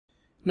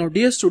Now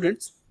dear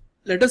students,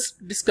 let us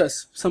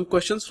discuss some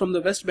questions from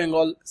the West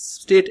Bengal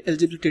state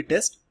eligibility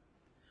test.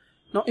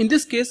 Now in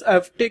this case I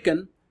have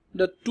taken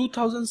the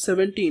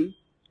 2017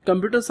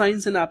 computer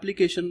science and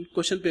application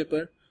question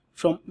paper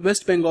from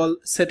West Bengal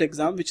set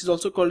exam, which is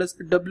also called as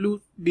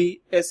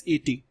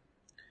WBCSC.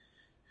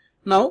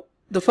 Now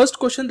the first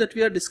question that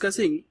we are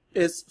discussing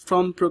is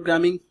from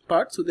programming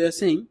part. So they are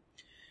saying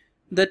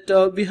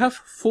that we have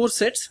four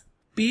sets: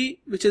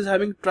 P, which is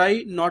having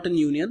try, not, and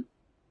union;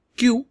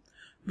 Q,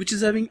 which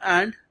is having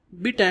and,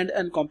 bit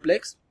and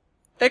complex;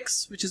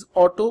 X, which is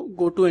auto,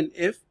 go to, and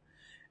if;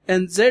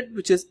 and Z,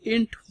 which is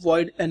int,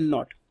 void, and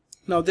not.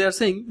 Now they are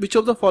saying which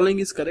of the following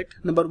is correct.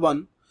 Number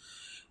 1,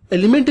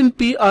 element in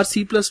P are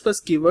C++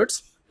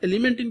 keywords,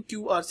 element in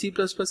Q are C++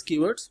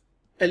 keywords,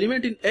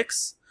 element in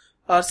X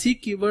are C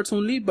keywords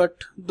only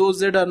but those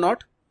Z are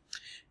not,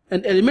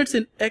 and elements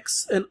in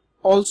X and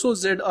also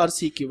Z are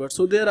C keywords.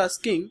 So they are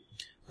asking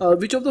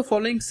which of the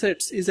following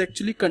sets is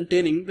actually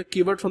containing the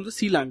keyword from the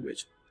C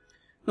language.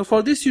 Now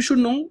for this you should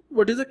know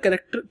what is the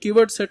character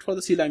keyword set for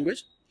the C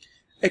language.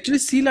 Actually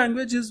C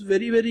language is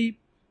very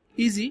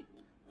easy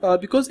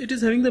because it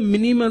is having the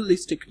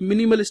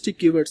minimalistic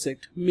keyword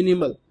set,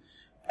 minimal,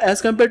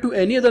 as compared to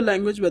any other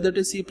language, whether it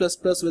is C++,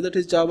 whether it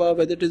is Java,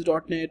 whether it is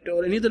 .NET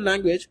or any other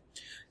language.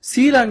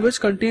 C language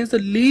contains the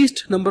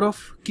least number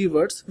of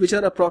keywords, which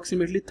are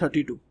approximately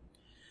 32.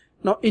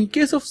 Now in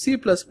case of C++,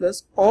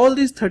 all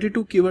these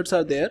 32 keywords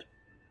are there,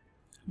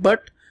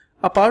 but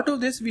a part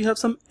of this we have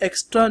some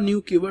extra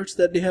new keywords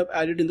that they have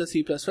added in the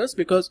C++,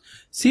 because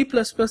C++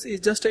 is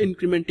just an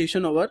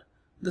incrementation over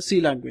the C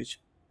language.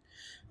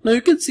 Now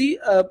you can see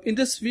in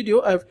this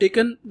video I have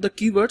taken the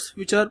keywords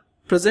which are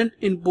present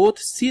in both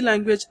C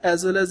language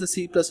as well as the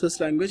C++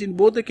 language. In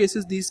both the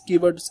cases these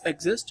keywords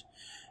exist,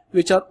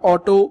 which are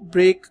auto,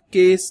 break,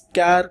 case,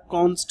 char,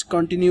 const,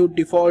 continue,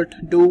 default,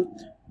 do,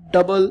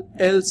 double,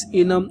 else,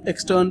 enum,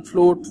 extern,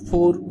 float,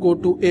 for, go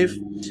to, if,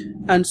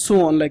 and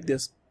so on, like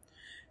this.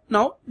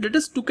 Now let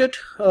us look at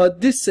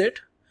this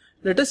set.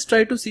 Let us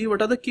try to see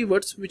what are the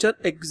keywords which are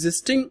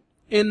existing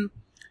in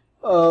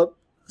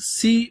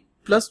C++,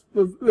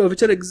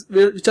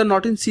 which are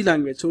not in C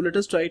language. So let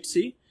us try to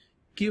see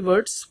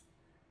keywords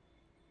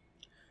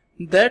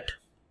that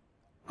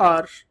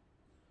are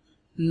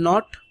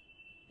not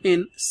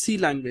in C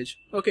language.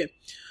 Okay,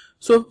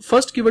 so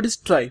first keyword is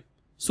try.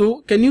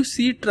 So can you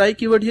see try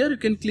keyword here? You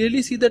can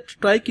clearly see that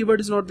try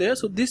keyword is not there.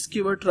 So this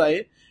keyword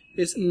try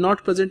is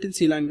not present in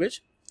C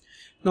language.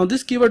 Now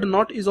this keyword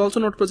not is also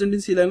not present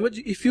in C language.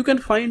 If you can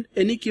find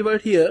any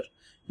keyword here,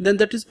 then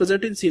that is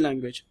present in C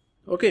language.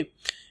 Okay,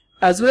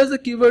 as well as the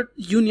keyword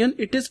union,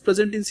 it is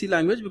present in C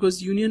language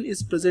because union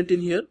is present in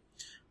here,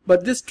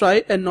 but this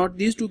try and not,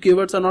 these two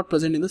keywords are not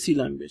present in the C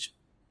language.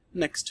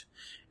 Next,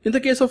 in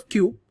the case of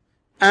Q,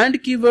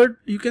 and keyword,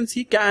 you can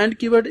see and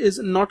keyword is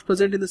not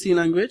present in the C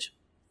language.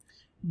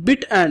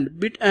 Bit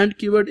and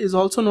keyword is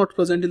also not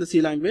present in the C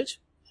language.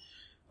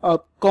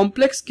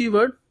 Complex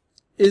keyword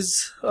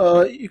is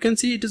you can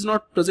see it is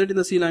not present in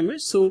the C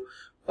language. So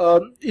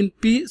in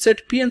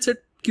set P and set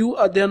Q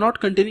they are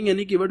not containing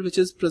any keyword which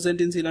is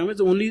present in C language.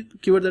 The only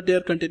keyword that they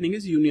are containing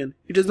is union.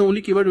 It is the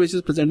only keyword which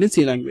is present in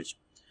C language.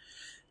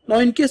 Now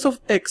in case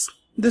of X,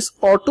 this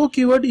auto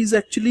keyword is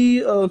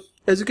actually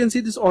as you can see,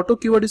 this auto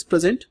keyword is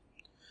present.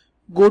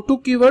 Go to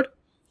keyword,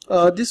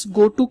 this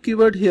go to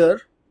keyword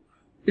here,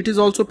 it is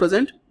also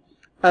present,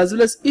 as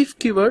well as if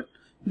keyword.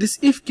 This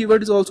if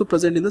keyword is also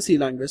present in the C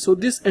language. So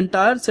this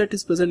entire set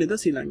is present in the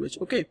C language.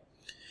 Okay.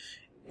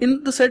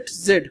 In the set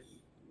Z,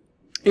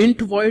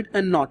 int, void,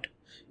 and not.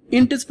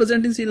 Int is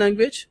present in C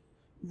language,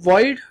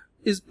 void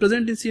is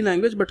present in C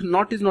language, but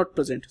not is not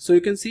present. So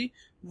you can see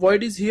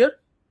void is here,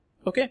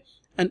 okay,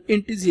 and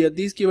int is here.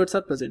 These keywords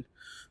are present.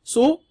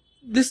 So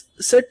this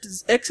set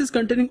X is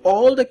containing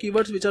all the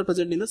keywords which are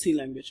present in the C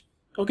language.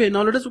 Okay,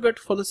 now let us look at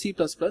for the C++.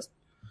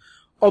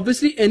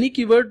 Obviously any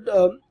keyword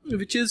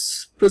which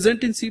is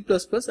present in C++,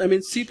 I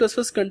mean C++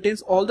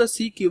 contains all the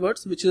C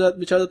keywords which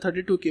are the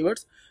 32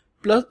 keywords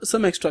plus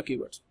some extra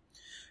keywords.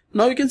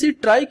 Now you can see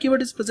try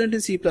keyword is present in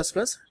C++,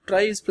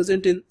 try is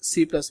present in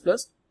C++,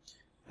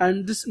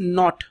 and this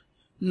not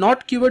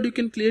keyword you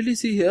can clearly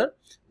see here,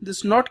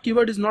 this not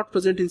keyword is not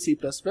present in C++,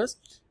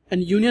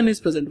 and union is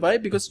present. Why?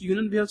 Because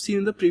union we have seen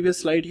in the previous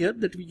slide here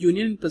that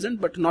union is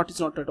present but not is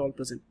not at all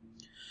present.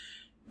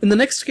 In the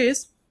next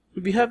case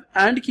we have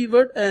and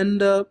keyword,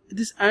 and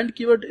this and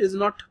keyword is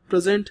not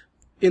present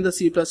in the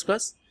C++,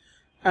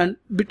 and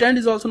bit and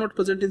is also not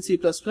present in C++,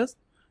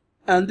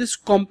 and this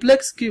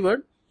complex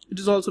keyword, it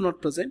is also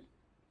not present.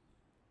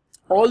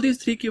 All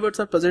these three keywords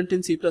are present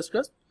in C++.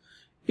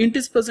 Int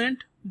is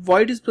present,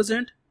 void is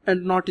present,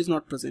 and not is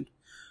not present.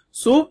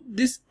 So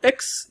this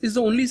X is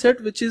the only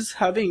set which is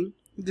having,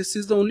 this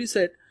is the only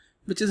set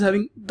which is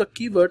having the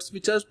keywords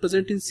which are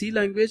present in C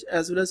language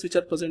as well as which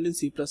are present in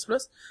C++,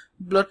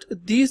 but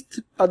these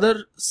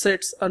other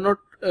sets are not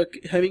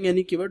having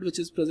any keyword which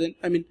is present.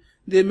 I mean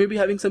they may be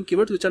having some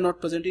keywords which are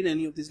not present in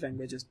any of these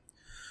languages.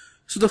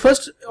 So the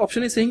first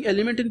option is saying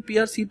element in P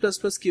are C++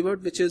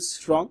 keyword, which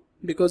is wrong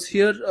because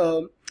here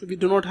we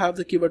do not have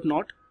the keyword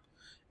not.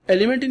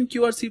 Element in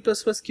Q or C++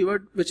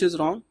 keyword, which is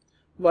wrong.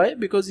 Why?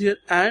 Because here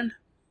and,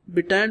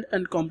 bitand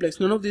and complex,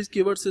 none of these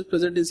keywords is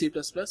present in C++.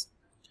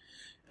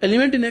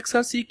 Element in X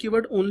are C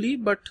keyword only,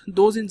 but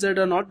those in Z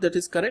are not. That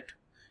is correct,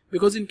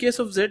 because in case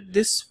of Z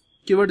this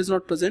keyword is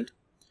not present.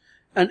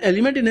 And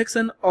element in X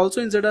and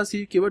also in Z are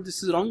C keyword.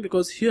 This is wrong,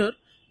 because here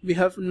we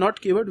have not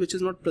keyword which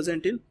is not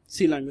present in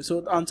C language.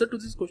 So the answer to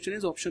this question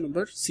is option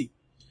number C.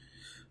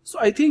 So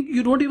I think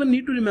you don't even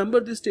need to remember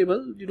this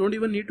table. You don't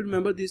even need to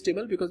remember this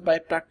table, because by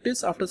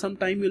practice after some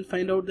time you'll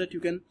find out that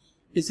you can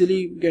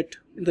easily get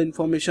the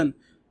information.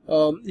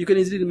 You can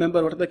easily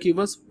remember what are the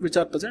keywords which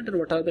are present and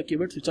what are the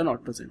keywords which are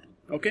not present.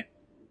 Okay.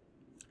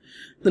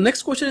 The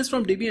next question is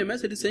from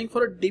DBMS. It is saying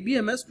for a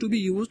DBMS to be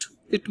used,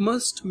 it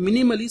must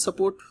minimally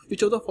support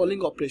which of the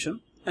following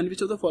operation and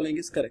which of the following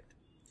is correct.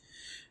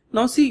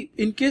 Now see,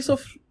 in case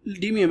of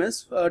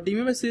DBMS,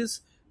 DBMS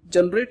is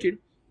generated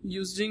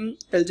using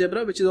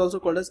algebra, which is also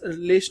called as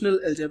relational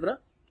algebra.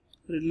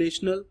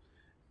 Relational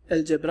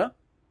algebra.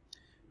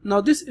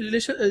 Now this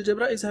relational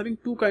algebra is having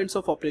two kinds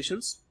of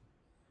operations.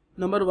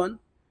 Number one,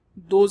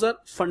 those are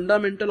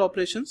fundamental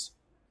operations,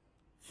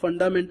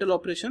 fundamental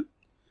operation,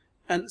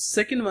 and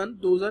second one,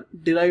 those are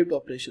derived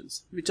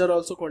operations, which are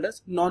also called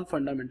as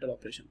non-fundamental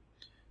operation.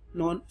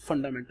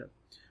 Non-fundamental.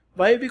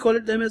 Why we call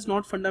it them as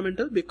not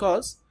fundamental?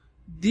 Because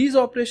these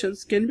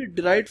operations can be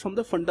derived from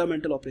the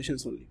fundamental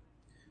operations only.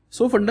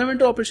 So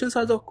fundamental operations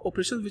are the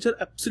operations which are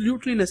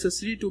absolutely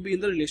necessary to be in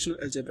the relational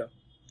algebra.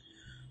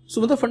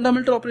 So the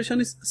fundamental operation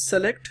is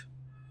select,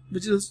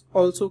 which is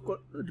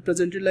also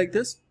represented like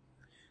this.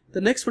 The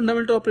next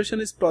fundamental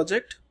operation is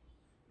project,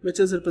 which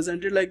is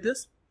represented like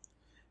this.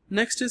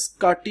 Next is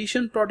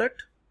Cartesian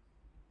product.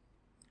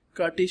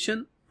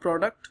 Cartesian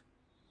product,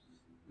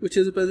 which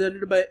is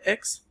represented by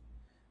X.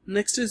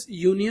 Next is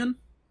union,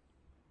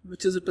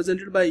 which is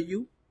represented by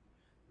U.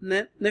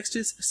 Next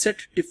is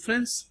set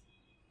difference,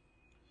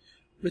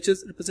 which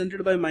is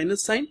represented by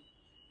minus sign.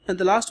 And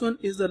the last one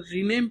is the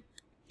rename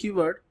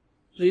keyword,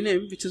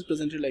 rename, which is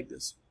presented like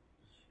this.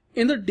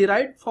 In the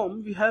derived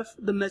form, we have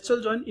the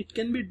natural join. It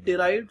can be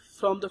derived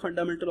from the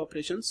fundamental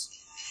operations.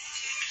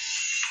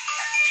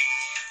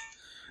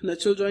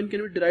 Natural join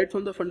can be derived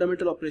from the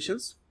fundamental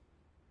operations.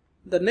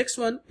 The next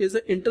one is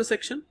the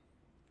intersection.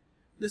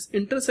 This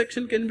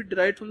intersection can be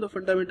derived from the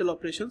fundamental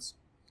operations.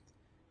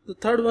 The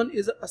third one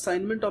is the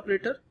assignment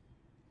operator.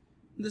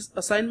 This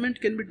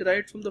assignment can be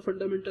derived from the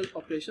fundamental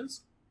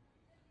operations.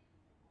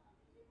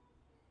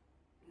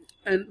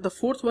 And the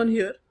fourth one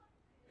here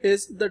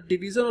is the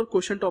division or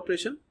quotient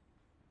operation.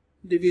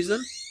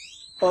 Division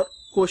or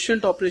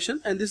quotient operation,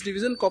 and this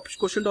division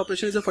quotient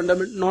operation is a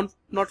fundamental,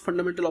 not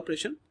fundamental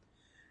operation.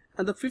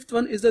 And the fifth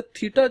one is the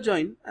theta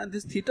join, and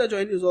this theta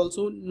join is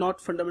also not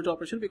fundamental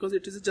operation, because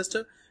it is just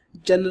a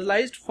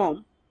generalized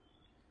form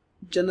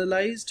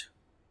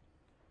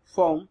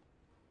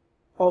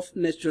of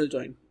natural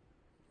join.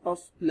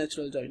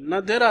 Now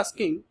they're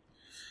asking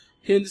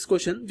here in this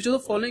question, which of the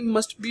following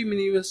must be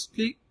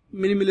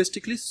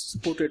minimalistically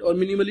supported, or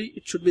minimally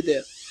it should be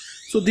there.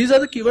 So these are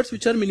the keywords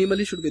which are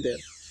minimally should be there.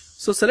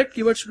 So select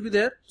keyword should be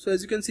there. So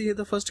as you can see here,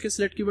 the first case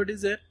select keyword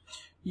is there,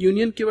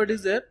 union keyword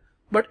is there,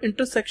 but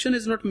intersection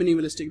is not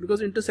minimalistic,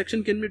 because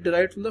intersection can be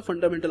derived from the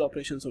fundamental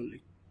operations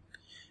only.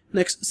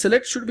 Next,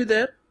 select should be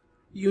there,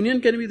 union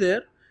can be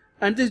there,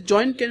 and this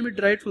join can be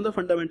derived from the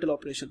fundamental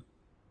operation.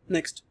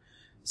 Next,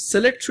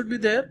 select should be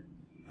there,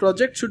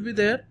 project should be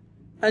there,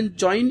 and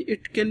join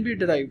it can be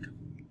derived.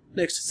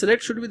 Next,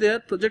 select should be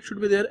there, project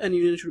should be there, and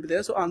union should be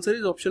there. So answer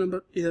is option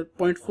number here,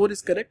 0.4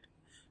 is correct,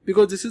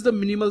 because this is the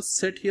minimal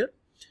set here,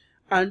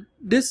 and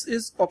this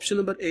is option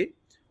number A.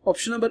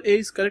 Option number A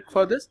is correct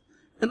for this.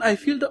 And I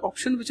feel the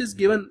option which is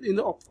given in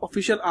the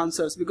official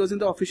answers, because in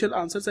the official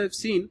answers I have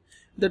seen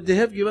that they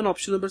have given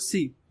option number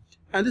C,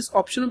 and this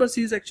option number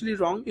C is actually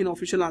wrong in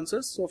official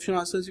answers. So option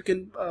answers you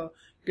can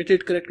get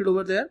it corrected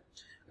over there,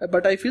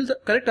 but I feel the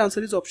correct answer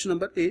is option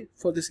number A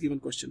for this given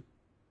question.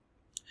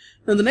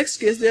 Now in the next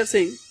case they are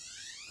saying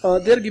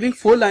they are giving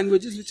 4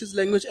 languages, which is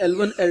language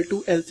L1,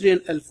 L2, L3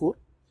 and L4.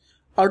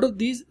 Out of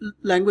these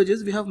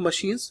languages we have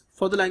machines.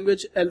 For the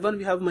language L1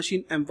 we have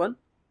machine M1.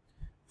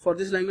 For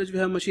this language we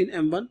have machine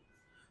M1.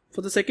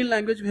 For the second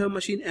language we have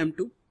machine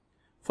M2.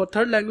 For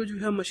third language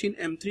we have machine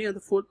M3, and the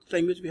fourth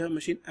language we have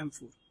machine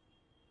M4.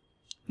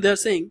 They are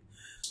saying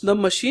the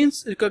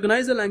machines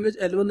recognize the language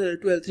L1,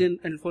 L2, L3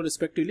 and L4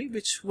 respectively.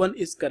 Which one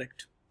is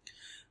correct?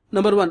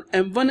 Number 1,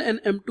 M1 and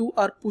M2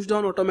 are push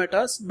down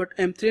automatas, but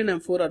M3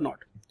 and M4 are not.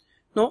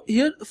 Now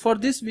here for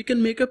this we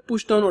can make a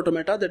push down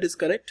automata, that is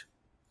correct.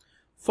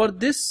 For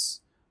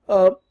this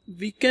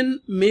we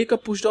can make a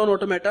push down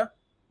automata,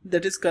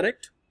 that is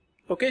correct.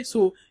 Okay,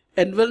 so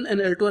N1 and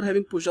L2 are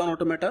having push down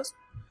automatas.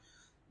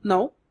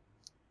 Now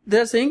they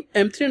are saying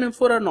M3 and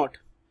M4 are not.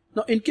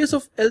 Now in case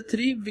of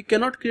L3 we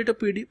cannot create a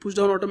push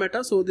down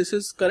automata, so this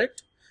is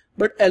correct.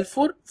 But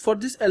L4, for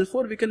this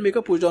L4 we can make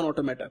a push down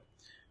automata,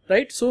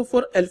 right? So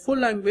for L4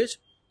 language,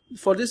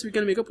 for this we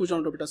can make a push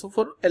down automata. So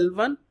for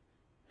L1,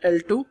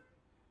 L2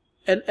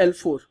 and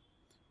L4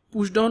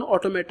 push down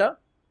automata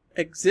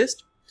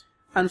exist,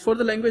 and for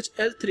the language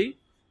L3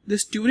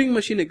 this Turing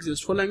machine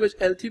exists. For language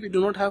L3 we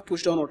do not have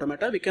push down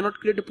automata. We cannot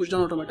create a push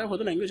down automata for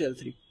the language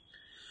L3.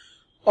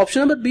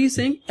 Option number B is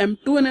saying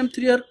M2 and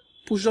M3 are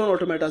push down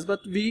automatas,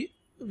 but we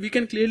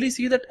can clearly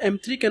see that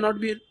M3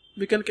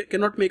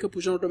 cannot make a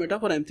push down automata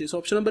for M3. So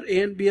option number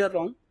A and B are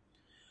wrong.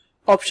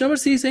 Option number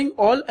C is saying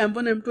all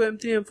M1, M2,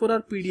 M3, M4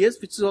 are PDS,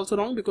 which is also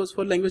wrong, because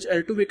for language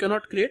L2 we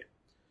cannot create.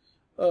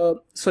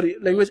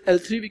 Language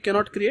L3 we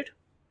cannot create.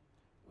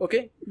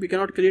 Okay, we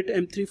cannot create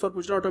M3 for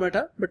push down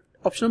automata, but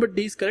option number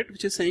D is correct,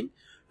 which is saying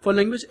for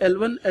language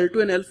L1,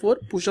 L2 and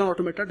L4 push down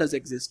automata does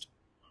exist.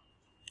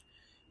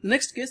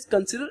 Next case,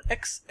 consider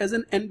X as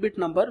an n-bit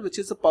number which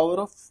is the power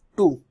of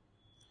 2,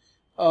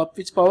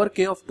 which power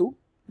k of 2.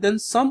 Then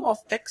sum of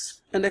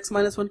X and X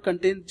minus 1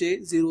 contains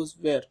J zeros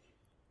where.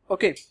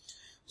 Okay,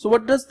 so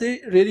what does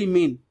they really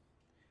mean?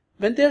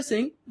 When they are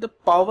saying the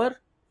power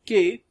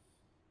k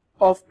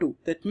of 2,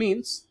 that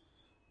means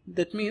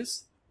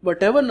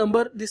whatever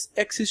number this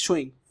X is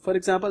showing, for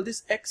example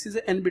this X is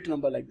a n-bit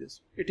number like this,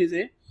 it is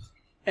a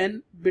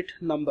n-bit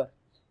number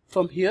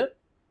from here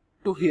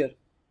to here,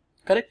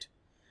 correct?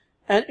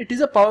 And it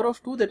is a power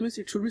of 2, that means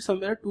it should be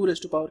somewhere 2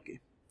 raised to power k.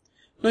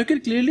 Now you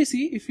can clearly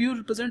see, if you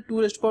represent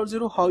 2 raised to power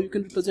 0, how you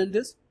can represent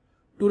this.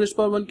 2 raised to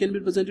power 1 can be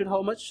represented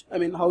how much? I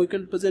mean, how you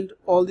can represent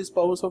all these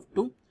powers of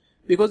 2?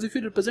 Because if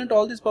you represent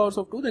all these powers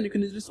of 2, then you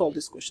can easily solve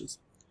these questions.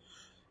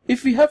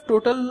 If we have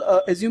total,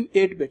 assume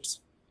 8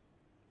 bits.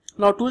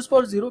 Now 2 raised to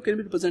power 0 can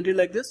be represented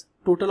like this,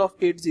 total of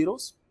 8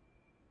 zeros.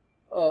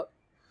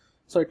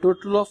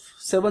 Total of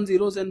 7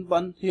 zeros and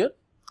 1 here.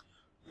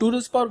 2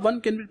 raised to power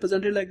 1 can be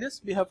represented like this.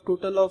 We have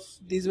total of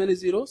these many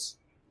zeros.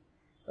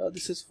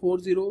 This is 4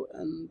 0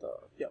 and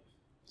yeah,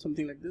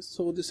 something like this.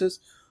 So this is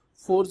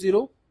 4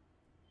 0,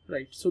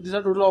 right? So these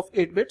are total of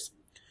 8 bits.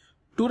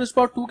 2 raised to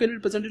power 2 can be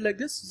represented like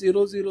this,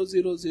 0 0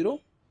 0 0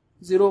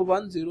 0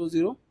 1 0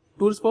 0.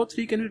 2 raised to power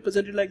 3 can be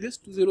represented like this,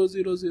 0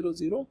 0 0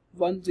 0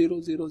 1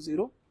 0 0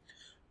 0.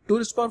 2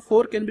 raised to power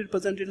 4 can be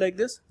represented like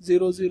this,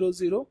 0 0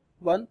 0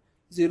 1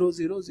 0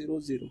 0 0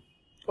 0.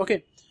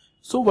 Okay,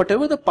 so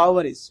whatever the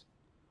power is,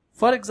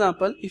 for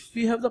example, if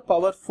we have the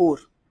power 4,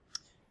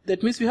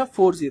 that means we have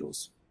 4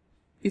 zeros.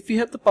 If we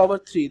have the power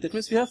 3, that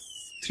means we have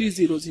 3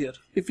 zeros here.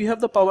 If we have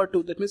the power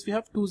 2, that means we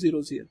have 2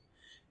 zeros here.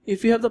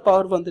 If we have the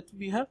power 1, that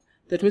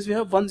means we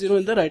have 1 0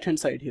 in the right hand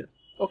side here.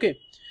 Okay,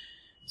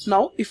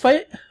 now if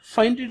I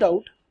find it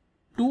out,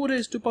 2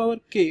 raised to power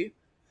k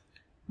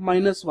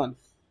minus 1.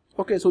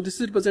 Okay, so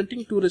this is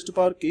representing 2 raised to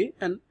power k,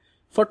 and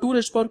for 2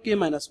 raised to power k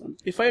minus 1,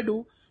 if I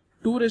do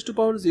 2 raised to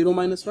power 0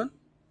 minus 1,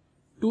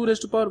 2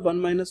 raised to power 1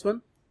 minus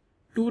 1,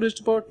 2 raised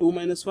to power 2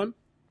 minus 1,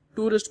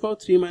 2 raised to power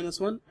 3 minus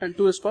 1, and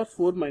 2 raised to power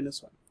 4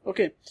 minus 1.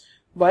 Okay,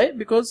 why?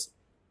 Because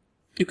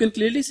you can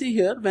clearly see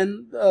here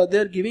when they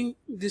are giving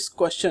this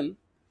question.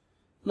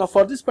 Now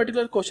for this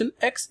particular question,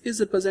 X is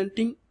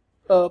representing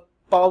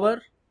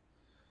power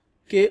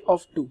k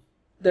of 2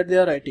 that they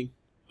are writing.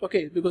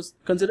 Okay, because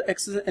consider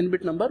X is an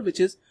n-bit number which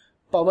is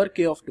power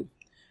k of 2,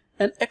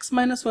 and X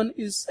minus 1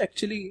 is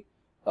actually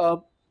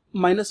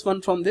minus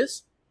 1 from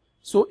this.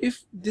 So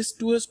if this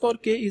 2 raised to power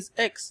k is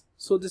X,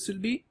 so this will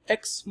be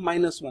X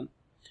minus 1.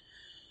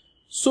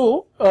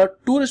 So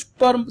 2 raised to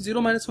power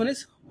 0 minus 1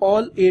 is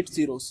all 8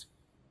 zeros.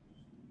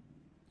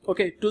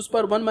 Okay, 2 raised to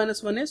power 1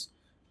 minus 1 is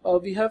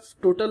we have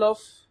total of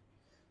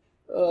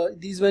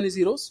these many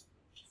zeros,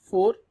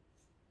 4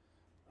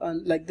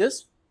 and like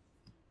this,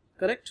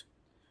 correct?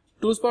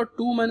 2 raised to power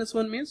 2 minus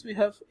 1 means we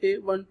have a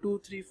 1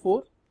 2 3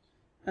 4,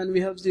 and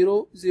we have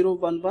 0 0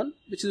 1 1,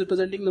 which is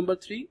representing number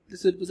 3.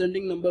 This is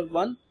representing number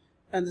 1,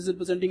 and this is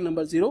representing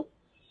number 0.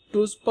 2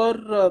 raised to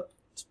power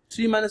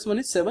 3 minus 1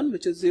 is 7,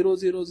 which is 0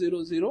 0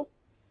 0 0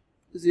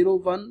 0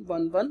 1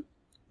 1 1.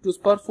 2 raised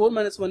to power 4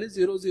 minus 1 is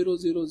 0 0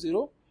 0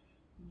 0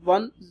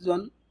 1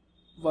 1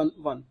 1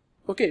 1.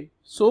 Okay,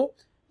 so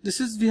this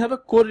is, we have a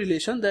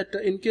correlation that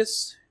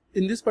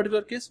in this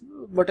particular case,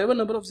 whatever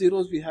number of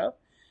zeros we have,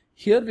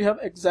 here we have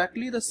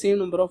exactly the same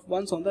number of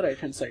ones on the right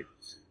hand side.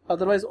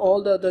 Otherwise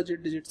all the other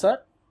digits are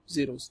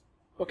zeros.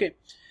 Okay,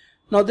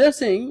 now they are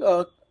saying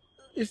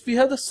if we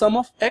have the sum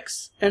of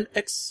X and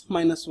X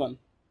minus 1,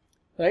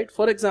 right?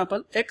 For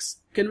example, X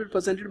can be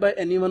represented by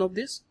any one of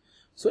these.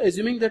 So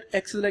assuming that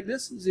X is like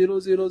this, 0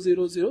 0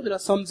 0 0, there are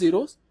some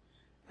zeros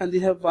and they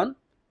have 1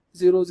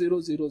 0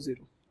 0 0 0.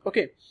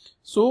 Okay,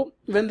 so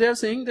when they are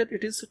saying that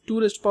it is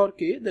 2 raised to power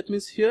k, that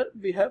means here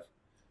we have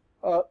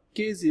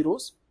k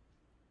zeros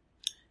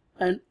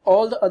and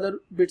all the other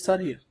bits are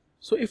here.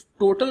 So if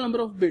total number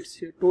of bits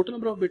here, total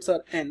number of bits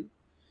are n,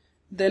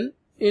 then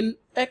in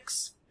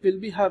X will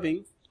be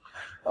having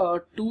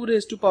 2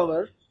 raised to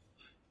power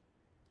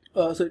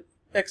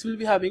X will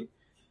be having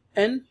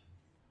n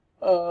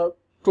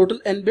total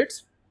n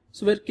bits.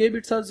 So where k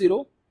bits are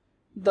 0,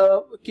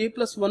 the k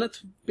plus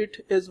 1th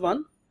bit is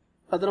 1,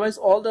 otherwise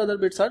all the other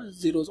bits are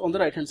zeros on the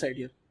right hand side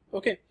here.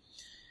 Okay,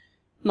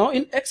 now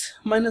in X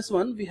minus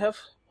 1 we have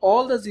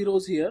all the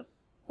zeros here,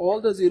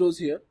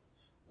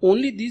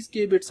 only these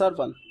k bits are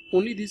 1,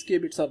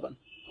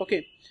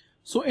 okay.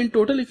 So in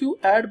total if you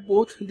add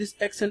both this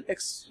X and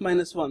X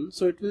minus 1,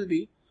 so it will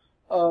be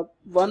 1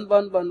 1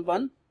 1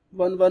 1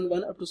 1 1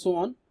 1 up to so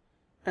on,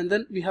 and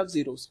then we have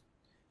zeros.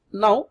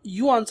 Now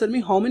you answer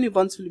me how many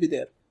ones will be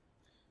there.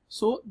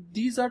 So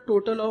these are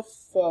total of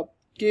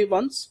k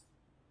ones.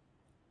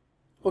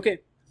 Okay,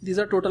 these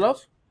are total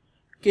of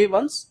k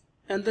ones,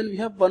 and then we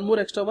have one more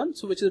extra one,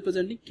 so which is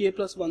representing k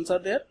plus ones are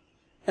there,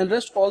 and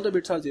rest all the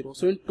bits are 0.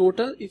 So in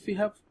total, if we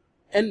have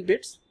n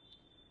bits,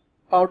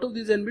 out of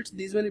these n bits,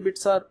 these many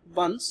bits are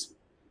ones,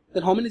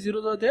 then how many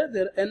zeros are there?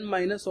 There are n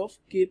minus of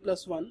k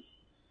plus 1,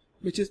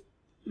 which is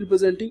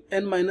representing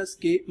n minus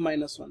k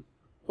minus 1.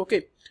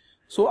 Okay,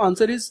 so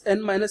answer is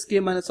n minus k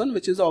minus 1,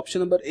 which is option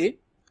number A,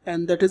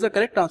 and that is the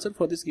correct answer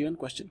for this given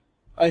question.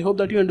 I hope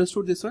that you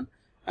understood this one,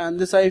 and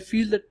this I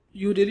feel that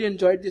you really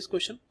enjoyed this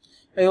question.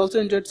 I also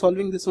enjoyed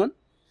solving this one.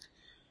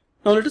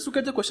 Now let us look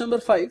at the question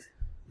number 5.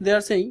 They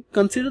are saying,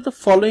 consider the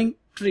following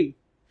tree.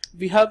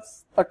 We have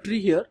a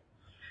tree here,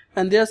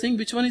 and they are saying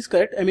which one is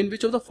correct. I mean,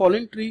 which of the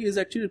following tree is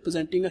actually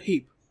representing a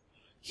heap.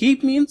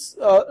 Heap means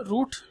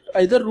root.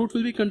 Either root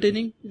will be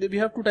containing, we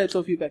have two types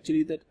of heap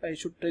actually that I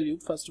should tell you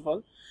first of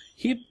all.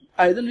 Heap,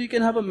 either we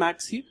can have a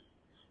max heap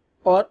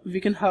or we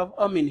can have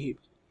a min heap.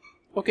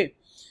 Okay,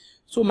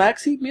 so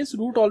max heap means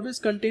root always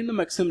contain the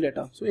maximum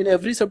data. So in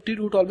every subtree,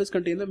 root always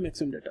contain the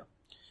maximum data.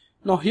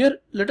 Now here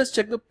let us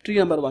check the tree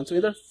number 1. So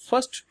in the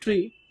first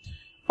tree,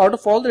 out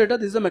of all the data,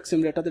 this is the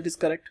maximum data, that is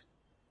correct.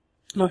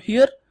 Now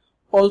here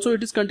also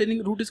it is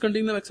containing, root is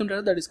containing the maximum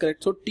data, that is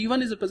correct. So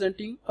T1 is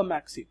representing a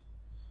max heap.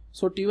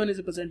 So T1 is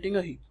representing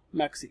a heap,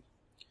 max heap.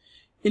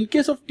 In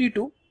case of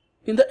T2,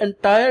 in the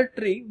entire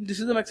tree, this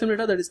is the maximum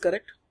data, that is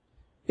correct.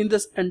 In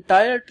this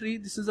entire tree,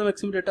 this is the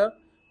maximum data,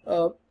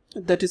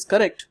 that is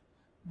correct.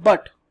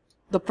 But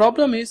the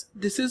problem is,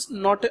 this is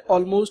not a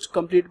almost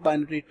complete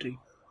binary tree.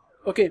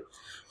 Okay,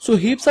 so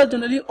heaps are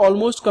generally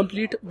almost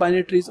complete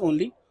binary trees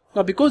only.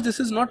 Now because this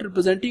is not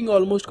representing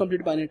almost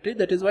complete binary tree,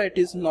 that is why it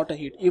is not a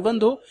heap, even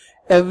though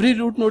every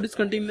root node is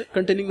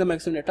containing the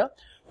maximum data.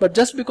 But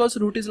just because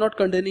root is not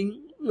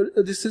containing,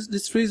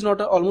 this tree is not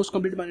a almost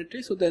complete binary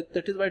tree, so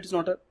that is why it is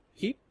not a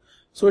heap.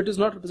 So it is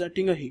not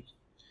representing a heap.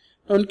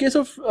 Now in case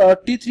of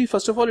T3,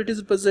 first of all, it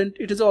is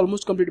an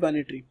almost complete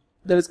binary tree,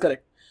 that is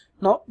correct.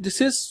 Now this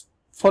is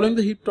following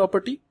the heap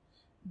property.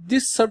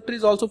 This subtree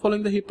is also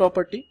following the heap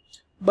property,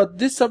 but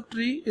this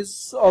subtree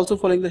is also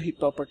following the heap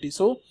property.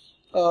 So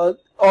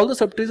all the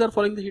subtrees are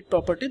following the heap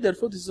property,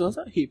 therefore this is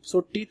a heap.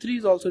 So T3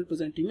 is also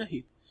representing a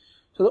heap.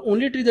 So the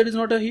only tree that is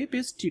not a heap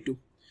is T2.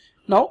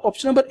 Now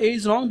option number A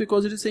is wrong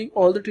because it is saying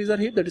all the trees are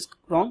heap, that is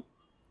wrong.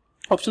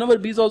 Option number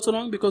B is also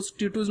wrong because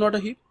T2 is not a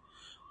heap.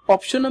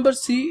 Option number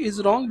C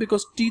is wrong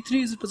because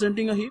T3 is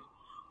representing a heap.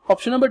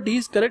 Option number D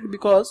is correct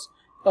because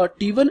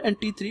T1 and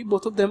T3,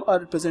 both of them are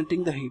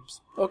representing the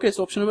heaps. Okay,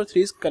 so option number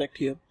 3 is correct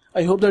here.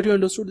 I hope that you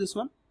understood this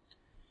one.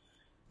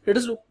 Let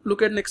us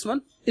look at next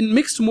one. In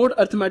mixed mode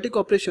arithmetic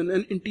operation,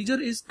 an integer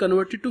is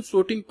converted to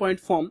floating point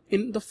form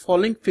in the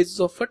following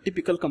phases of a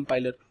typical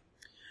compiler.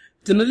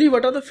 Generally,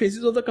 what are the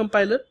phases of the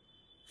compiler?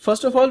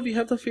 First of all, we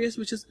have the phase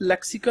which is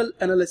lexical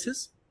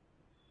analysis.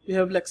 We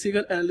have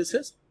lexical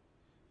analysis.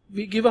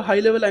 We give a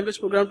high-level language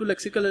program to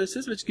lexical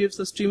analysis, which gives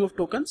a stream of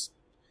tokens.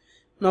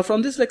 Now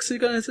from this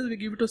lexical analysis, we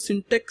give it a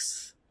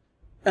syntax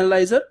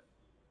analyzer.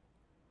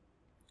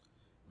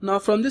 Now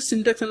from this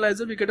syntax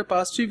analyzer, we get a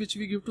parse tree which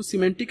we give to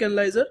semantic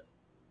analyzer.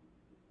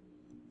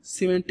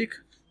 Semantic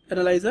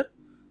analyzer.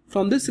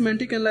 From this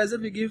semantic analyzer,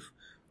 we give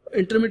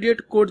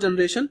intermediate code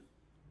generation.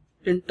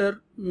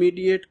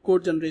 Intermediate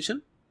code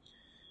generation.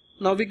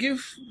 Now we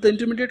give the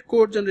intermediate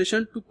code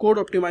generation to code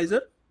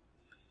optimizer.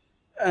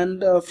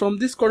 And from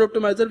this code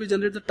optimizer, we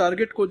generate the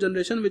target code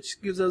generation,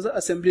 which gives us an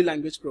assembly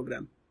language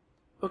program.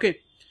 Okay.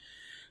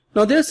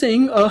 Now they are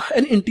saying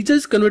an integer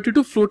is converted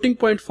to floating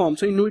point form.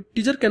 So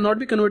integer cannot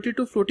be converted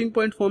to floating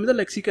point form in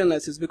the lexical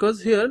analysis,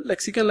 because here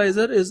lexical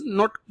analyzer is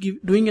not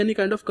doing any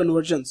kind of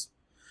conversions.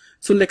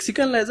 So lexical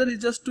analyzer is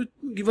just to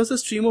give us a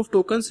stream of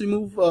tokens,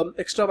 remove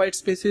extra white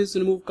spaces,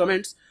 remove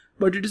comments,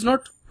 but it is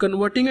not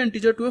converting an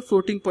integer to a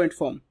floating point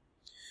form.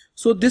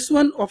 So this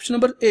one, option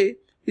number A,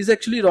 is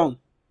actually wrong.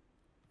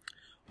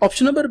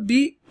 Option number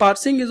B,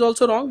 parsing, is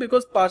also wrong,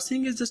 because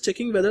parsing is just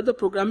checking whether the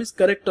program is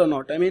correct or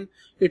not. I mean,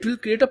 it will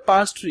create a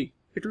parse tree.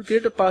 It will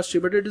create a parse tree,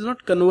 but it is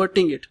not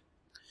converting it.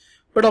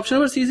 But option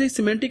number C is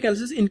semantic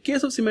analysis. In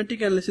case of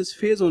semantic analysis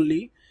phase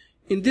only,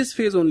 in this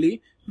phase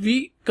only,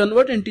 we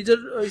convert integer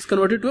is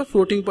converted to a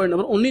floating point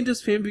number. Only in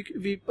this phase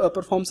we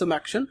perform some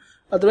action.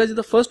 Otherwise, in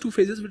the first two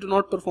phases, we do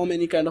not perform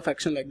any kind of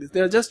action like this.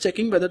 They are just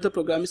checking whether the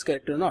program is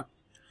correct or not.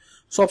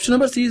 So option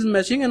number C is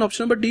matching, and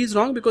option number D is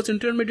wrong, because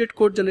intermediate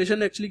code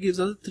generation actually gives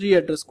us a 3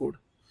 address code.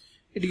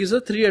 It gives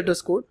us 3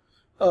 address code,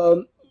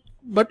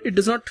 but it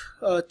does not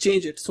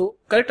change it. So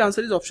correct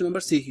answer is option number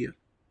C here.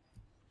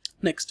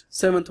 Next,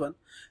 7th one.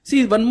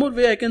 See, one more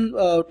way I can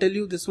tell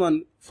you this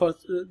one for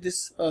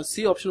this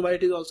C option why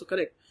it is also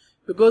correct,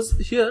 because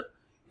here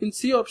in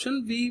C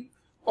option we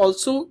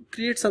also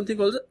create something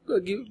called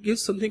give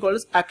something called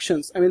as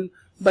actions. I mean,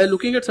 by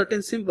looking at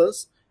certain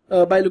symbols.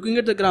 By looking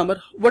at the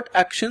grammar, what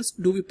actions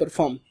do we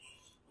perform?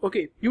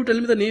 Okay, you tell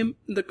me the name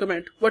in the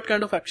comment. What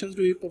kind of actions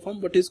do we perform?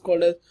 What is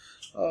called as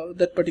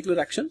that particular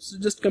action? So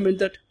just comment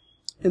that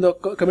in the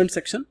comment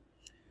section.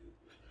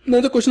 Now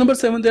the question number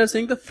 7, they are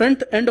saying the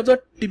front end of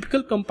the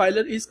typical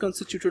compiler is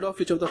constituted of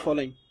which of the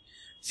following.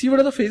 See what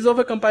are the phases of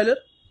a compiler.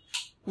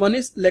 One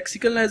is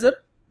lexical analyzer,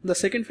 the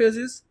second phase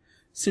is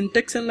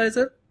syntax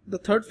analyzer, the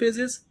third phase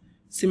is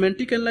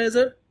semantic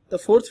analyzer, the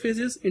fourth phase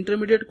is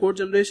intermediate code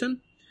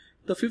generation,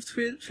 the fifth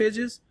phase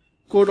is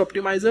code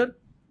optimizer,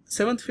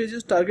 seventh phase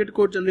is target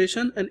code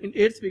generation, and in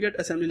eighth we get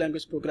assembly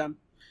language program.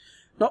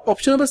 Now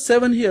option number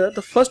 7 here,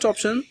 the first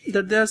option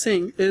that they are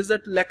saying is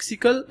that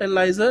lexical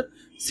analyzer,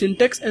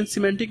 syntax and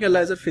semantic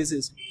analyzer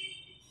phases.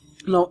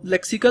 Now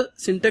lexical,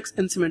 syntax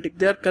and semantic,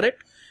 they are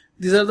correct.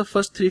 These are the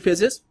first 3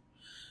 phases.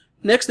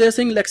 Next they are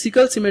saying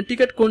lexical,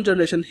 semantic and code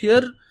generation.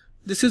 Here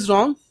this is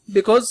wrong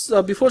because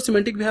before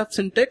semantic we have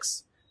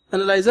syntax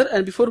analyzer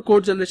and before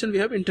code generation we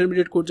have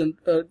intermediate code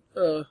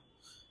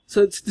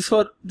so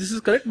this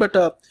is correct, but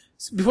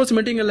before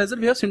semantic analyzer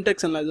we have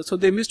syntax analyzer, so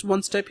they missed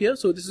one step here,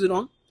 so this is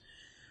wrong.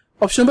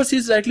 Option number C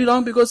is rightly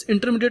wrong because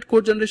intermediate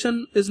code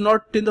generation is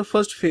not in the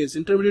first phase.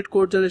 Intermediate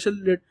code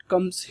generation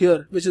comes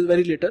here, which is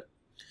very later.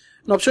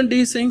 And option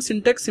D is saying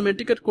syntax,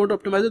 semantic and code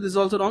optimizer. This is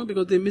also wrong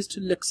because they missed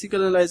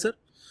lexical analyzer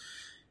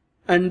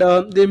and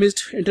they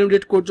missed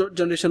intermediate code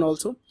generation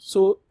also.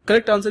 So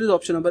correct answer is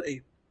option number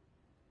A.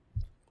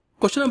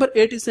 Question number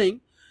 8 is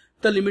saying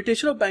the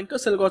limitation of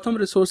Banker's algorithm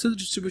resources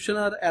distribution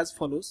are as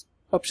follows.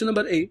 Option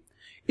number A,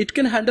 it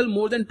can handle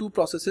more than 2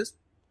 processes.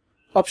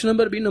 Option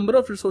number B, number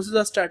of resources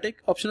are static.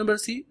 Option number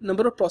C,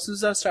 number of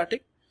processes are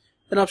static.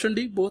 And option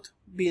D, both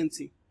B and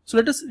C. So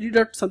let us read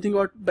out something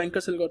about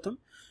Banker's algorithm.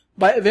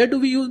 Where do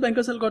we use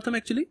Banker's algorithm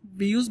actually?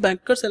 We use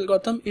Banker's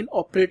algorithm in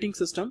operating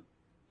system.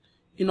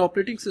 In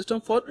operating system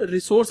for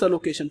resource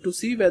allocation to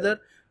see whether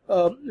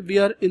we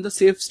are in the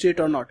safe state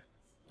or not.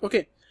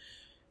 Okay.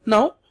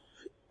 Now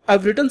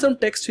I've written some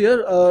text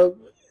here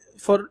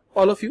for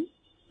all of you.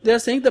 They are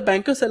saying the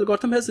Banker's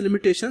algorithm has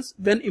limitations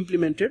when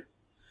implemented.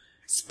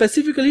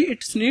 Specifically,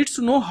 it needs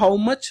to know how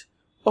much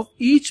of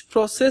each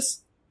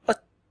process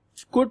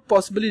could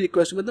possibly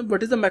request.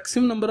 What is the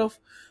maximum number of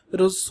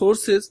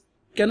resources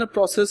can a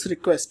process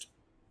request?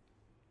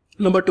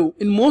 Number 2,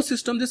 in most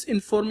systems this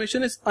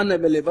information is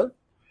unavailable,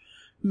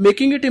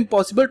 making it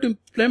impossible to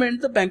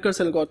implement the Banker's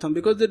algorithm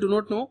because they do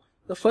not know.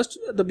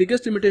 The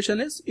biggest limitation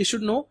is it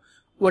should know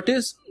what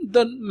is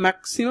the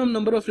maximum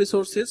number of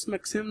resources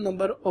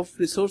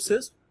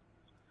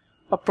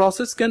a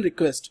process can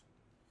request.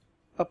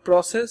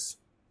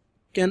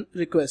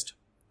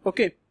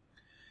 Okay.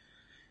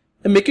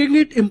 And making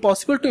it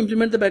impossible to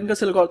implement the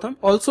Banker's algorithm.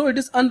 Also, it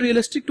is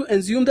unrealistic to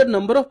assume that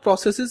number of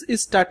processes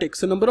is static.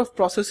 So number of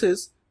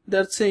processes they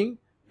are saying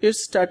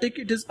is static.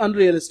 It is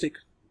unrealistic.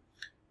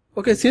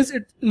 Okay, since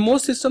in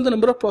most systems the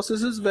number of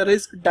processes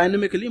varies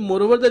dynamically.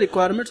 Moreover, the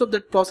requirements of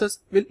that process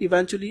will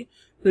eventually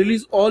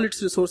release all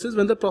its resources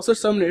when the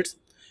process terminates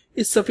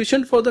is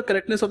sufficient for the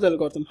correctness of the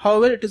algorithm.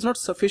 However, it is not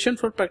sufficient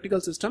for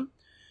practical system.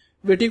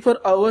 Waiting for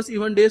hours,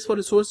 even days for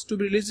resource to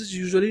be released is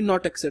usually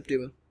not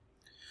acceptable.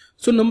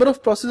 So number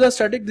of processes are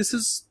static. This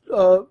is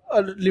a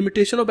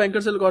limitation of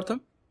Banker's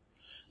algorithm.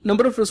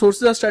 Number of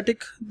resources are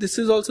static. This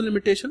is also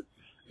limitation.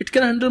 It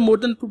can handle more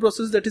than 2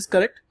 processes. That is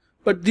correct.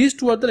 But these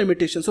 2 are the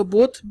limitations. So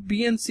both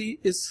B and C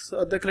is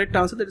the correct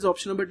answer. That is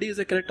option number D is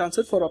the correct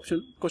answer for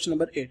question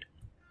number 8.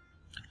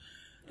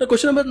 The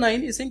question number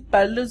 9 is saying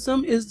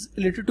parallelism is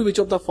related to which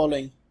of the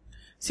following.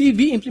 See,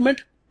 we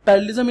implement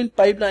parallelism in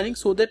pipelining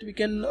so that we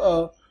can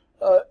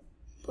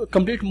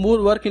complete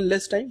more work in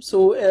less time.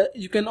 So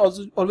you can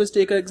also always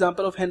take an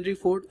example of Henry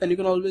Ford, and you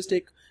can always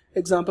take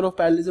example of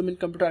parallelism in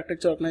computer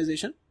architecture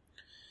organization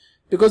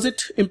because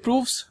it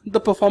improves the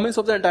performance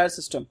of the entire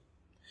system.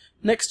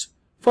 Next,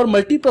 for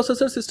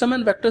multiprocessor system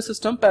and vector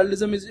system,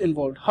 parallelism is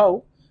involved.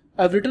 How?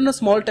 I've written a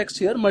small text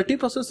here.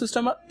 Multiprocessor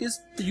system is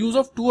the use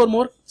of 2 or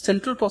more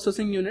central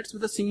processing units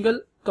with a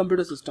single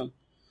computer system.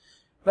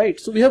 Right?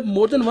 So we have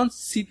more than one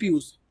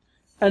CPUs.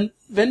 And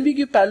when we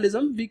give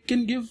parallelism, we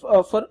can give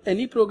for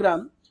any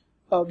program,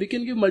 we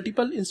can give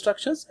multiple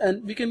instructions,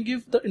 and we can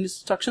give the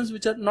instructions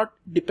which are not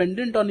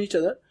dependent on each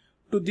other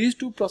to these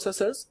 2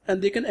 processors,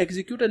 and they can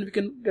execute and we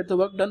can get the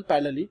work done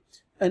parallelly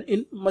and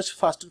in much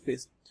faster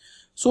pace.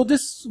 So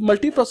this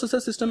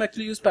multiprocessor system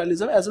actually uses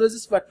parallelism, as well as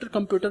this vector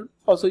computer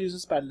also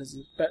uses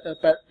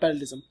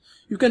parallelism.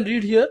 You can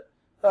read here.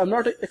 I'm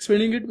not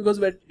explaining it because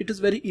it is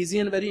very easy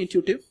and very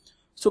intuitive.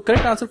 So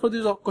correct answer for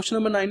this question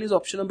number 9 is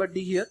option number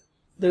D here.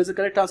 There is a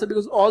correct answer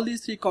because all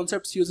these 3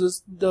 concepts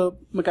uses the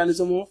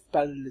mechanism of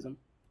parallelism.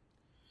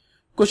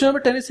 Question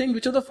number 10 is saying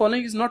which of the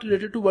following is not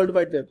related to World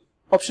Wide Web.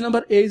 Option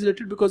number A is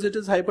related because it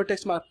is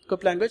hypertext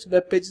markup language.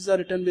 Web pages are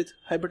written with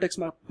hypertext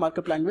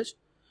markup language.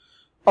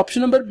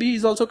 Option number B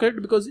is also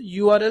correct because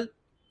URL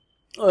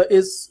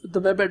is the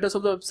web address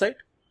of the website.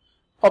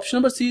 Option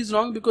number C is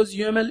wrong because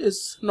UML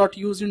is not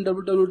used in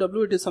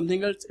www. It is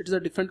something else. It is a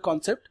different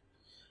concept.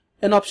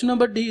 And option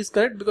number D is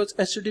correct because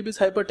HTTP is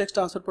hypertext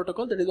transfer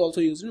protocol that is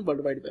also used in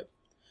World Wide Web.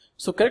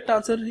 So correct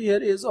answer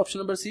here is option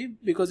number C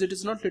because it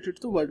is not related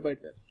to World Wide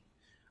Web.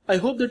 I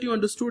hope that you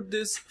understood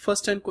these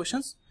first 10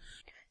 questions.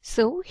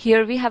 So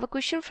here we have a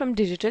question from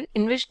digital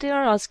in which they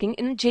are asking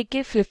in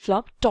JK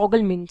flip-flop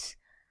toggle means.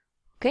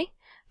 Okay,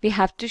 we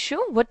have to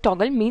show what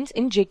toggle means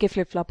in JK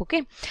flip-flop.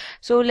 Okay,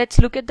 so let's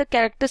look at the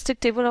characteristic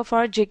table of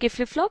our JK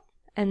flip-flop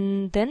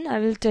and then I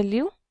will tell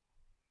you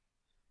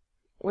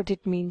what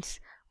it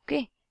means.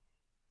 Okay,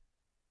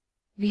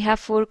 we have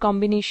 4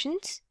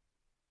 combinations: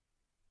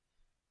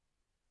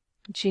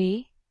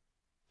 J,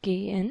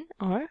 K, N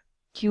or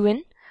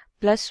Qn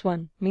plus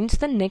 1 means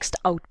the next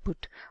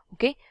output.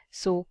 Okay,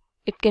 so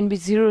it can be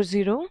 0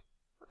 0.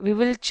 We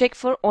will check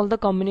for all the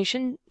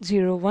combination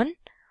 0 1,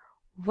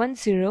 1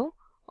 0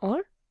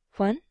 or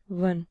 1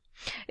 1.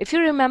 If you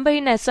remember,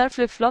 in SR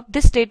flip-flop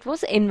this state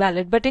was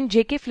invalid, but in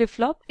JK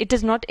flip-flop it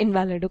is not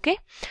invalid. Okay,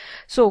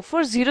 so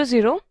for 0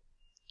 0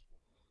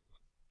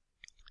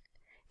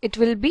 it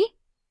will be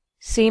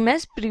same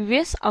as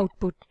previous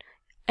output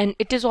and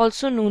it is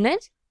also known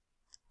as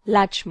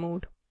latch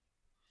mode.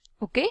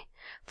 Okay,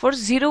 for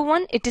 0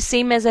 1 it is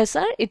same as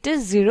SR, it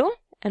is 0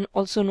 and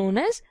also known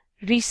as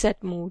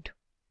reset mode.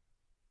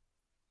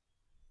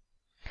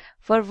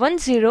 For 1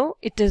 0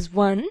 it is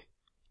 1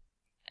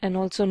 and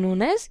also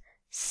known as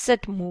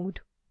set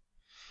mode.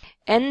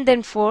 And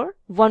then for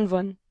 1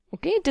 1,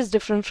 okay, it is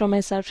different from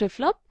SR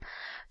flip-flop.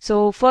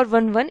 So for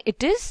 1 1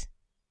 it is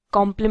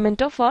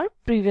complement of our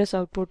previous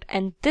output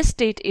and this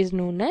state is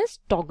known as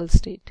toggle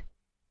state.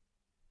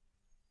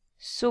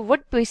 So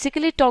what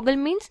basically toggle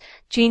means?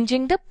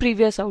 Changing the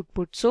previous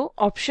output. So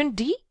option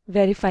D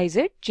verifies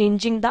it,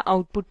 changing the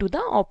output to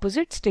the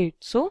opposite state.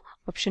 So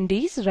option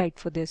D is right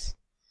for this.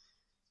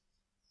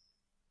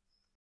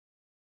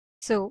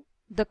 So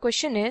the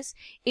question is,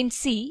 in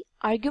C,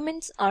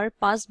 arguments are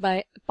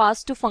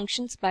passed to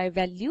functions by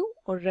value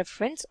or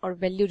reference or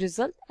value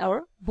result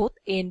or both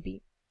A and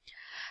B.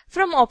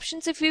 From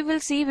options, if we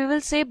will see, we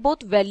will say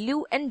both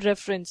value and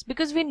reference,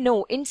 because we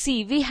know in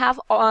C we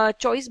have a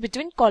choice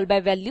between call by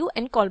value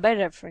and call by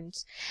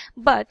reference.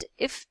 But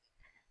if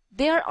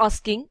they are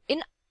asking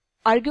in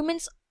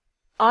arguments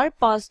are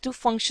passed to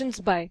functions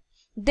by,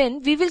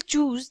 then we will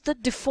choose the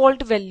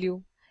default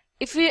value.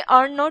 If we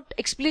are not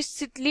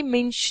explicitly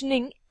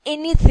mentioning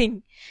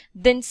anything,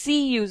 then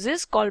C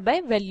uses call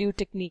by value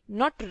technique,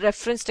 not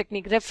reference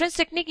technique. Reference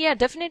technique, yeah,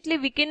 definitely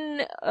we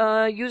can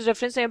use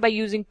reference by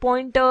using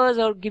pointers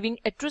or giving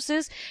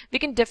addresses. We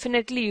can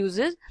definitely use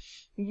it.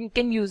 You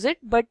can use it,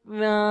 but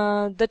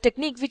the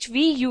technique which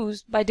we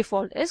use by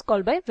default is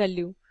call by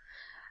value,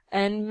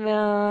 and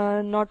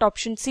not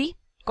option C.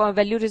 Call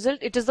value result.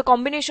 It is the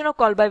combination of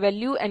call by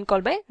value and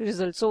call by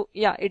result. So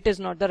yeah, it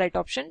is not the right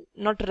option,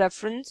 not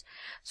reference.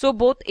 So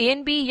both A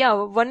and B, yeah,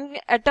 one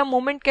at a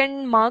moment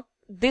can mark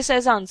this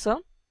as answer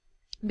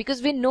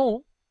because we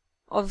know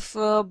of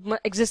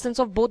existence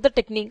of both the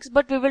techniques,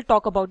 but we will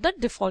talk about the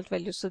default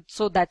value.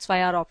 So that's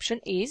why our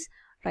option A is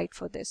right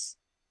for this.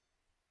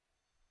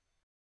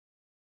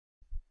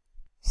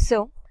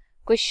 So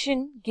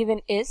question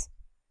given is,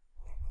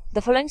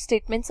 the following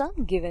statements are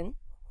given.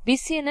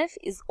 BCNF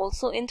is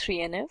also in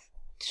 3NF.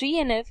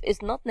 3NF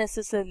is not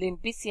necessarily in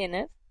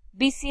BCNF.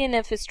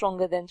 BCNF is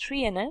stronger than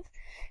 3NF.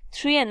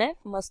 3NF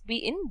must be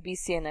in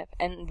BCNF,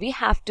 and we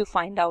have to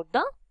find out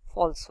the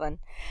false one.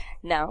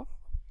 Now,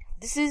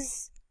 this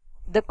is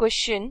the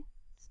question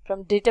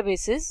from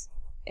databases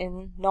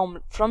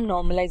from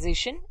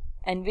normalization,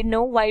 and we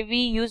know why we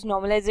use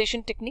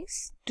normalization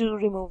techniques to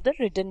remove the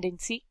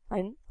redundancy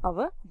in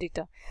our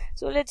data.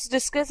 So let's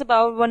discuss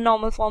about 1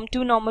 normal form,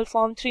 2 normal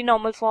form, 3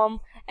 normal form,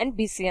 and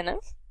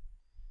BCNF.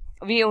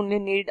 We only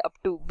need up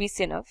to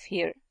BCNF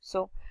here.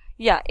 So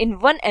yeah, in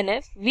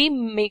 1NF we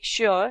make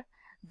sure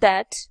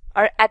that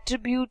our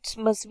attributes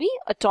must be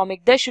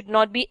atomic. There should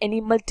not be any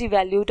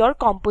multi-valued or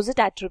composite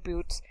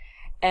attributes,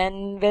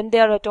 and when they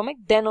are atomic,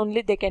 then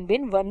only they can be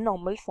in 1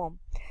 normal form.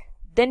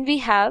 Then we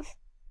have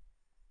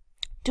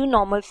 2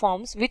 normal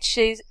forms which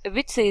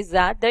says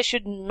that there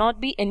should not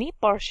be any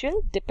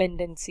partial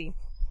dependency.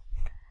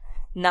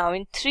 Now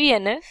in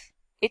 3NF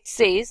it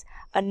says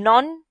a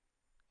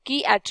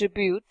non-key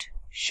attribute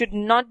should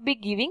not be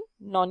giving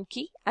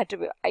non-key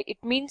attribute.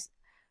 It means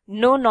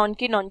no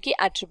non-key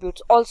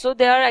attributes. Also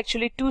there are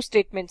actually 2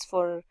 statements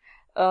for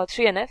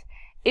 3NF.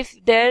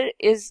 If there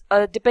is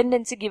a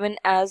dependency given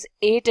as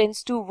A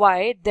tends to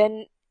Y,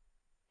 then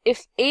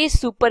if A is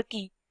super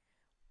key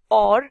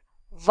or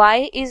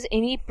Y is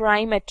any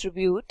prime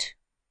attribute,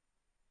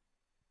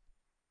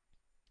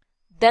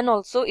 then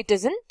also it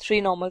is in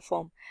 3 normal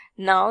form.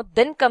 Now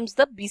then comes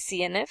the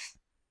BCNF,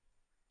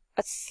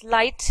 a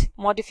slight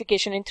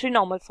modification in 3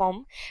 normal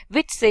form,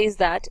 which says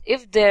that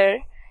if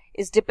there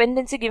is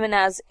dependency given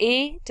as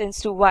A tends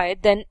to Y,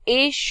 then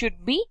A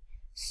should be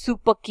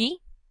super key,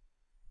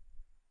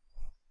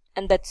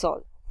 and that's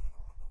all.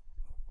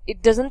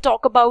 It doesn't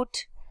talk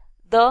about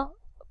the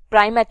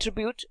prime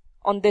attribute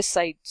on this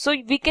side. So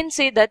we can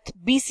say that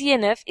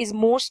BCNF is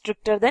more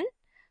stricter than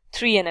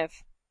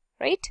 3NF,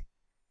 right?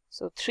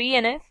 So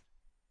 3NF,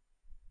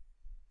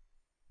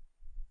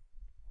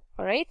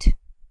 alright.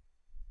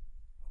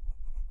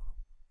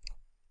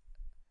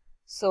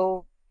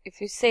 So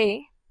if you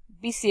say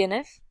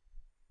BCNF,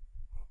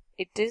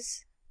 it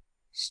is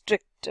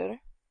stricter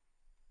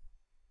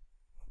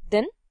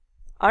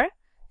are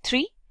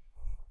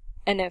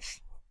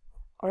 3NF.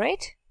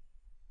 Alright?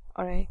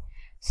 Alright.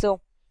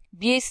 So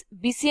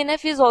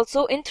BCNF is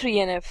also in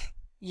 3NF.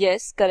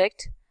 Yes,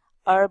 correct.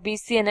 Our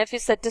BCNF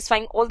is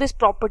satisfying all these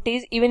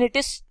properties, even it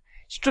is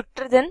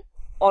stricter than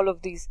all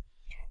of these.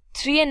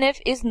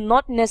 3NF is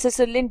not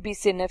necessarily in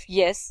BCNF.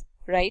 Yes,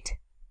 right.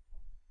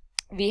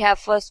 We have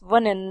first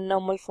 1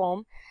 normal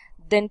form,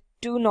 then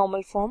 2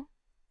 normal form,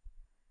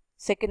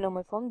 second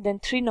normal form, then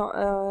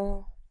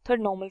third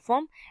normal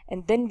form,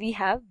 and then we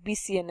have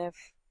BCNF.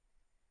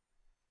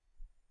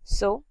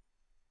 So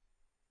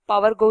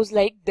power goes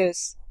like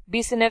this.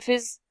 BCNF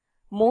is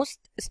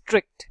most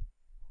strict.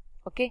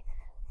 Okay,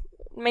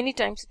 many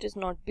times it has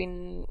not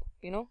been,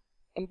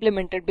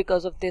 implemented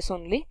because of this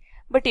only,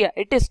 but yeah,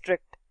 it is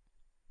strict.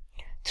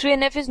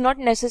 3NF is not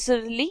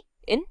necessarily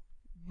in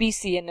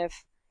BCNF.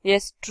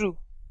 Yes, true.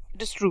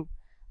 It is true.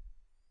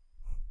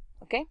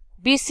 Okay.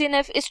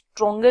 BCNF is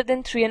stronger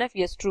than 3NF.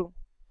 Yes, true.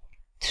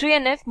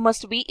 3NF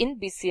must be in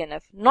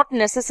BCNF. Not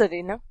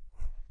necessary, no?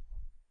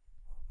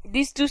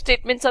 These two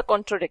statements are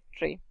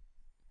contradictory.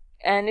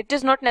 And it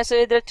is not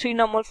necessary that 3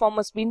 normal form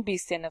must be in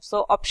BCNF.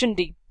 So option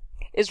D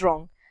is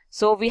wrong.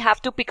 So we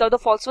have to pick out the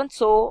false one.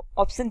 So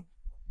option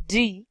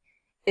D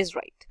is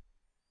right.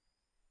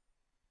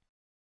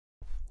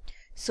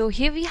 So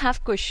here we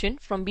have question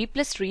from B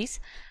plus trees,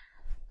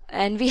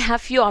 and we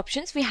have few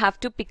options. We have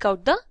to pick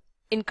out the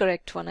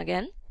incorrect one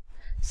again.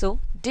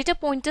 So data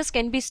pointers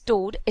can be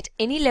stored at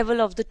any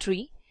level of the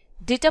tree.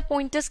 Data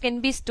pointers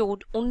can be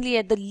stored only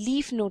at the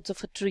leaf nodes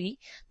of a tree.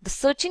 The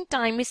searching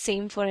time is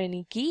same for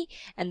any key,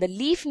 and the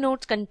leaf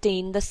nodes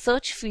contain the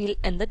search field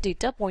and the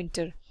data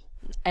pointer.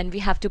 And we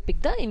have to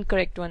pick the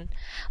incorrect one.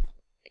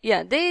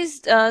 Yeah, there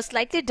is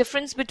slightly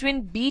difference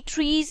between B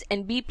trees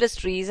and B plus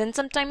trees, and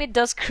sometimes it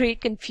does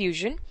create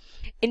confusion.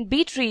 In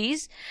B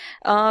trees,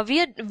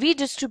 we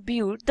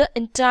distribute the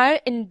entire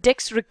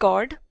index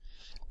record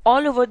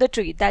all over the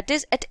tree. That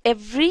is, at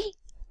every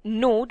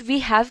node we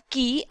have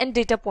key and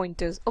data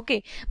pointers.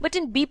 Okay, but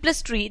in B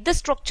plus tree the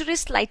structure is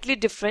slightly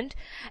different.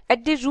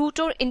 At the root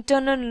or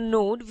internal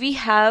node we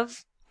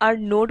have our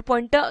node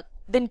pointer,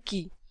 then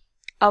key,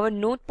 our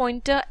node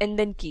pointer, and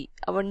then key,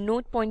 our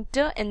node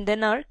pointer, and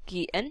then our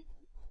key, and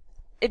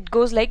it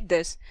goes like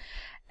this.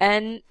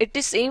 And it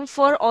is same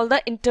for all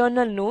the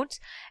internal nodes,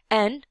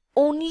 and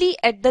only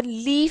at the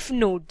leaf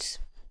nodes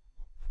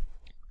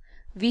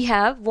we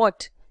have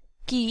what?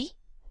 Key,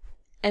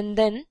 and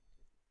then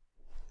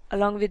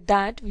along with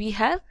that we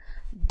have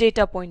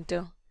data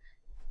pointer.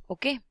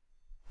 Okay,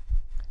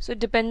 so it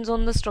depends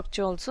on the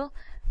structure also.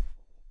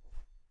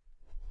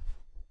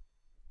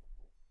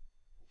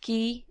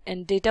 Key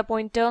and data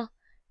pointer,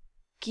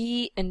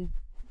 key and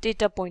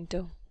data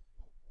pointer.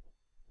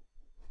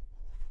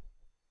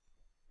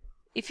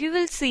 If you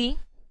will see,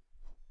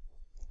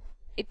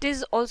 it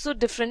is also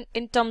different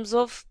in terms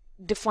of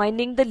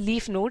defining the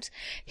leaf nodes.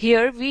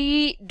 Here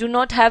we do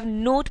not have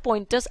node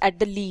pointers at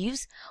the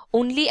leaves,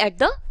 only at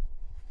the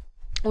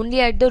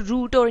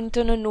root or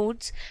internal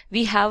nodes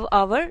we have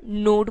our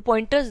node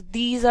pointers.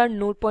 These are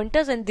node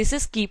pointers, and this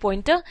is key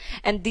pointer,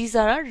 and these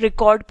are our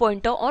record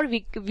pointer, or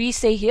we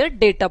say here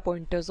data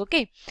pointers.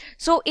 Okay,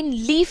 so in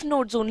leaf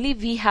nodes only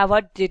we have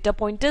our data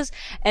pointers,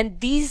 and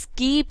these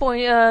key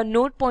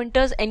node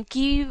pointers and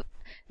key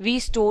we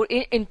store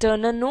in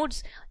internal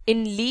nodes,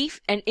 in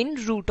leaf, and in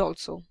root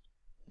also.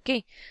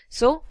 Okay,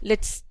 so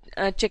let's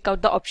check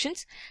out the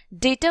options.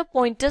 Data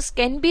pointers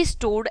can be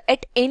stored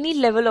at any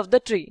level of the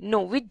tree.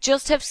 No, we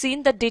just have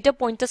seen that data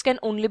pointers can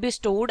only be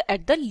stored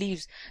at the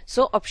leaves.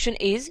 So option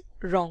A is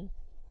wrong.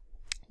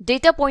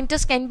 Data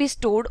pointers can be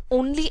stored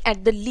only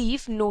at the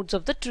leaf nodes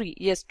of the tree.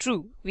 Yes,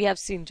 true. We have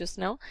seen just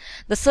now.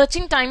 The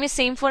searching time is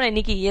same for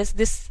any key. Yes,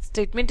 this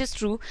statement is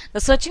true.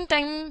 The searching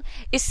time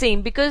is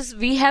same because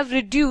we have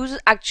reduced,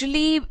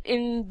 actually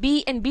in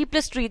B and B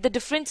plus tree, the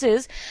difference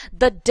is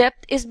the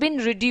depth is been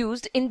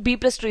reduced in B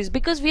plus trees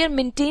because we are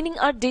maintaining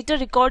our data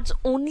records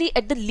only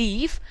at the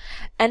leaf,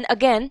 and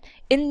again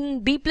in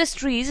B plus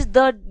trees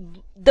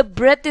the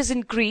breadth is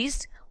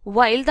increased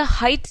while the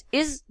height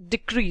is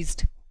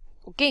decreased.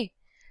 Okay,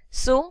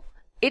 so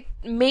it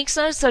makes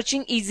our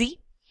searching easy,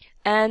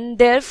 and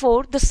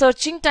therefore the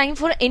searching time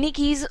for any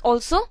key is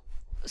also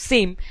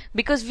same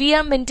because we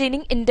are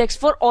maintaining index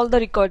for all the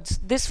records.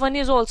 This one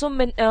is also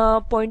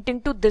pointing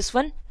to this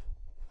one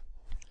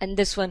and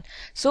this one,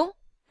 so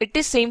it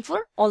is same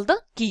for all the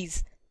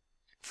keys,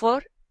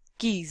 for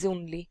keys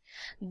only.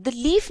 The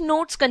leaf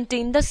nodes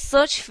contain the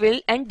search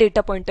field and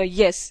data pointer.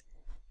 Yes,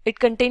 it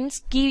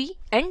contains key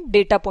and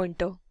data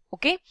pointer.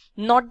 Okay,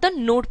 not the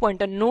node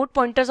pointer. Node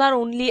pointers are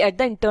only at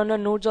the internal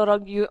nodes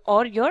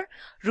or your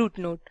root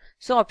node.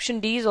 So option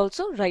D is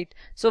also right.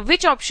 So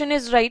which option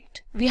is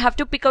right? We have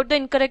to pick out the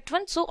incorrect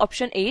one. So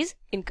option A is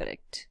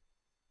incorrect.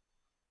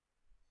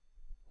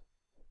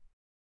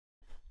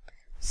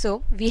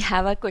 So we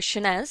have our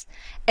question as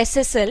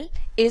SSL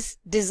is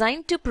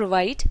designed to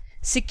provide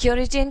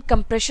security and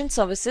compression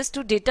services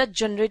to data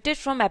generated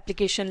from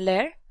application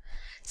layer,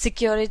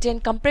 security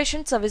and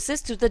compression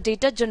services to the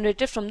data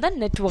generated from the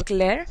network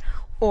layer,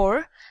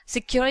 or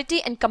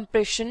security and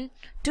compression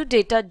to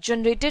data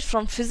generated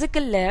from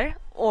physical layer,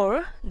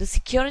 or the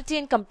security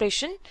and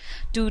compression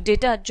to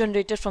data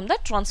generated from the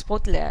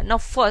transport layer. Now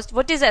first,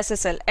 what is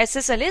SSL?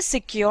 SSL is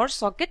Secure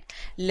Socket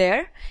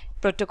Layer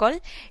Protocol.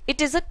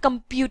 It is a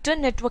computer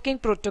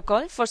networking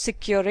protocol for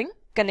securing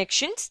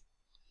connections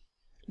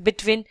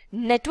between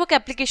network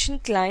application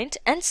client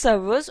and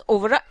servers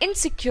over an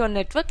insecure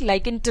network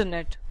like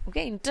internet.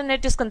 Okay,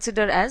 internet is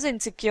considered as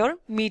insecure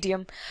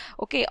medium.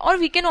 Okay, or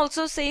we can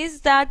also say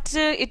is that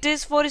it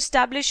is for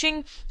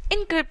establishing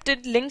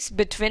encrypted links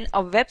between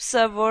a web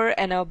server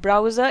and a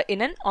browser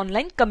in an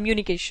online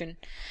communication.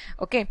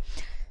 Okay,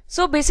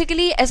 so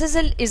basically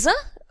SSL is a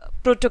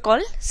protocol,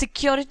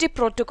 security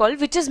protocol,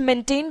 which is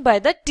maintained by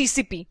the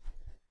TCP.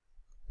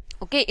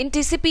 Okay, in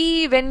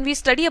TCP, when we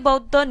study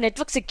about the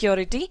network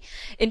security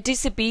in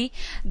TCP,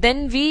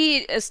 then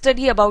we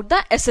study about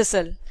the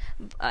SSL.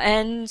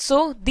 And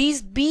so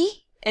these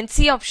B and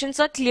C options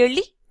are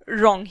clearly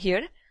wrong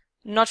here,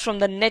 not from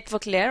the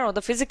network layer or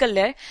the physical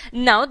layer.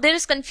 Now there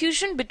is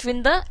confusion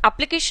between the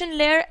application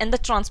layer and the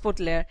transport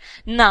layer.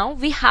 Now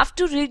we have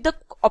to read the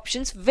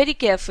options very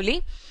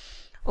carefully.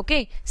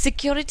 Okay,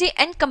 security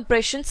and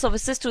compression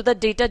services to the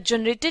data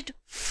generated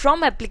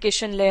from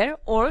application layer,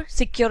 or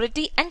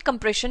security and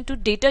compression to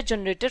data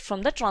generated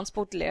from the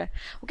transport layer.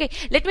 Okay,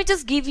 let me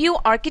just give you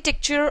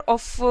architecture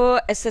of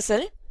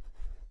SSL.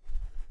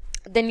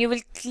 Then you will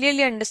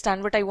clearly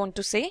understand what I want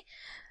to say.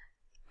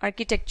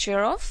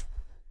 Architecture of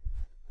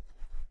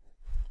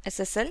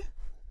SSL.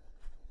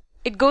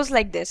 It goes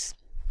like this.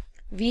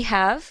 We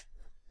have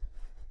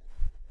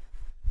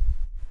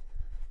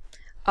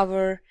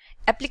our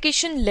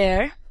application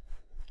layer,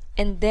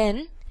 and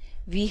then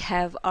we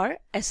have our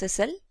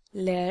SSL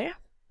layer.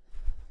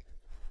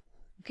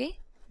 Okay,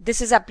 this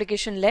is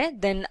application layer,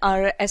 then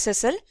our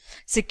SSL,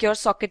 secure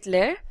socket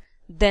layer,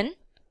 then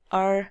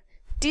our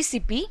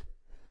TCP,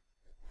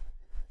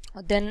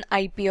 then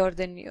IP, or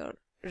then your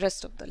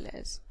rest of the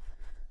layers.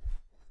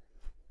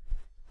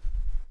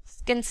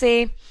 You can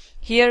say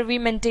here we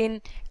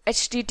maintain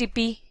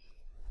HTTP,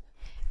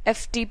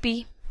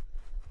 FTP,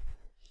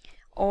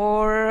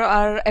 or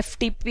our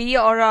FTP,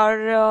 or our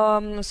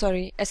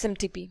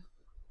SMTP,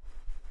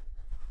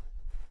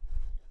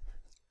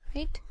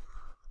 right?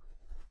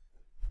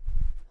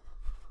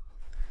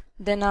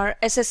 Then our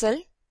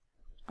SSL,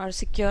 our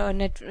secure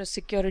net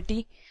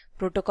security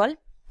protocol,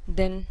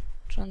 then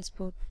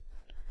transport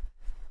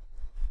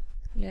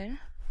layer,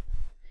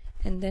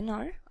 and then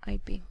our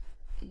IP,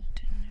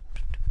 internet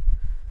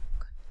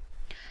protocol.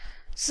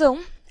 So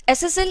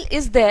SSL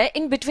is there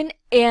in between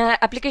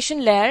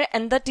application layer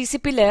and the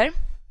TCP layer.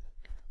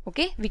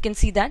 Okay, we can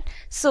see that.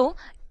 So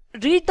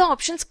read the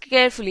options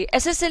carefully.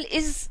 SSL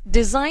is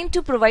designed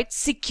to provide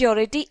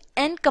security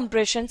and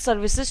compression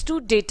services to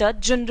data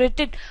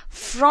generated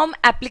from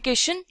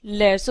application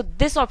layer. So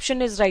this option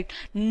is right,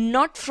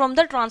 not from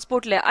the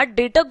transport layer. Our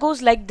data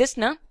goes like this,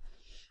 na?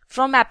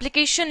 From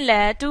application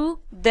layer to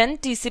then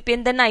TCP,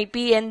 and then IP,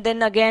 and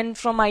then again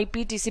from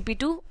IP TCP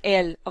to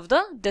AL of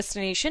the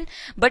destination.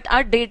 But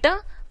our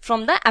data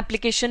from the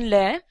application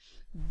layer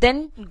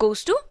then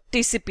goes to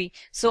TCP.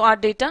 So our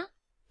data,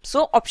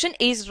 so option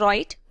A is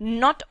right,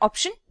 not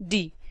option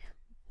D.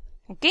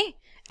 Okay,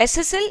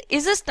 SSL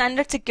is a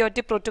standard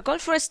security protocol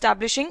for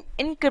establishing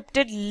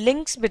encrypted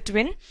links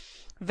between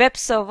web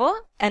server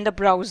and a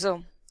browser.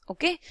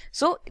 Okay,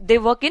 so they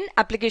work in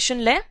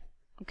application layer.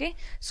 Okay,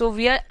 so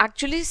we are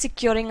actually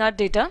securing our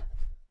data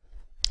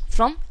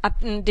from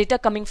data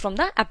coming from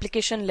the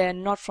application layer,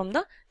 not from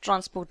the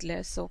transport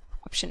layer. So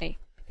option A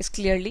is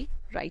clearly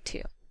right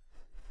here.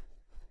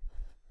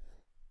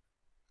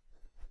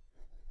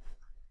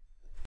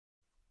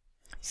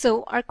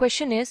 So our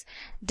question is,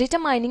 data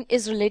mining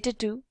is related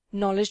to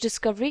knowledge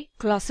discovery,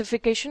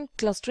 classification,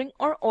 clustering,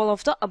 or all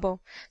of the above.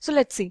 So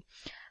let's see.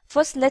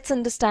 First, let's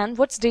understand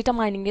what data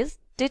mining is.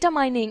 Data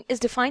mining is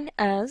defined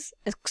as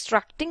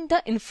extracting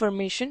the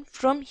information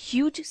from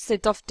huge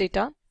set of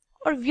data,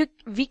 or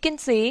we can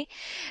say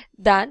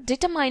that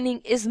data mining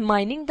is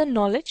mining the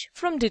knowledge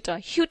from data,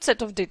 huge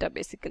set of data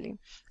basically.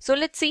 So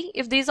let's see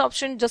if these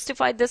options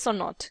justify this or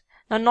not.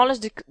 Now,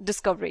 knowledge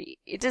discovery,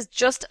 it is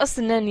just a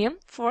synonym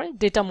for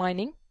data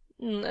mining,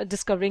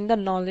 discovering the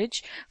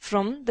knowledge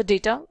from the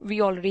data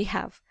we already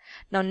have.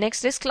 Now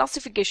next is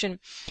classification.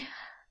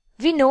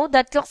 We know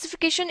that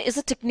classification is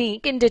a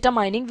technique in data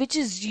mining which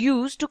is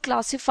used to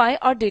classify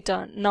our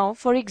data. Now,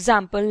 for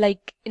example,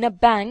 like in a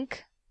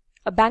bank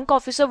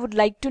officer would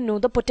like to know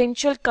the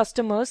potential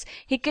customers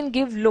he can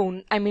give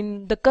loan. I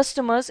mean the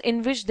customers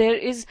in which there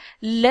is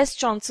less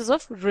chances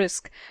of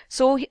risk.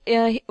 So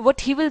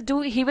what he will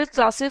do, he will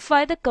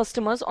classify the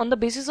customers on the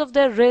basis of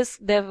their risk,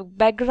 their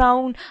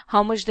background,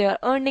 how much they are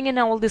earning, and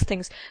all these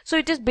things. So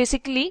it is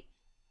basically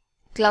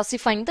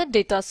classifying the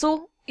data.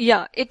 So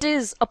yeah, it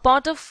is a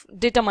part of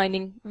data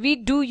mining. We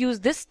do use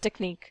this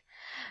technique.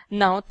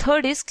 Now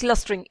third is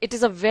clustering. It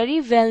is a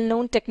very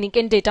well-known technique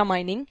in data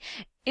mining.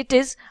 It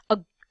is a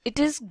It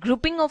is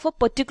grouping of a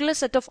particular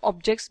set of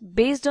objects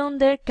based on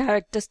their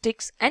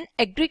characteristics and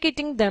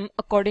aggregating them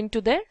according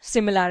to their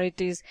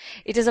similarities.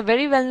 It is a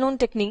very well-known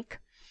technique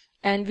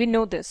and we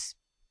know this.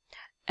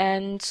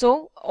 And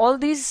so all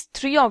these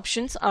three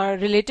options are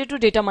related to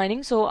data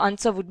mining, so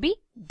answer would be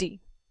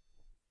D.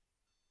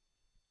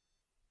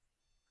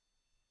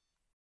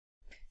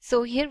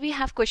 So here we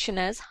have question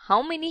as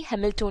how many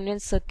Hamiltonian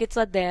circuits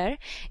are there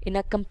in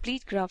a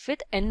complete graph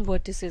with n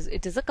vertices?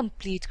 It is a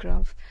complete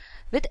graph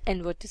with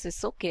n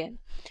vertices. Okay.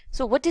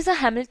 So what is a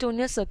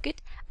Hamiltonian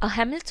circuit? A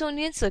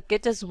Hamiltonian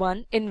circuit is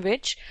one in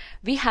which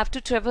we have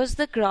to traverse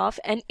the graph,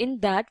 and in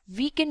that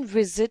we can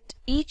visit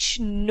each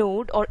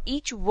node or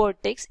each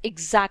vertex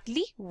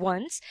exactly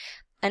once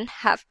and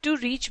have to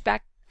reach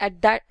back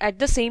at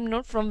the same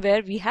node from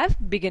where we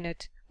have begun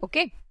it.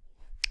 Okay.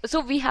 So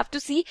we have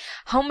to see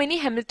how many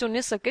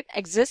Hamiltonian circuits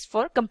exist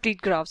for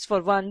complete graphs for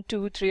 1,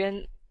 2, 3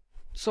 and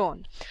so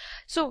on.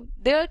 So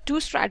there are two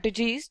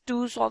strategies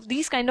to solve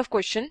these kind of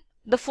question.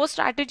 The first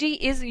strategy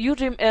is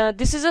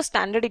this is a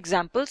standard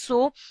example,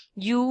 so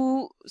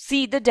you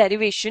see the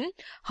derivation,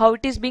 how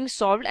it is being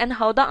solved and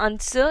how the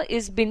answer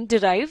is being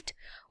derived.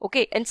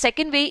 Okay, and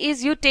second way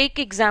is you take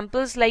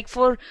examples like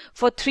for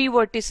 3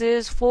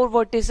 vertices, 4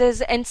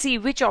 vertices and see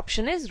which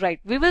option is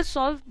right. We will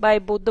solve by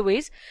both the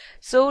ways.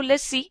 So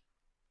let's see.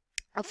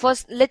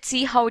 First, let's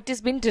see how it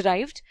is been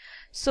derived.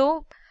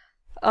 So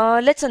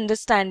let's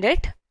understand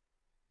it.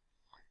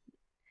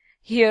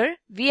 Here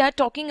we are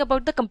talking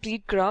about the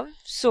complete graph.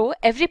 So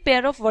every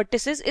pair of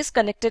vertices is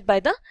connected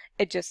by the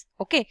edges.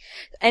 Okay,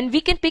 and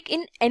we can pick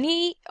in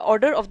any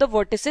order of the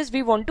vertices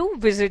we want to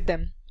visit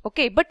them.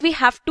 Okay, but we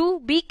have to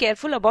be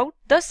careful about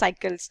the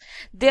cycles.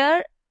 They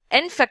are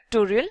n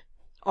factorial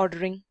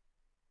ordering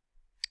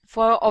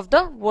of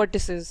the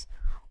vertices.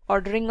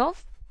 Ordering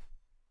of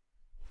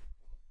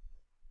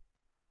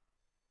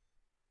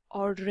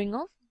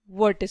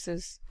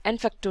vertices, n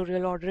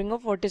factorial ordering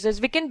of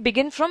vertices. We can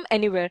begin from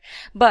anywhere,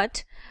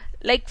 but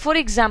like for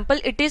example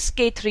it is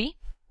k3,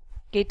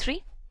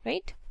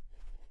 right?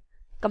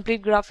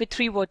 Complete graph with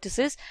 3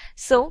 vertices.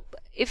 So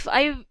if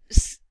I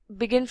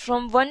begin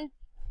from 1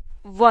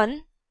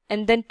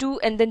 and then 2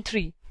 and then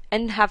 3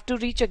 and have to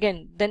reach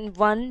again, then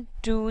 1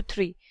 2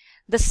 3,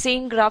 the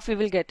same graph we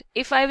will get.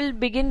 If I will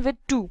begin with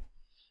 2,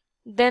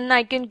 then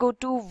I can go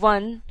to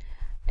 1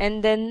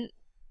 and then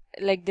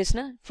like this,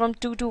 from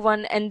 2 to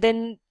 1 and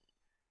then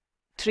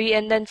 3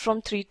 and then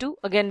from 3 to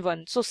again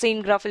 1. So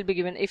same graph will be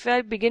given. If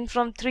I begin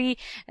from 3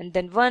 and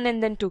then 1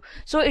 and then 2,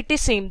 so it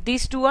is same.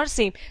 These two are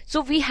same.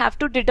 So we have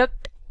to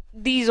deduct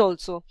these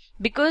also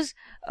because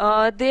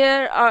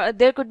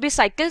there could be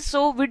cycles.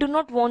 So we do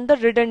not want the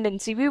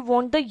redundancy. We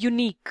want the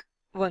unique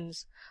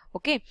ones.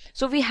 Okay.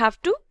 So we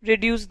have to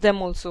reduce them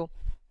also.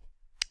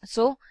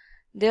 So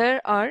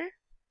there are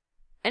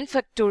n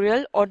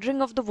factorial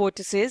ordering of the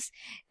vertices,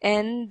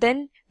 and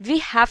then we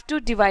have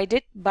to divide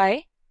it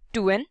by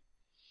 2n,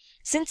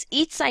 since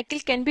each cycle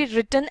can be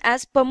written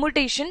as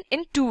permutation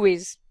in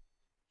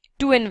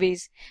 2n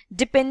ways,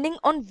 depending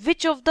on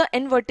which of the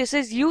n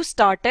vertices you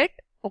start at.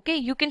 Okay,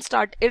 you can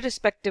start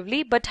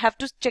irrespectively, but have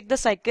to check the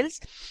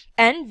cycles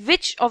and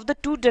which of the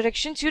 2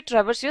 directions you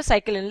traverse your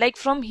cycle in. Like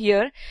from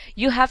here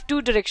you have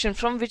 2 directions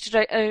from which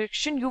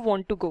direction you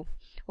want to go.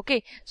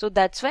 Okay, so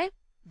that's why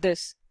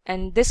this.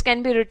 And this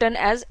can be written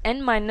as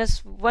n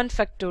minus 1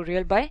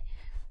 factorial by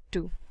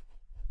 2.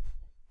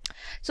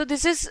 So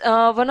this is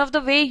one of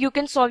the way you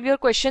can solve your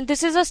question.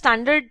 This is a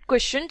standard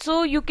question,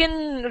 so you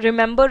can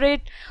remember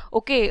it.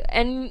 Okay,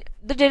 and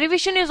the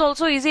derivation is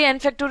also easy. N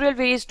factorial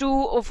ways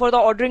to for the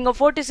ordering of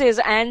vertices,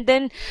 and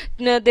then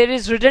there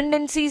is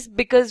redundancies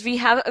because we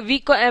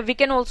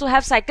can also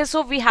have cycles,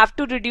 so we have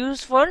to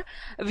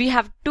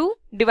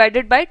divide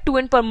it by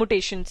 2n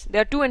permutations.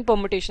 There are 2n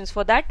permutations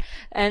for that,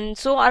 and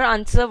so our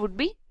answer would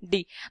be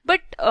D.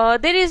 But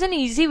there is an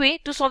easy way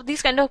to solve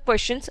these kind of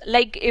questions,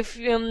 like if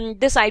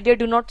this idea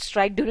do not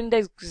strike during the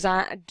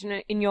exam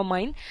in your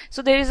mind.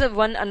 So there is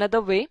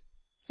another way,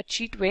 a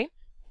cheat way.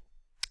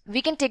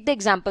 We can take the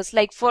examples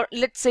like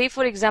let's say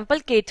for example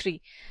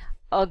K3,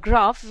 a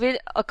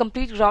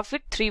complete graph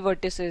with 3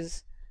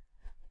 vertices.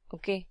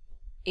 Okay,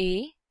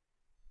 A,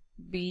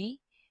 B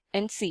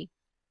and C.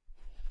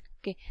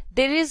 Okay,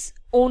 there is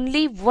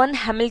only one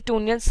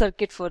Hamiltonian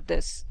circuit for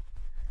this.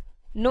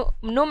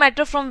 No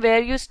matter from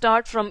where you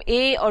start, from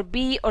A or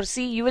B or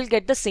C, you will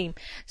get the same.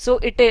 So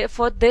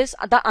for this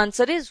the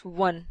answer is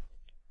 1.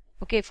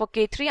 Okay, for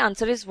K3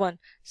 answer is 1.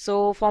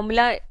 So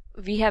formula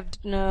we have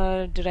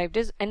derived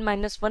is n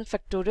minus 1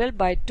 factorial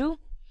by 2.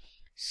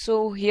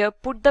 So here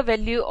put the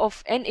value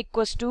of n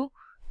equals to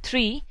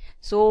 3.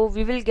 So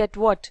we will get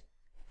what?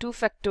 2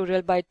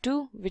 factorial by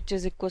 2, which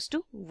is equals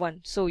to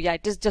 1. So yeah,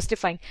 it is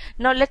justifying.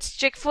 Now let's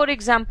check for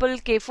example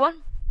K4,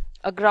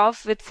 a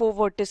graph with 4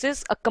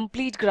 vertices, a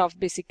complete graph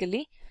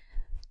basically.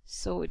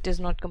 So it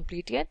is not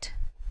complete yet.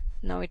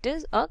 Now it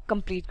is a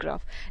complete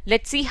graph.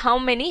 Let's see how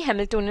many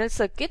Hamiltonian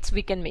circuits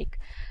we can make.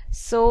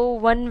 So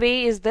one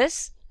way is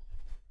this.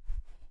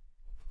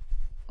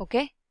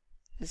 Okay,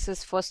 this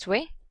is first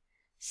way.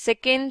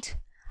 Second,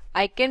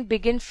 I can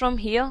begin from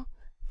here,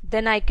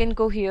 then I can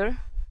go here,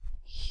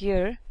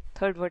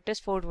 third vertex,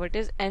 fourth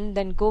vertex, and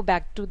then go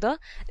back to the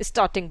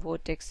starting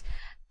vertex.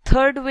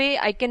 Third way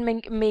I can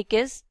make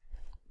is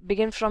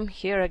begin from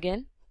here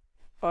again,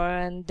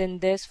 and then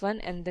this one,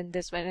 and then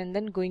this one, and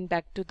then going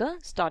back to the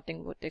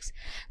starting vertex.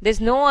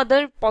 There's no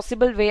other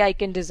possible way I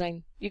can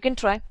design. You can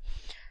try.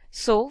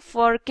 So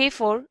for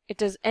K4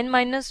 it is n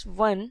minus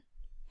 1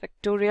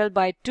 factorial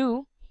by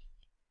 2,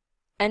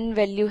 n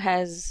value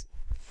has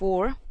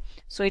 4,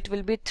 so it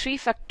will be 3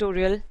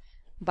 factorial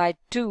by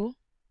 2,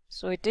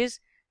 so it is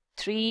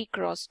 3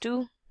 cross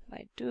 2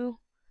 by 2,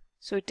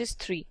 so it is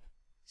 3.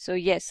 So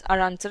yes, our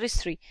answer is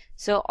 3.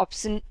 So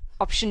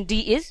option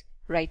D is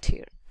right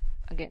here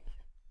again.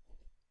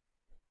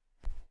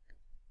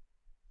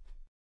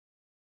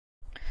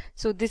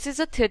 So this is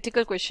a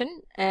theoretical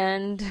question,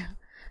 and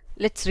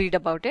let's read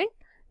about it.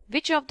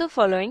 Which of the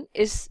following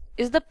is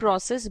the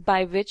process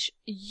by which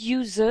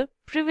user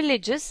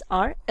privileges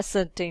are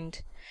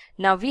ascertained?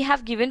 Now we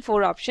have given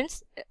 4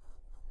 options,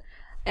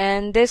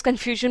 and there's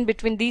confusion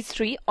between these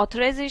 3: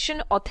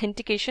 authorization,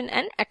 authentication,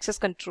 and access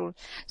control.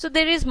 So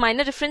there is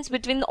minor difference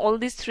between all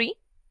these 3,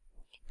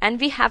 and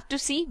we have to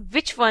see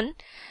which one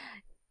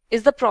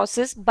is the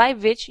process by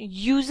which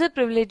user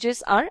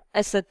privileges are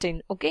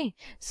ascertained. Okay,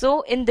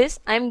 so in this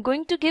I'm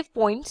going to give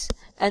points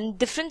and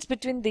difference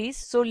between these,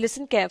 so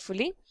listen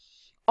carefully.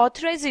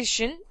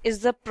 Authorization is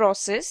the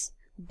process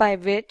by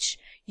which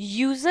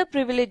user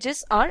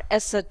privileges are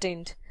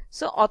ascertained.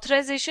 So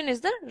authorization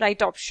is the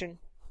right option.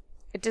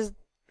 It is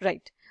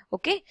right.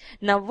 Okay,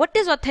 now what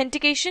is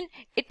authentication?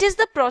 It is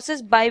the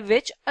process by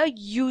which a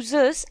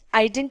user's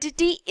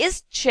identity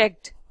is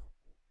checked.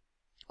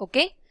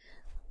 Okay,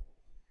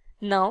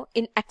 now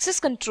in access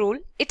control,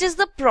 it is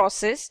the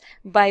process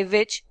by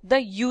which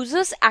the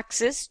user's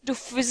access to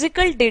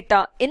physical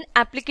data in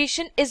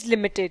application is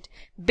limited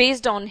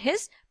based on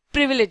his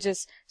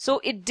privileges.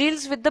 So it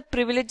deals with the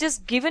privileges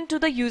given to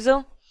the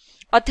user.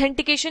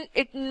 Authentication,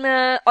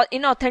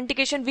 in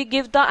authentication we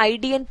give the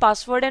ID and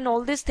password and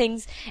all these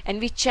things, and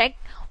we check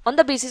on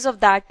the basis of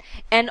that.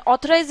 And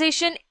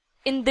authorization,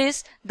 in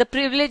this the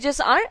privileges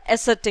are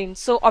ascertained.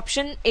 So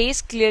option A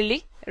is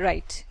clearly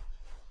right.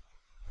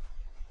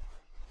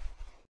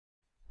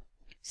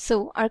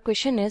 So our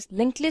question is,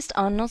 linked lists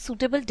are not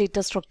suitable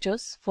data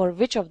structures for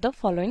which of the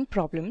following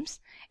problems?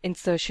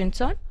 Insertion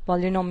sort,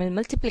 polynomial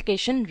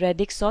multiplication,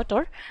 radix sort,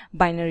 or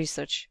binary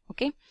search.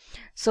 Okay,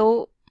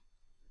 so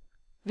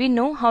we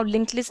know how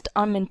linked lists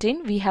are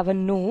maintained. We have a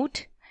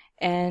node,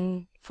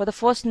 and for the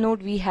first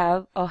node we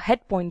have a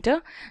head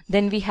pointer,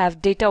 then we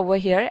have data over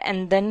here,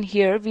 and then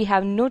here we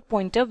have node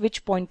pointer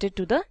which pointed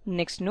to the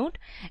next node,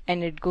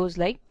 and it goes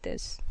like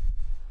this.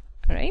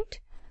 All right,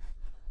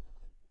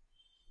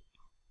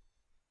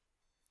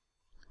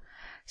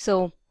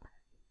 so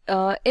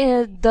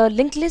the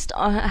linked list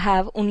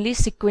have only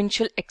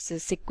sequential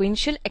access.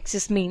 Sequential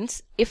access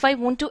means if I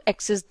want to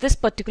access this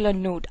particular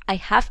node, I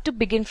have to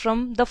begin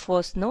from the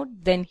first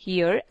node, then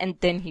here, and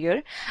then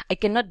here. I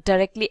cannot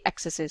directly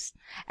access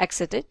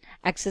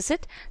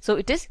it. So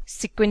it is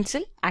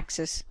sequential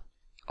access.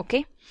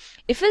 Okay,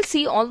 if we'll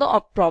see all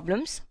the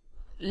problems,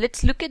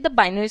 let's look at the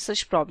binary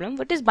search problem.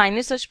 What is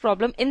binary search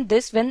problem? In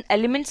this, when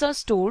elements are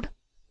stored,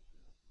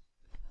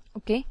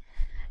 okay,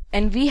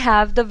 and we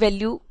have the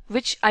value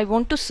which I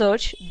want to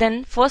search,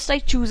 then first I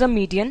choose a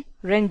median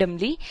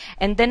randomly,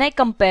 and then I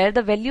compare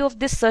the value of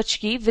this search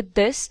key with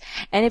this,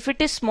 and if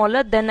it is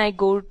smaller then I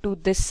go to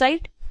this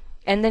side,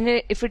 and then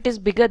if it is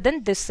bigger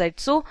then this side.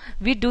 So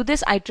we do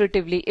this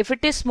iteratively. If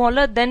it is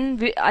smaller,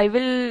 then I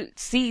will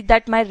see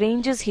that my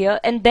range is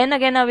here, and then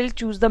again I will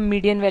choose the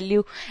median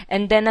value,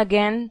 and then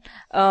again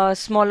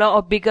smaller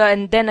or bigger,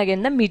 and then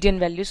again the median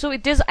value. So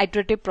it is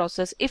iterative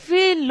process. If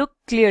we look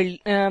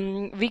clearly,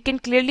 we can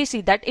clearly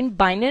see that in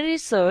binary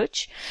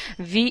search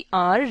we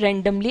are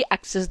randomly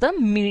accessing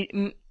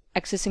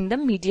the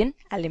median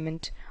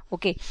element.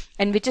 Okay,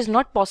 and which is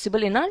not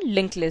possible in a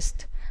linked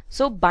list.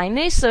 So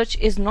binary search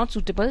is not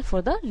suitable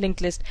for the linked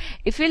list.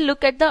 If we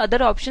look at the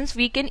other options,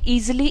 we can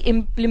easily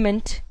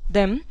implement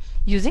them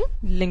using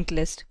linked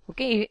list.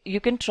 Okay,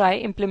 you can try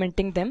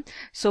implementing them.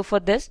 So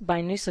for this,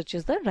 binary search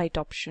is the right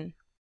option.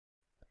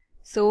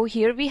 So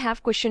here we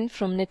have question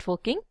from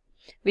networking,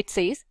 which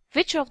says,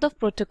 which of the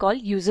protocol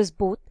uses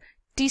both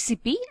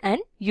TCP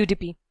and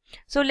UDP?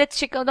 So let's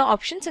check out the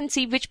options and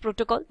see which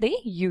protocol they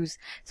use.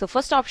 So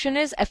first option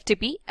is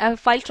FTP, a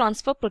file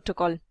transfer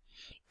protocol.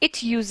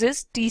 It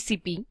uses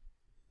TCP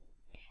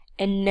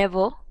and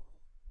never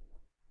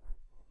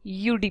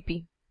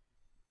UDP.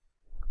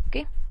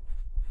 Okay,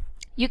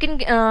 you can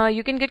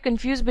get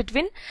confused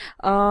between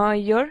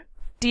your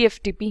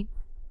TFTP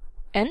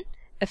and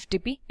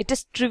FTP. It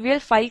is trivial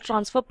file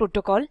transfer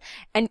protocol,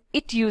 and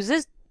it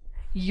uses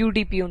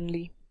UDP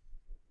only,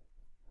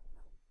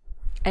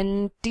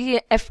 and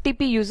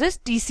FTP uses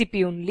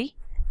TCP only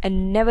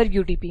and never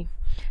UDP.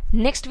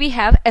 Next we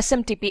have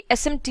SMTP.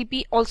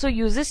 SMTP also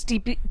uses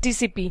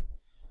TCP.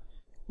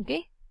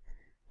 Okay.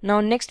 Now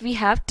next we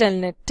have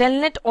Telnet.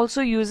 Telnet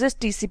also uses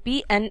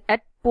TCP and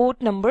at port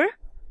number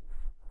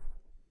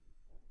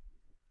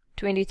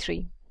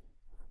 23.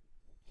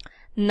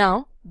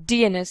 Now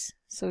DNS.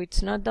 So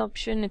it's not the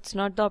option,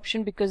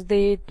 because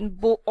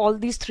all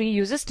these three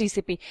uses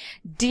TCP.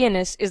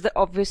 DNS is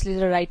obviously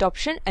the right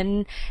option,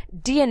 and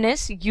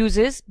DNS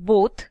uses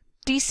both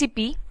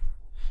TCP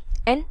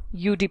and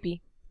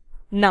UDP.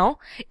 Now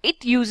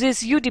it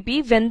uses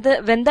UDP when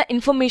the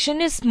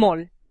information is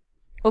small,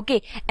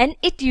 okay, and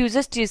it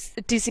uses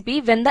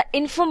TCP when the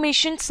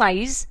information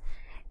size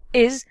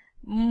is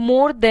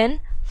more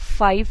than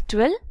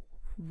 512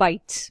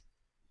 bytes.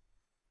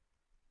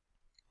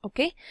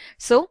 Okay,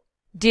 so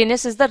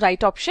DNS is the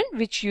right option,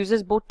 which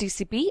uses both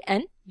TCP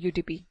and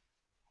UDP.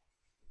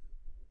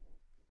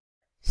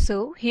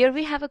 So here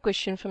we have a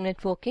question from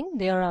networking.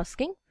 They are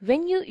asking,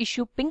 when you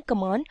issue ping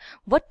command,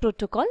 what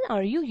protocol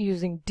are you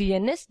using?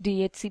 DNS,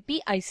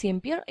 DHCP,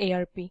 ICMP or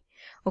ARP?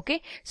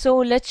 Okay, so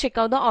let's check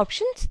out the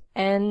options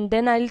and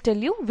then I'll tell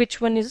you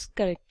which one is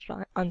correct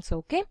answer.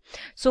 Okay,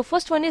 so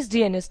first one is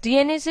DNS.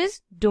 DNS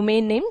is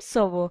domain name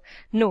server.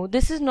 No,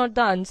 this is not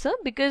the answer,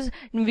 because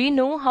we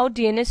know how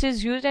DNS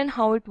is used and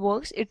how it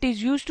works. It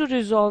is used to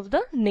resolve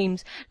the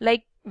names.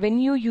 Like when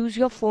you use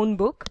your phone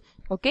book,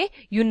 okay,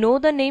 you know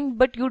the name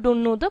but you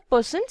don't know the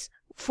person's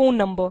phone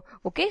number.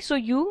 Okay, so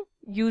you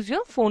use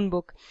your phone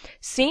book.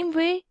 Same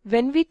way,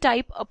 when we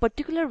type a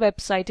particular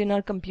website in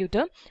our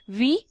computer,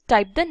 we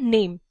type the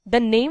name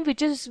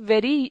which is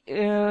very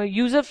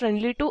user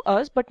friendly to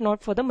us but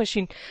not for the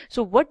machine.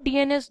 So what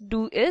DNS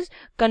do is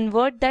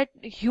convert that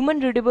human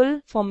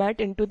readable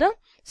format into the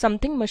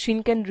something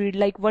machine can read,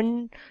 like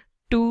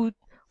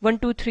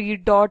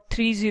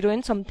 123.30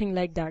 and something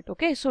like that.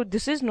 Okay, so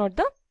this is not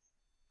the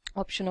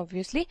option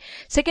obviously.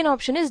 Second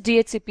option is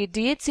DHCP.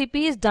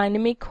 DHCP is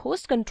Dynamic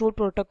Host Control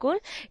Protocol.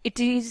 It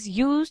is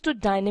used to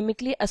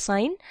dynamically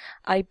assign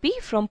IP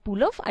from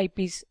pool of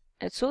IPs.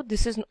 So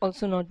this is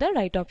also not the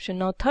right option.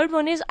 Now third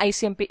one is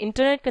ICMP,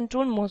 Internet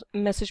Control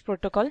Message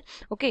Protocol.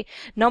 Okay,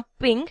 now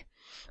ping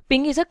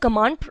is a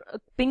command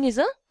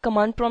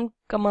prompt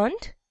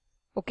command.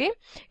 Okay,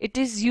 it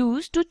is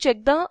used to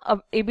check the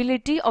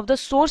ability of the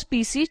source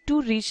PC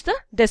to reach the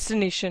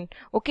destination.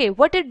 Okay,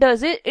 what it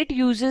does is it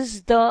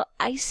uses the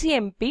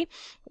ICMP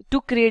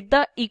to create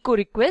the echo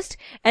request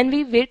and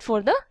we wait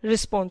for the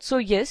response. So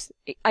yes,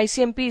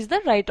 ICMP is the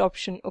right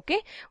option.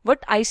 Okay,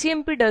 what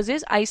ICMP does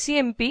is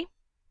ICMP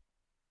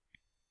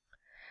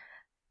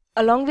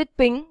along with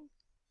ping,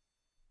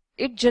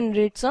 it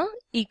generates a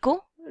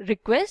echo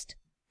request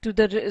to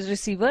the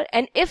receiver,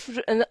 and if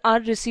our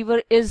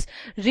receiver is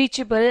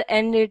reachable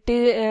and it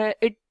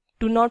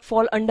do not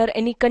fall under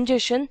any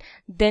congestion,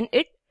 then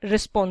it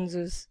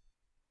responds.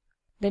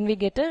 Then we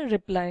get a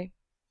reply.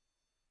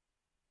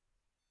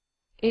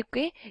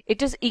 Okay,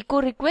 it is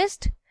echo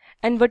request,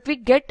 and what we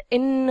get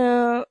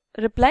in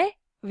reply,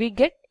 we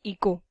get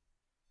echo.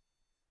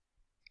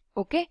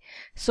 Okay,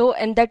 so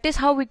and that is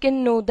how we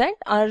can know that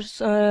our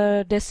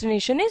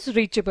destination is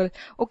reachable.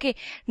 Okay,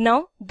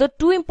 now the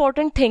two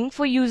important thing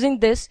for using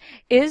this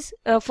is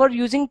for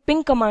using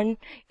ping command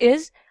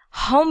is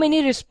how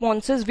many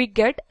responses we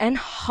get and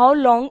how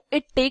long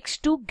it takes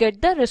to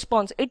get the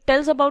response. It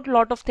tells about a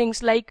lot of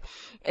things, like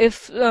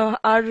if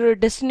our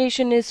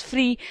destination is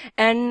free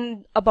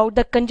and about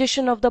the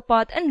congestion of the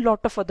path and lot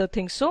of other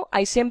things. So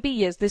ICMP,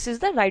 yes, this is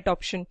the right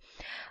option.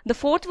 The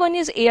fourth one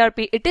is ARP.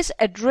 It is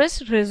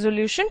Address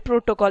Resolution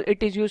Protocol.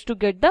 It is used to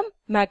get the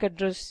MAC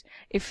address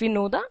if we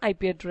know the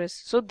IP address.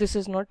 So this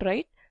is not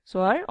right.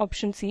 So our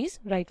option C is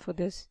right for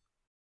this.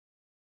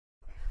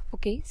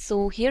 Okay,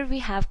 so here we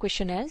have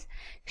question as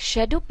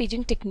shadow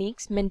paging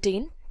techniques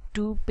maintain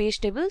 2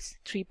 page tables,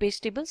 3 page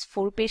tables,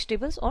 4 page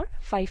tables or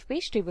 5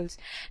 page tables.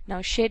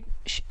 Now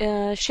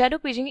shadow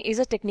paging is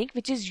a technique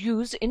which is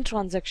used in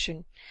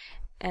transaction,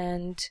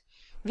 and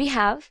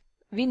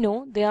we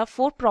know there are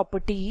 4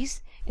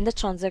 properties in the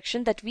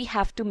transaction that we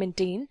have to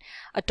maintain: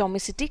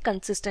 atomicity,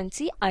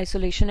 consistency,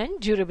 isolation and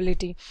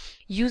durability.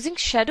 Using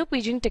shadow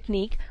paging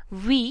technique,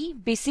 we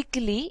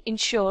basically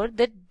ensure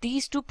that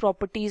these 2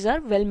 properties are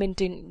well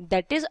maintained,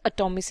 that is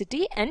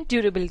atomicity and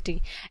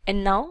durability.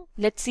 And now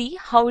let's see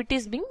how it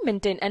is being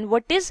maintained and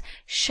what is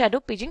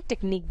shadow paging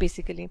technique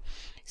basically.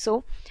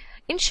 So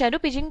in shadow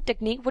paging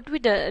technique, what we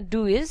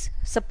do is,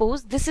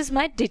 suppose this is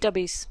my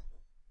database,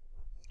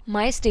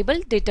 my stable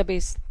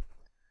database.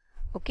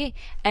 Okay,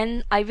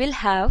 and I will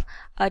have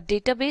a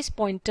database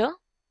pointer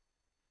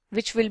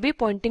which will be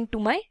pointing to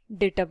my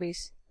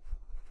database.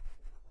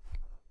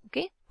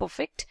 Okay,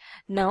 perfect.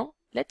 Now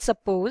let's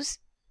suppose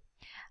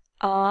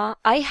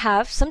I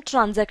have some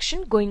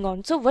transaction going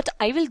on. So what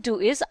I will do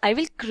is I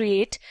will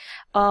create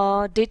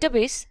a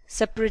database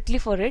separately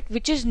for it,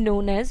 which is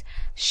known as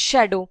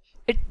shadow.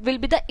 It will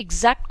be the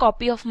exact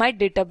copy of my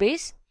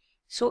database,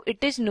 so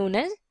it is known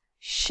as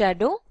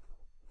shadow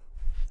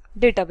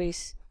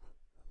database.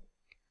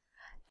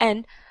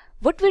 And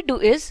what we do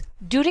is,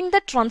 during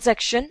the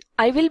transaction,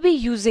 I will be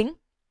using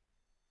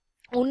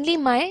only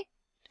my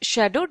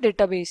shadow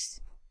database,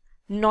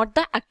 not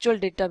the actual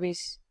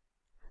database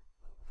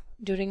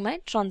during my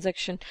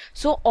transaction.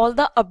 So all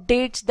the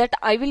updates that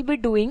I will be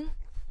doing,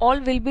 all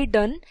will be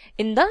done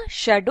in the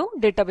shadow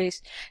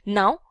database.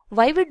 Now,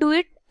 why we do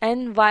it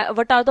and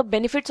what are the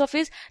benefits of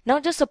it. Now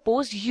just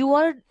suppose you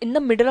are in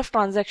the middle of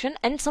transaction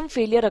and some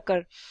failure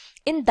occur.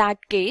 In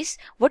that case,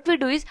 what we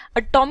do is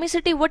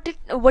atomicity.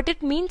 What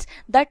it means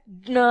that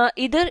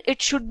either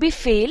it should be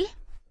fail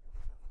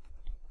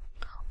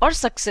or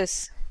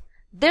success.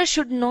 There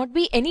should not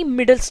be any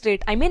middle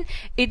state. I mean,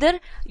 either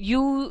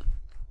you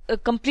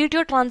complete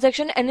your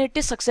transaction and it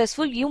is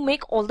successful, you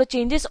make all the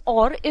changes,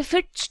 or if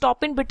it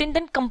stop in between,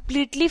 then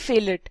completely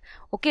fail it,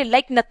 okay,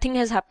 like nothing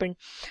has happened.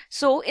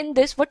 So in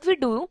this, what we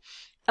do,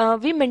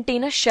 we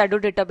maintain a shadow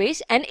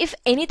database, and if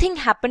anything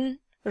happen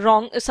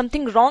wrong,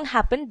 something wrong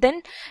happened,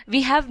 then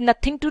we have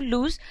nothing to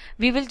lose.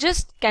 We will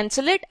just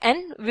cancel it,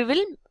 and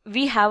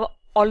we have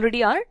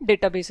already our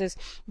databases.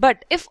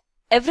 But if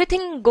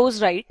everything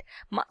goes right,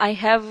 I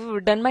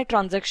have done my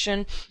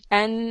transaction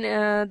and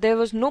there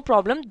was no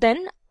problem,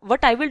 then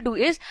what I will do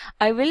is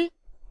I will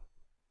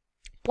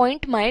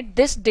point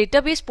this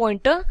database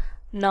pointer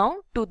now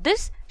to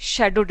this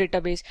shadow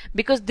database,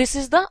 because this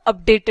is the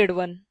updated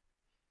one.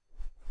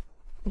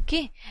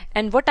 Okay,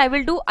 and what I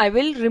will do, I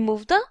will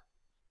remove the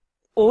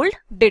old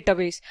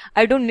database.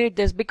 I don't need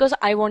this because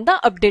I want the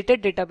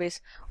updated database.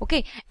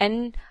 Okay,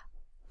 and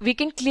we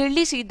can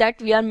clearly see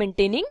that we are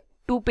maintaining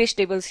 2 page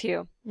tables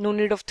here. No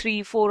need of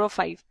 3, 4 or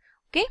 5.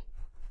 Okay.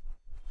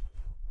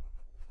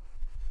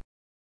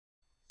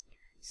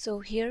 So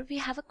here we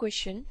have a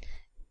question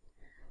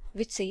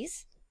which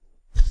says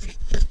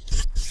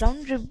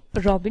round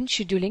robin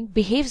scheduling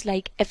behaves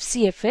like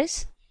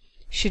FCFS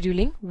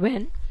scheduling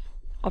when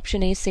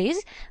option A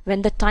says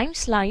when the time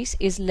slice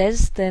is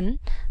less than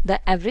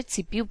the average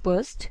CPU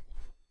burst,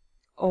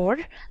 or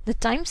the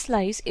time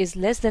slice is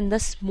less than the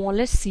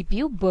smallest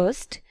CPU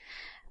burst,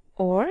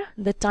 or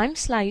the time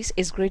slice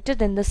is greater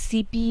than the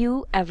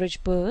CPU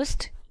average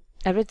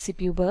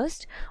CPU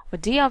burst, or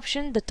D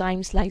option, the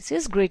time slice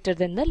is greater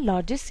than the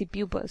largest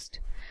CPU burst.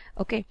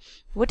 Okay,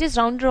 what is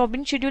round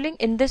robin scheduling?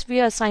 In this we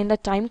assign a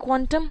time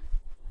quantum.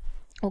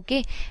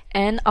 Okay,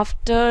 and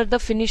after the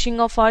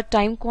finishing of our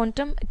time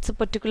quantum, it's a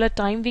particular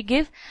time we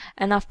give,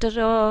 and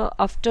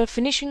after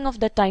finishing of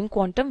the time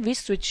quantum, we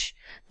switch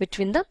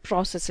between the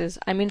processes.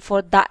 I mean,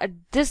 for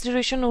this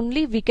duration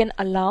only we can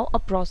allow a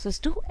process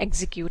to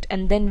execute,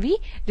 and then we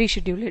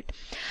reschedule it.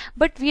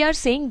 But we are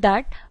saying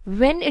that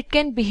when it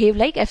can behave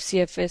like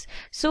FCFS.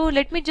 So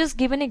let me just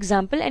give an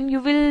example, and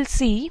you will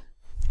see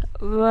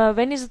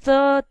when is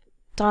the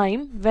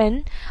time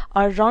when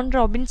our round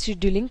robin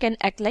scheduling can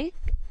act like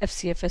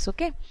FCFS.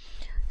 Okay,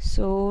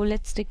 so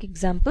let's take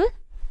example.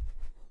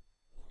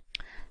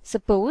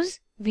 Suppose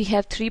we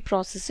have 3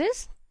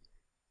 processes,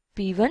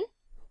 P1,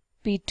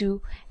 P2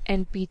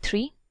 and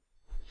P3.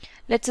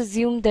 Let's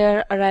assume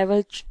their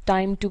arrival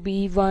time to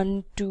be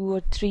 1, 2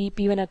 or 3.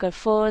 P1 occur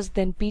first,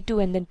 then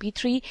P2 and then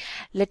P3.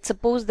 Let's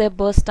suppose their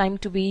burst time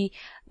to be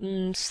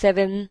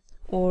 7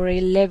 or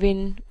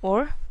 11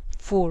 or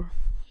 4.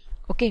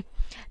 Okay,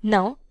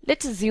 now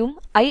let's assume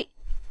I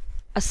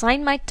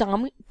assign my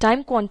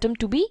time quantum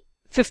to be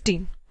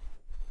 15.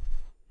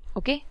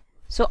 Okay,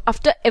 so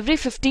after every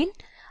 15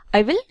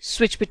 I will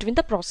switch between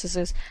the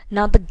processes.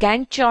 Now the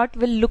Gantt chart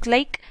will look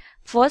like,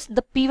 first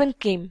the P1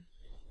 came,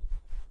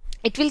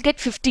 it will get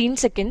 15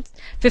 seconds,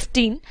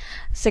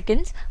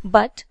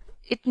 but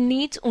it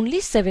needs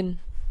only 7.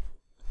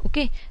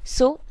 Okay,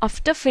 so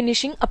after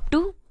finishing up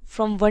to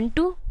from 1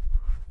 to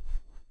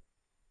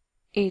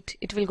 8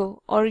 it will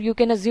go, or you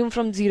can assume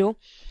from 0,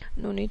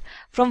 no need,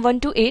 from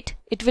 1 to 8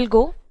 it will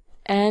go,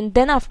 and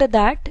then after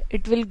that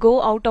it will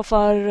go out of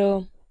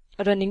our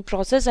running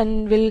process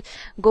and will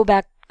go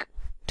back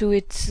to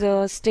its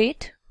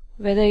state,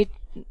 whether it,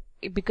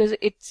 because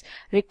its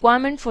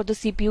requirement for the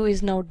CPU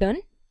is now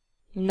done.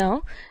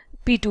 Now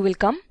P2 will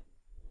come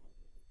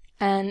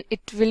and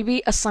it will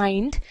be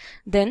assigned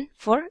then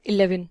for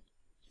 11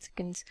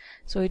 seconds,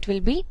 so it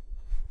will be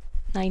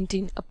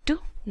 19 up to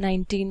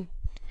 19,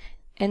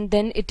 and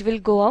then it will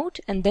go out,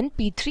 and then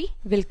P3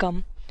 will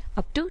come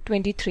up to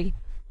 23.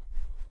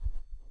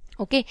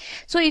 Okay,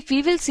 so if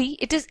we will see,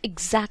 it is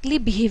exactly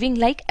behaving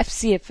like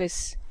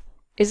FCFS,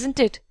 isn't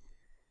it?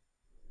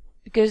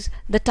 Because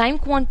the time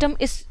quantum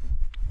is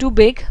too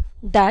big,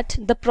 that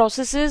the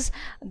processes,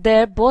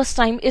 their burst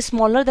time is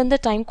smaller than the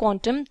time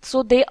quantum,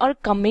 so they are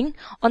coming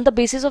on the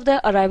basis of their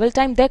arrival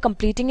time, they're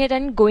completing it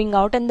and going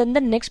out, and then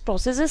the next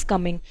process is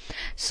coming.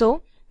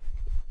 So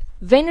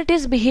when it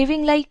is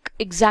behaving like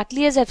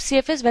exactly as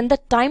FCFS, when the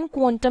time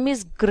quantum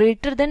is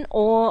greater than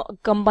or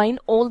combine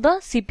all the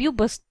CPU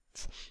bursts,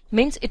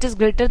 means it is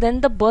greater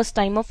than the burst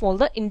time of all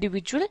the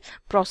individual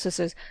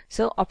processes.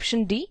 So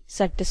option D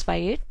satisfy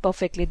it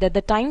perfectly, that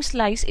the time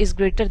slice is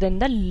greater than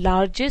the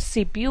largest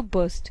CPU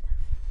burst.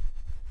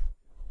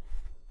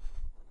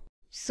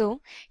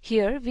 So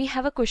here we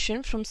have a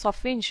question from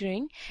software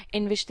engineering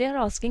in which they are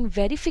asking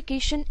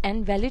verification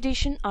and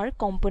validation are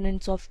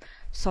components of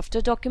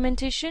software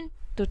documentation,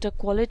 data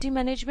quality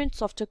management,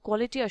 software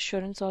quality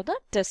assurance, or the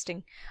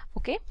testing.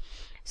 Okay,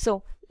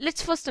 so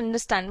let's first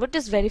understand what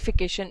is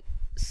verification.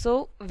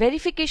 So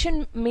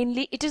verification,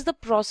 mainly it is the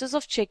process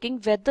of checking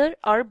whether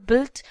our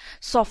built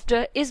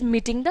software is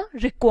meeting the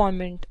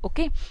requirement.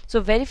 Okay, so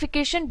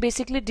verification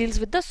basically deals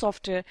with the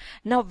software.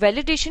 Now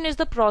validation is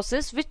the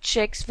process which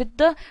checks with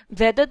the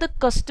whether the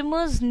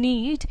customer's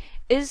need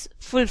is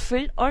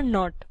fulfilled or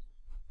not.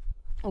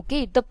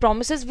 Okay, the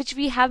promises which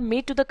we have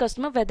made to the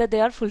customer, whether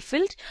they are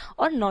fulfilled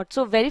or not.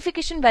 So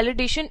verification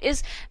validation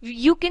is,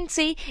 you can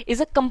say, is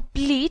a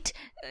complete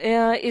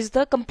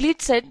the complete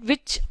set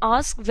which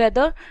asks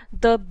whether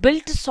the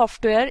built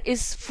software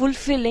is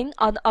fulfilling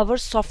our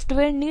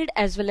software need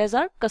as well as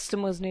our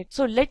customers need.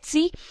 So let's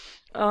see,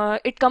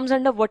 it comes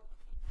under what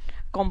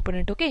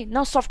component. Okay,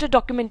 now software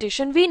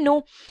documentation, we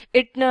know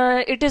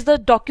it is the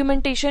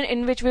documentation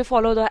in which we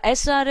follow the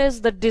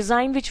SRS, the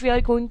design which we are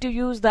going to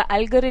use, the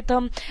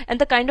algorithm, and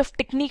the kind of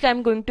technique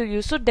I'm going to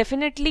use. So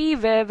definitely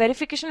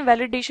verification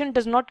validation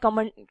does not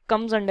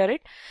comes under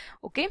it.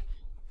 Okay,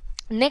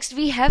 next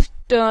we have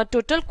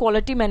total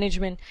quality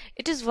management.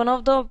 It is one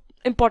of the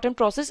important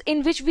process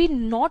in which we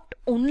not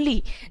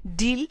only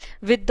deal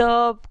with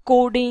the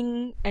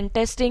coding and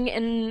testing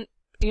and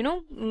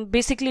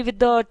basically with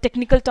the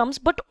technical terms,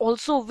 but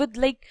also with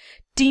like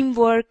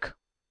teamwork,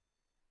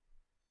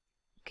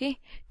 okay,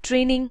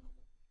 training.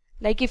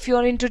 Like if you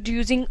are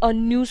introducing a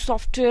new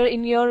software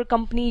in your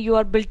company, you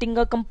are building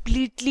a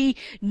completely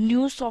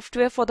new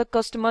software for the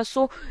customer,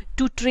 so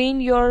to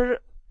train your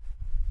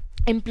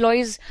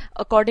employees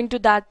according to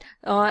that,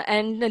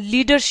 and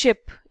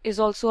leadership is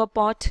also a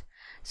part.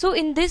 So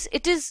in this,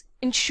 it is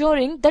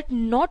ensuring that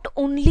not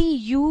only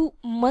you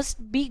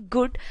must be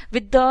good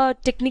with the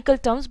technical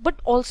terms, but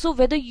also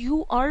whether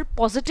you are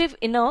positive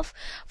enough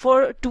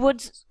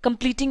towards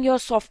completing your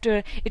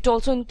software. It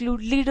also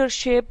includes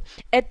leadership,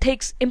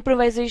 ethics,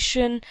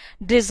 improvisation,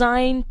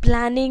 design,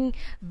 planning,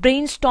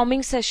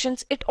 brainstorming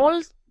sessions. It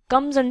all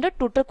comes under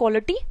total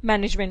quality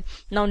management.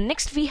 Now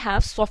next we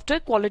have software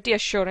quality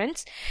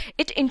assurance.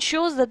 It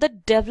ensures that the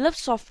developed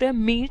software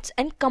meets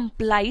and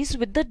complies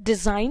with the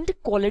designed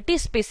quality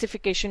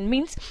specification.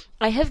 Means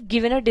I have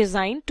given a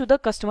design to the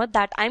customer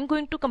that I'm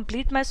going to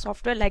complete my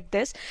software like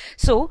this.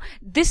 So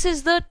this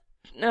is the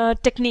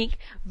technique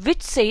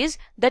which says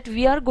that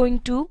we are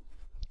going to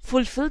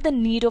fulfill the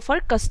need of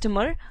our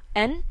customer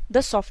and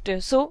the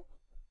software. So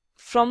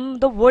from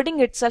the wording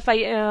itself,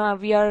 we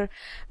are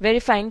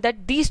verifying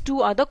that these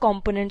two are the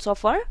components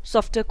of our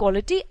software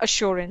quality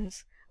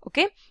assurance.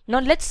 Okay, now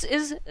let's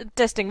is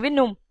testing. We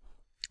know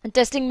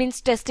testing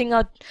means testing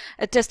our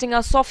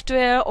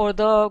software or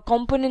the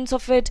components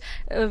of it.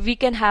 We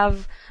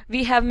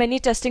have many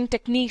testing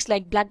techniques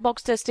like black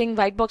box testing,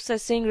 white box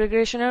testing,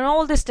 regression, and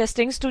all these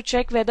testings to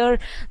check whether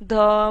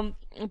the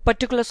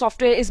particular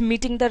software is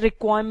meeting the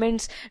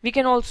requirements. We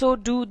can also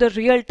do the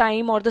real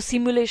time or the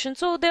simulation.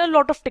 So there are a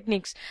lot of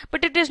techniques,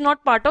 but it is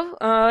not part of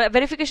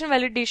verification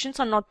validations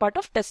are not part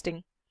of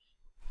testing.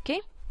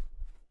 Okay.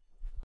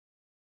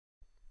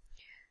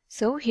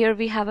 So here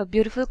we have a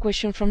beautiful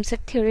question from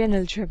set theory and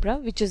algebra,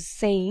 which is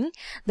saying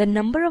the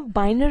number of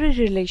binary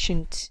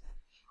relations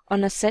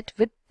on a set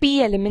with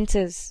p elements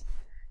is.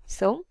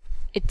 So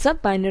it's a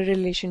binary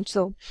relation.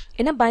 So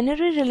in a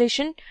binary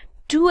relation,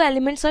 2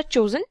 elements are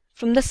chosen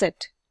from the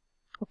set.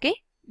 Okay,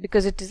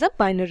 because it is a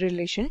binary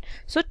relation,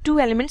 so 2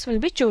 elements will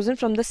be chosen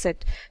from the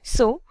set.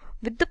 So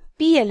with the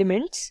p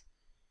elements,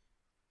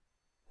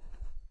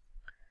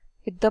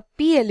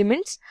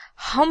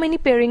 how many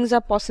pairings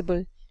are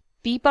possible?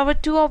 P power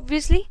 2,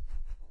 obviously.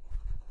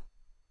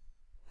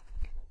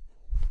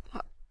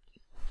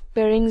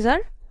 Pairings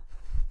are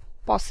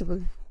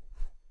possible,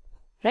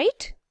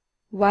 right?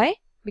 Why?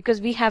 Because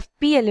we have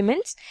p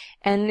elements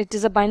and it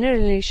is a binary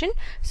relation,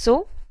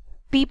 so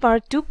p power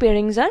 2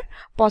 pairings are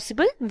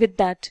possible with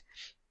that.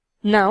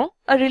 Now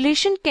a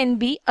relation can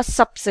be a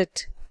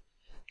subset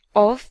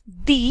of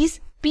these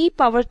p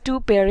power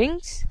 2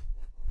 pairings,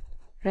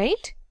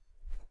 right?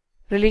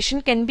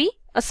 Relation can be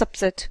a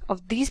subset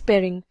of these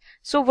pairing.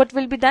 So what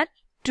will be that?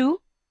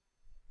 2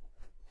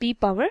 p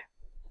power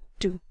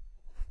 2.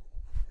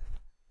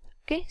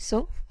 Okay,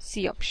 so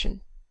C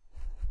option.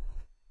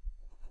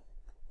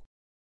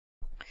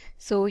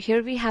 So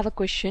here we have a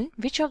question.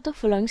 Which of the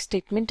following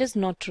statement is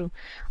not true?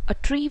 A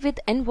tree with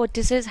n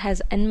vertices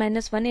has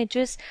n-1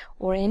 edges,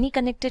 or any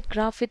connected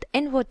graph with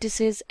n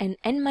vertices and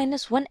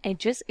n-1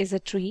 edges is a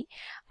tree.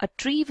 A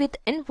tree with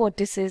n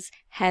vertices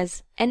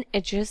has n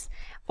edges,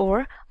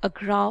 or a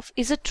graph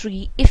is a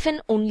tree if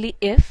and only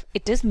if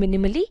it is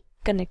minimally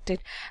connected.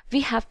 We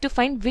have to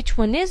find which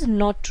one is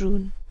not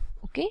true.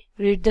 Okay,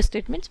 read the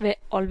statements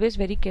always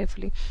very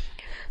carefully.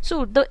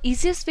 So the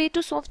easiest way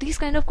to solve these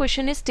kind of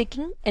question is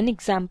taking an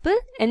example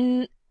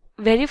and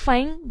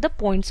verifying the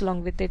points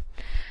along with it.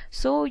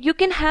 So you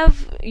can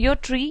have your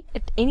tree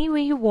at any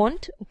way you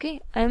want.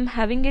 Okay, I am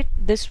having it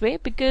this way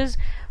because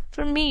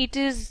for me it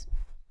is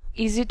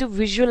easy to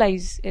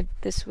visualize it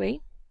this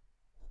way.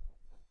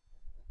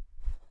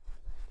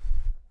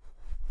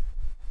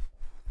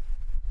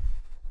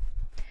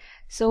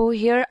 So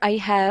here I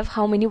have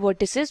how many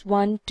vertices?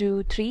 1,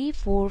 2, 3,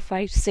 4,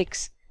 5,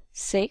 6.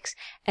 6.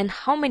 And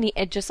how many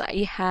edges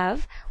I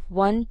have?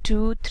 1,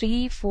 2,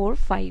 3, 4,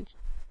 5,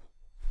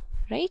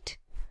 right?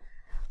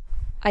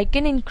 I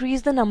can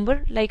increase the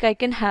number, like I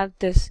can have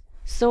this.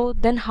 So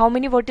then how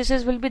many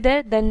vertices will be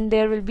there? Then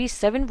there will be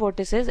 7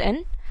 vertices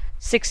and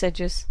 6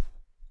 edges.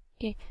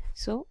 Okay,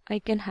 so I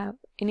can have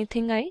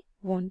anything I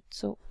want.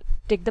 So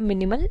take the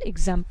minimal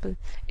example,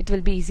 it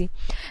will be easy.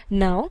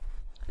 Now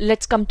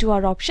let's come to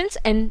our options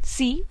and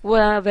see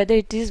whether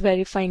it is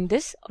verifying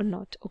this or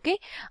not. Okay,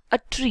 a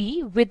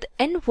tree with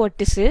n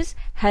vertices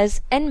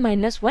has n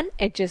minus 1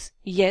 edges.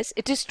 Yes,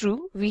 it is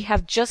true. We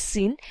have just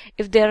seen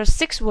if there are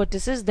 6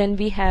 vertices, then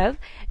we have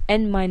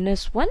n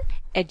minus 1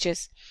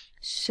 edges.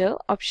 So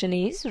option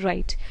A is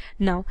right.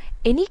 Now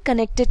any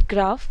connected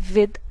graph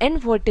with n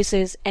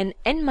vertices and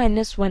n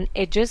minus 1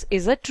 edges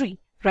is a tree,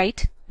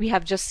 right? We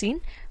have just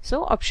seen.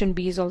 So option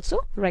B is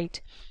also right.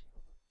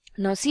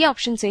 Now C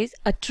option says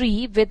a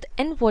tree with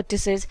n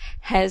vertices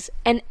has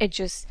n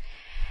edges.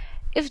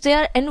 If there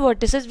are n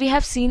vertices, we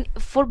have seen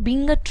for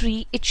being a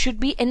tree it should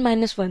be n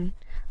minus 1,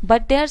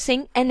 but they are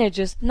saying n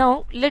edges.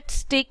 Now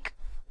let's take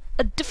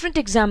a different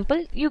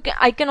example.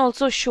 I can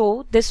also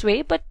show this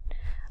way, but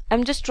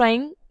I'm just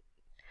trying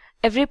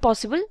every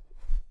possible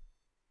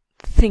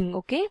thing.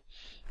 Okay,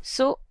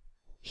 so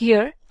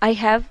here I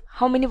have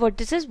how many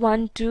vertices?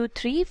 1, 2,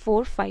 3,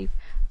 4, 5.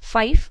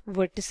 5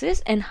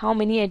 vertices, and how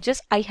many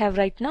edges I have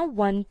right now?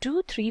 1,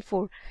 2, 3,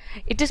 4.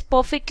 It is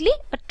perfectly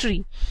a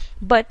tree.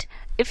 But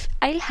if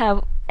I'll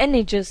have n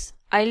edges,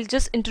 I'll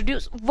just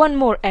introduce one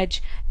more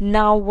edge.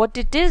 Now what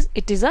it is?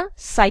 It is a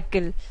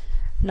cycle.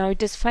 Now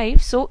it is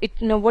 5. So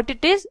what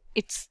it is?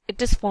 It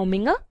is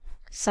forming a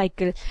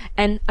cycle,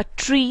 and a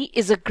tree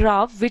is a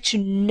graph which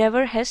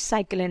never has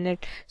cycle in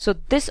it. So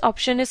this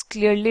option is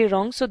clearly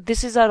wrong. So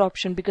this is our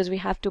option, because we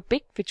have to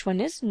pick which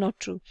one is not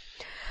true.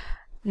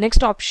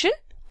 Next option,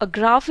 a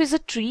graph is a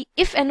tree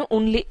if and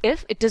only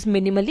if it is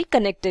minimally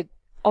connected.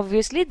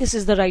 Obviously this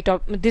is the right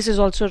this is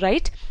also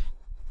right.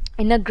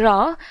 In a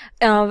graph,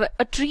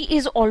 a tree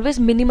is always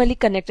minimally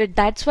connected.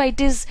 That's why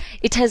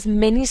it has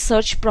many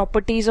search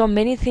properties or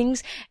many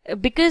things,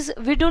 because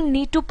we don't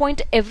need to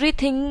point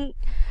everything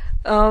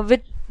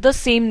with the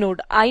same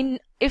node.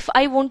 If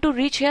I want to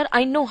reach here,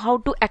 I know how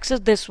to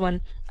access this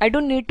one. I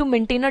don't need to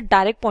maintain a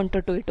direct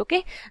pointer to it.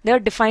 Okay, there are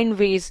defined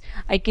ways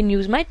I can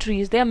use my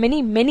trees. There are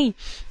many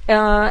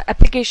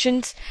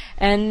applications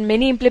and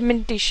many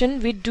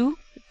implementation we do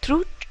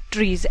through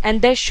trees,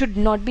 and there should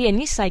not be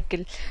any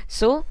cycle.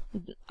 So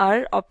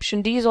our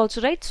option D is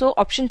also right. So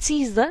option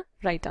C is the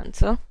right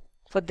answer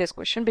for this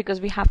question, because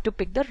we have to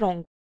pick the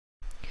wrong.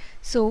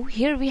 So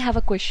here we have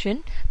a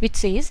question which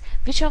says,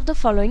 which of the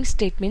following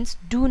statements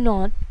do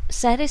not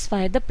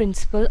satisfy the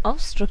principle of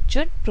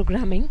structured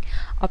programming?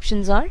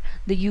 Options are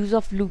the use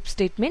of loop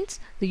statements,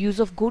 the use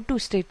of go-to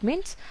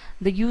statements,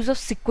 the use of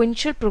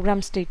sequential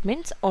program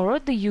statements, or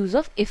the use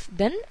of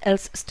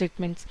if-then-else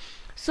statements.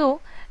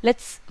 So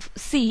let's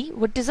see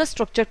what is a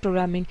structured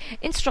programming.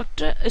 In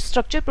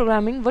structured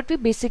programming, what we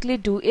basically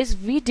do is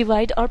we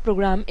divide our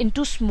program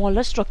into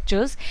smaller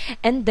structures,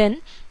 and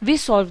then we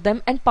solve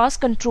them and pass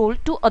control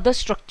to other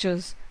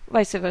structures.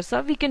 Vice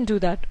versa, we can do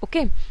that.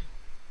 Okay.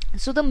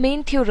 So the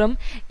main theorem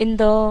in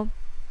the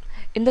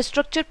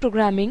structured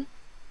programming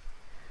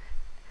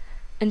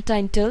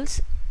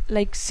entitles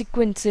like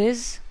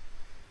sequences,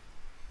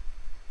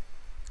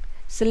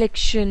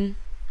 selection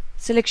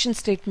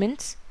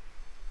statements,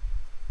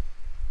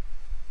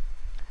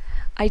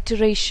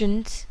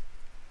 iterations,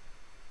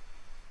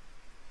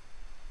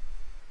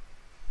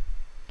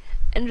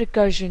 and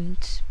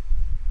recursions.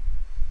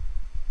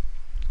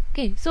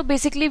 Okay, so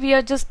basically we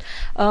are just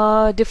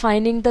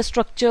defining the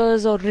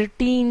structures or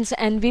routines,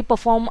 and we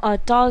perform our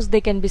tasks. They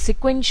can be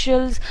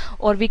sequentials,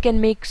 or we can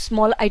make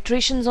small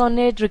iterations on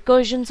it,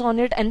 recursions on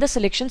it, and the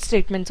selection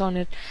statements on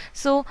it.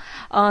 So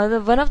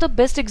one of the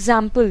best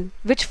example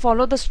which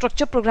follow the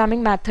structure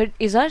programming method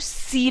is our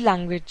C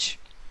language.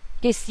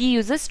 Okay, C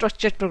is a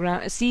structured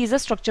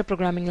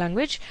programming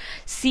language.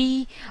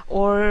 C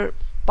or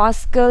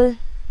Pascal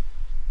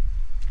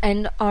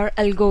and our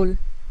Algol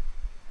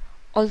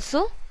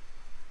also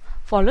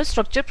follow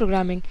structured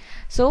programming.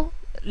 So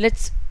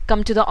let's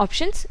come to the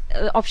options.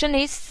 Option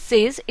A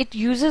says it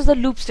uses the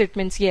loop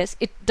statements. Yes,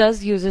 it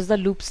does uses the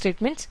loop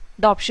statements.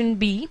 The option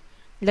B,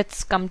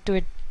 let's come to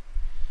it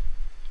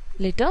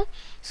later.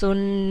 So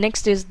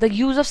next is the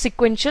use of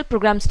sequential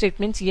program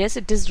statements. Yes,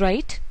 it is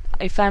right.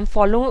 If I'm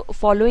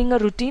following a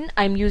routine,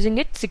 I'm using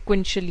it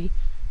sequentially.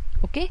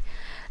 Okay.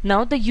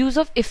 Now the use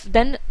of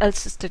if-then-else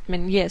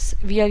statement. Yes,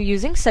 we are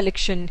using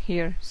selection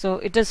here. So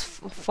it is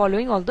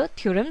following all the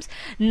theorems.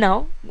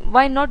 Now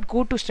why not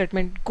go-to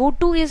statement?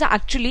 Go-to is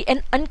actually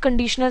an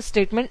unconditional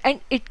statement, and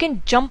it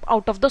can jump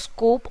out of the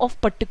scope of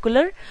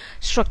particular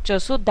structure.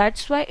 So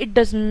that's why it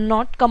does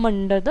not come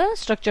under the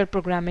structured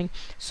programming.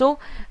 So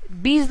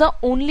B is the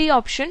only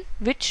option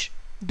which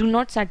do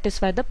not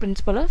satisfy the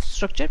principle of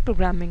structured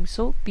programming.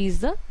 So B is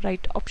the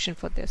right option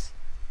for this.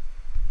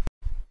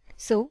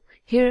 So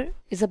here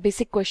is a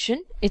basic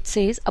question. It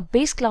says a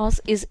base class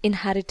is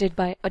inherited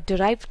by a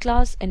derived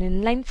class, an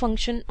inline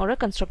function, or a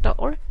constructor,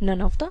 or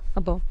none of the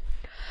above.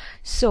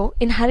 So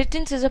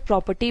inheritance is a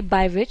property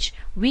by which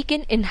we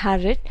can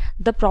inherit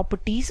the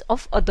properties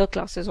of other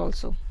classes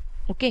also.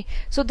 Okay,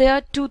 so there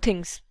are two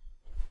things: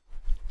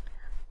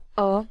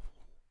 a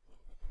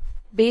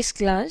base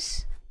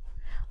class,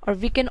 or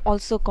we can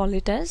also call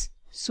it as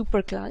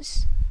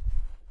superclass,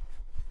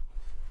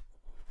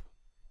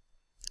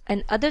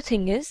 and other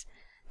thing is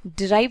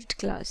derived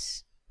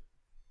class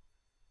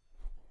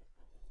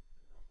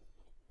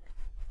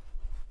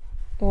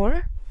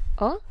or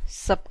a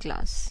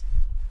subclass.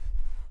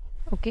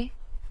 Okay,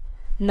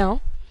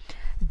 now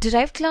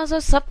derived class or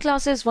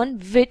subclass is one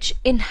which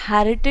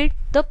inherited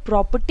the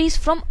properties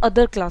from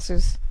other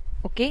classes.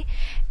 Okay,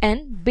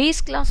 and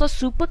base class or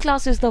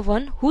superclass is the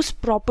one whose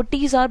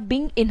properties are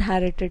being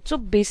inherited. So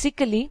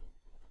basically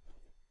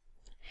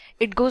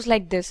it goes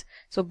like this.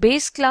 So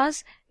base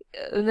class,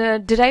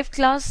 the derived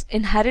class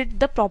inherit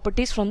the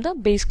properties from the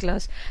base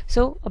class.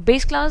 So a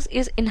base class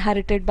is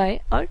inherited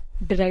by a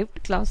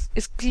derived class.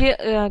 Is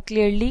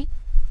clearly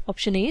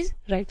option A is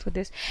right for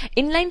this.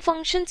 Inline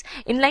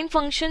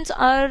functions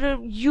are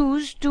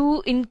used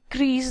to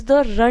increase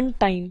the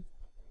runtime.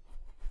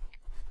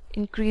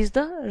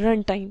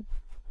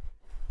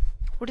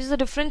 What is the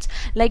difference?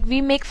 Like, we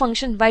make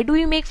function. Why do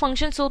we make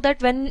functions? So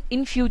that when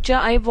in future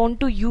I want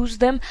to use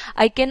them,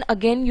 I can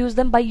again use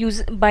them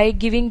by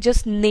giving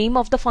just name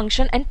of the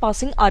function and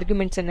passing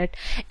arguments in it.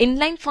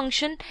 Inline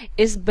function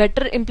is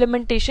better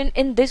implementation.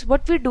 In this,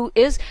 what we do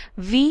is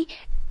we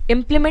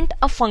implement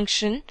a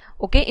function,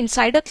 okay,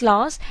 inside a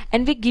class,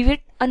 and we give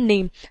it a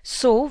name.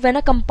 So when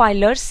a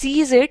compiler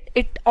sees it,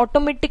 it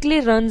automatically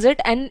runs it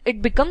and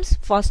it becomes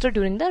faster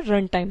during the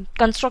runtime.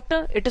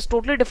 Constructor, it is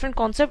totally different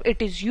concept.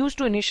 It is used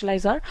to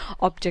initialize our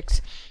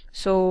objects.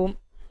 So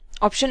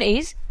option A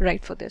is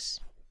right for this.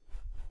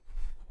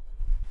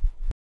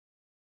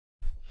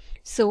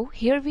 So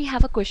here we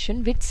have a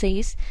question which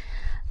says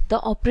the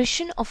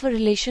operation of a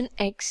relation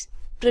X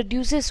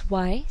produces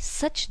Y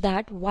such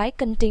that Y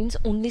contains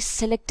only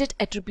selected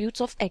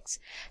attributes of X.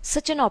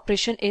 Such an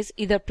operation is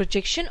either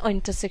projection or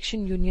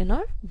intersection, union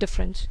or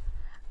difference.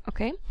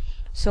 Okay,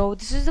 so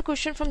this is the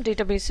question from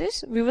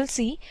databases. We will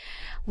see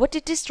what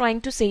it is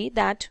trying to say,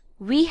 that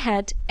we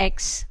had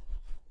X.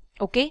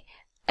 Okay,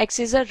 X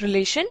is a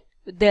relation.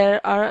 There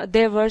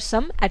were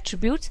some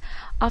attributes.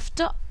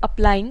 After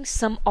applying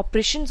some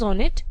operations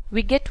on it,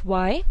 we get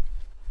Y,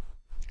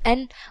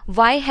 and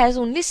Y has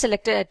only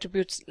selected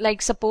attributes.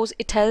 Like, suppose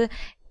it had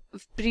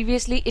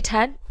previously it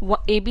had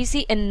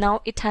ABC and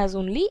now it has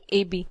only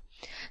AB.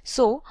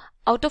 So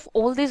out of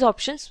all these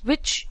options,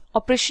 which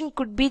operation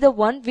could be the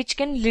one which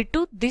can lead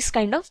to this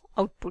kind of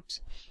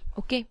outputs?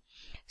 Okay,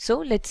 so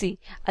let's see.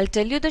 I'll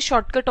tell you the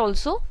shortcut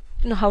also,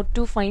 how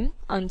to find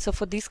answer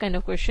for these kind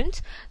of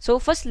questions. So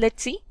first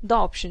let's see the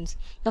options.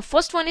 The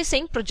first one is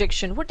saying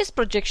projection. What is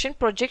projection?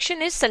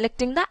 Projection is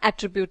selecting the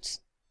attributes.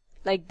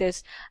 Like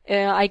this,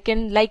 I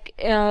can, like,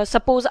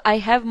 suppose I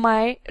have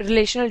my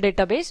relational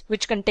database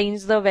which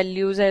contains the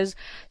values as,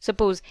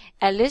 suppose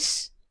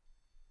Alice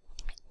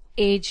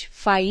age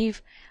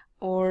 5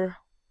 or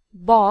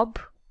Bob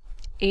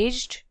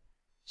aged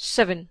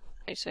 7,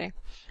 I say.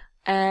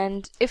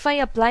 And if I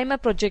apply my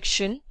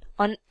projection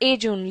on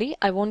age only,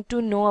 I want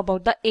to know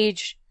about the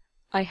age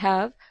I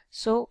have,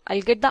 so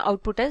I'll get the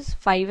output as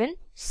 5 and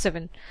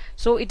 7.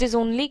 So it is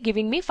only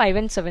giving me 5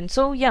 and 7.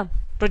 So yeah,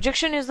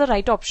 projection is the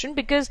right option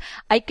because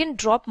I can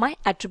drop my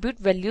attribute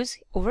values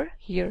over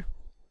here.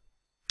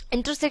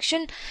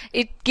 Intersection,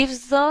 it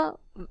gives the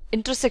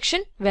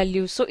intersection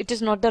values, so it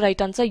is not the right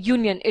answer.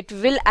 Union, it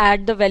will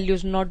add the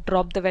values, not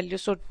drop the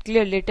values, so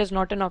clearly it is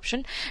not an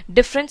option.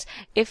 Difference,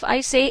 if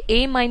I say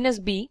A minus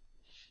B,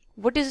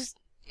 what is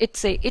it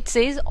say? It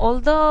says all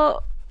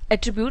the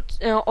attributes,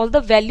 all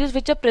the values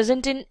which are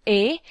present in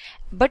A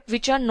but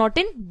which are not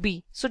in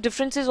B. So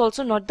difference is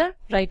also not the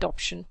right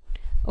option.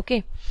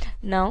 Okay,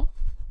 now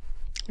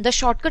the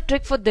shortcut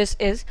trick for this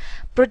is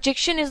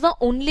projection is the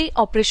only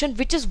operation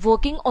which is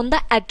working on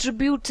the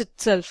attributes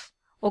itself.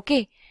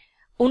 Okay,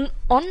 on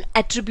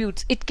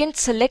attributes, it can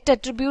select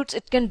attributes,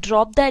 it can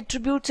drop the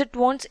attributes it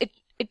wants,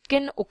 it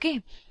can,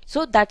 okay.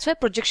 So that's why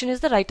projection is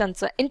the right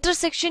answer.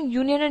 Intersection,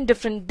 union and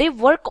difference, they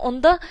work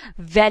on the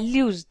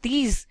values.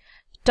 These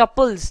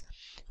tuples,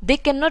 they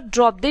cannot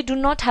drop, they do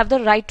not have the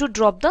right to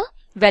drop the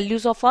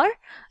values of our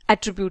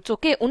attributes.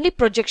 Okay, only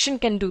projection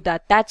can do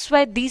that. That's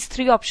why these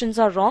three options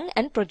are wrong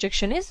and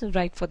projection is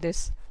right for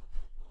this.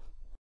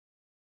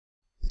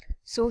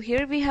 So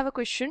here we have a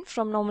question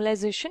from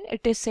normalization.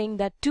 It is saying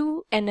that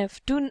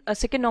 2NF, a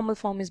second normal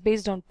form, is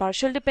based on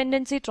partial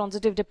dependency,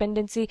 transitive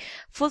dependency,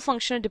 full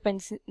functional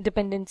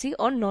dependency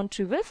or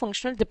non-trivial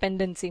functional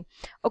dependency.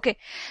 Okay,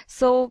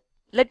 so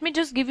let me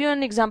just give you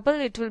an example.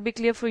 It will be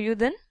clear for you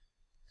then.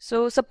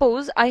 So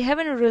suppose I have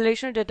a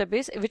relational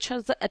database which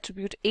has the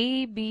attribute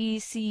A, B,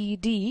 C,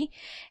 D,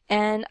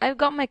 and I've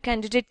got my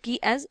candidate key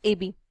as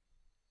AB.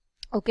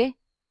 Okay,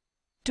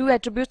 two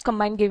attributes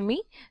combined give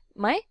me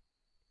my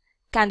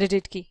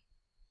candidate key.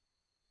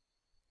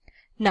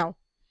 Now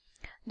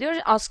they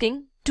are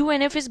asking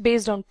 2NF is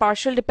based on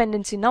partial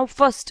dependency. Now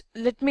first,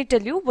 let me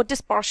tell you what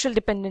is partial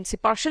dependency.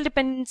 Partial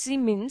dependency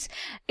means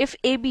if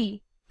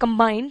AB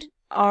combined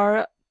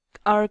are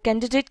our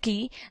candidate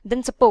key,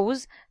 then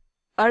suppose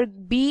our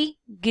B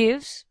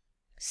gives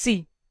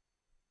C.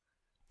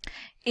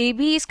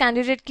 AB is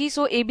candidate key,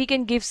 so AB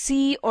can give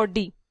C or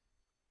D,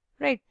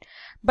 right?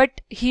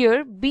 But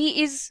here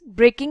B is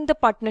breaking the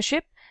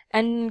partnership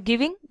and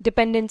giving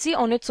dependency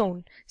on its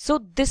own.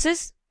 So this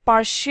is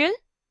partial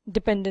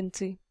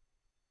dependency.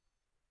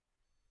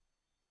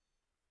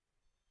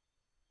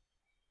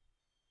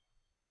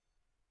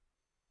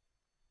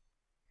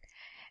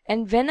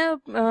 And when a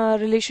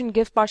relation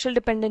gives partial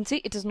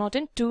dependency, it is not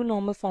in 2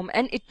 normal form,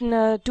 and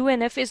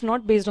 2NF is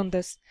not based on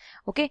this.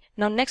 Okay,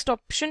 now next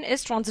option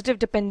is transitive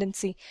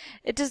dependency.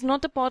 It is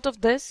not a part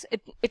of this.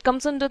 It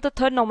comes under the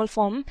 3rd normal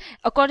form.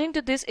 According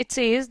to this, it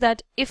says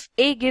that if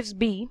A gives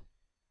B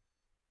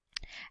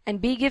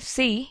and B gives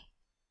C,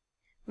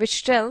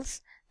 which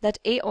tells that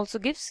A also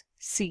gives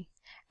C.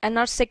 And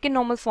our 2nd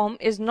normal form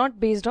is not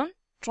based on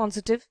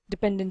transitive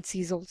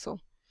dependencies also.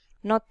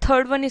 Now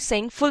 3rd one is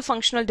saying full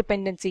functional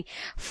dependency.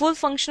 Full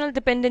functional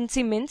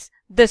dependency means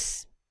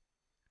this.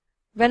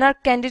 When our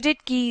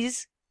candidate key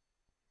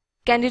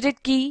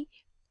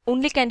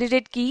only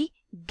candidate key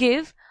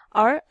give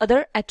our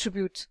other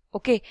attributes,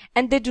 okay,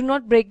 and they do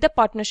not break the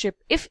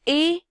partnership. If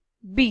A,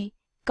 B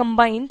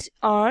combined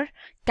are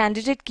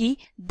candidate key,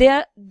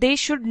 they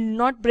should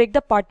not break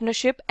the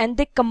partnership, and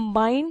they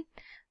combine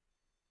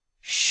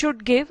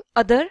should give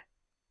other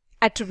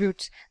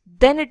attributes.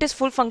 Then it is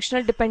full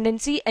functional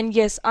dependency, and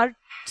yes, our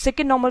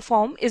 2nd normal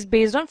form is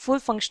based on full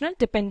functional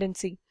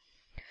dependency.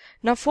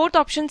 Now 4th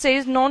option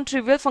says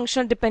non-trivial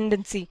functional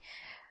dependency.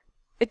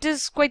 It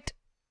is quite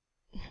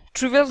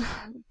trivial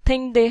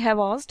thing they have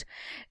asked.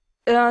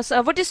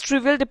 So what is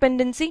trivial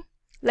dependency?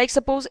 Like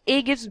suppose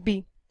A gives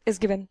B is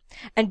given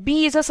and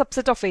B is a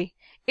subset of A.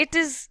 It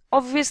is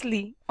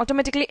obviously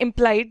automatically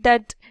implied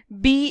that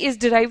B is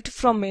derived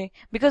from A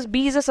because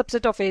B is a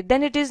subset of A.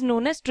 Then it is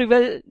known as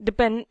trivial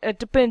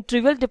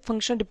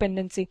functional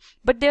dependency.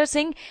 But they are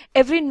saying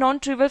every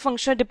non-trivial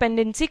functional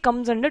dependency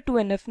comes under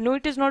 2NF. No,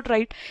 it is not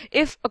right.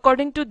 If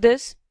according to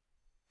this,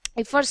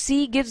 if our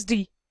C gives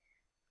D,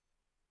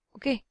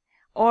 okay,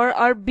 or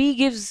our B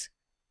gives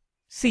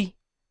C,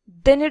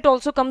 then it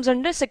also comes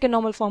under 2nd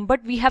normal form.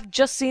 But we have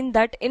just seen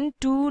that in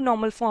 2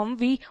 normal form,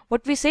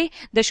 what we say,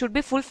 there should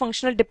be full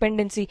functional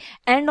dependency.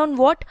 And on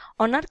what?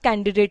 On our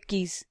candidate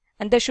keys.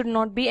 And there should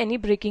not be any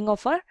breaking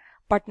of our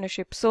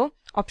partnership. So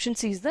option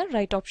C is the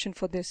right option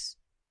for this.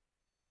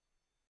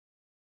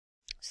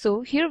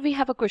 So here we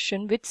have a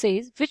question which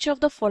says, which of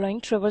the following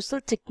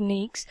traversal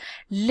techniques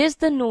list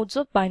the nodes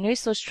of binary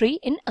search tree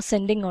in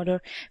ascending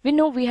order? We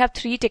know we have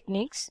 3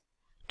 techniques: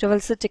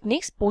 traversal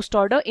techniques, post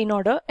order, in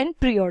order, and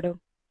pre-order.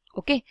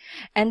 Okay,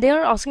 and they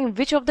are asking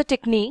which of the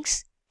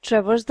techniques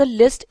traverse the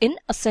list in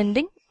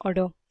ascending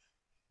order.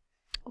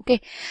 Okay,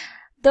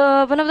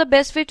 one of the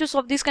best way to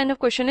solve this kind of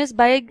question is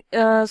by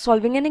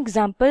solving an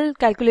example,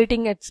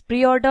 calculating its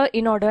pre-order,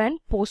 in order, and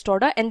post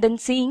order, and then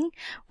seeing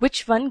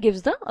which one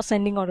gives the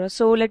ascending order.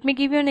 So let me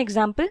give you an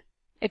example.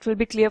 It will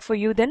be clear for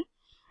you then.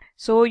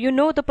 So you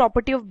know the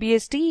property of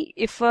BST.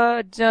 If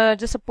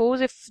just suppose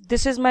if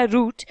this is my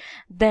root,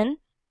 then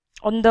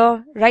on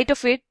the right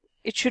of it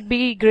should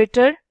be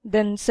greater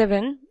than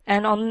 7,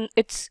 and on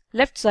its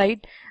left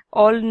side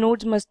all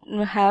nodes must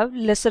have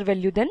lesser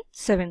value than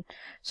 7.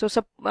 So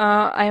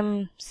I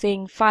am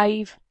saying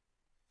 5,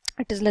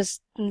 it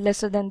is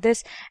lesser than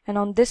this, and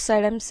on this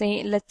side I'm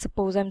saying, let's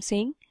suppose I'm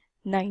saying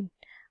 9.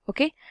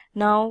 Okay,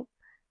 now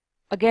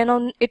again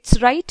on its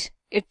right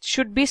it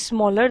should be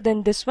smaller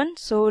than this one,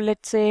 so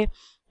let's say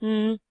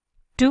 2.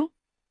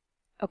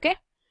 Okay,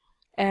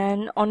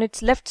 and on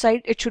its left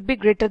side it should be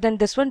greater than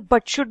this one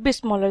but should be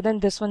smaller than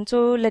this one,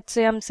 so let's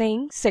say I'm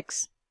saying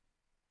 6.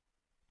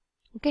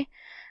 Okay,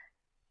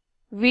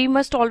 we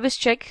must always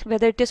check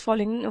whether it is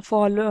following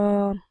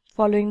the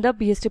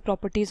BST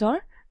properties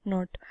or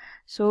not.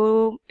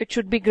 So it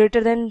should be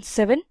greater than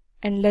 7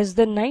 and less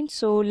than 9,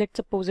 so let's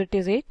suppose it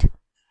is 8,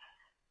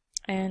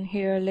 and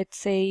here let's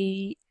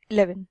say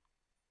 11.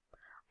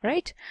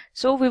 Right,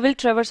 so we will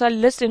traverse our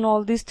list in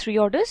all these 3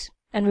 orders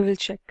and we will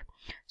check.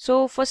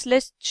 So first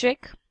let's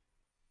check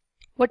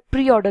what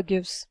pre-order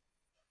gives.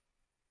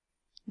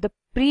 The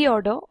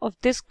pre-order of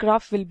this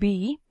graph will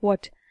be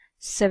what?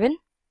 7.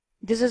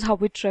 This is how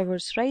we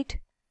traverse, right?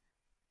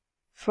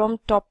 From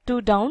top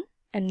to down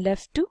and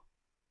left to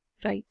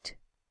right.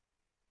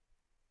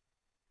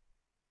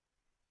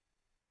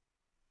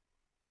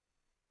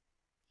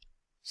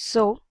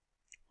 So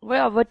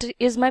what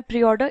is my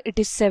pre-order? It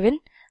is 7.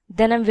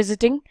 Then I'm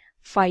visiting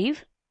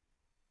 5,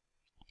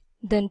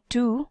 then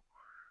 2,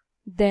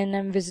 then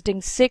I'm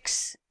visiting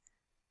 6,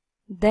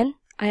 then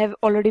I have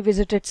already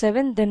visited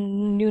 7,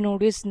 then new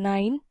node is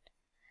 9,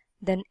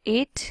 then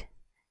 8,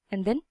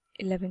 and then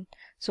 11.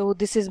 So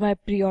this is my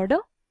pre-order.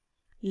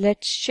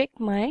 Let's check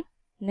my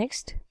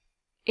next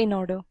in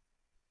order.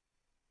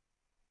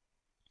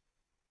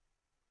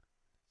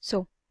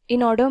 So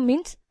in order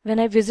means when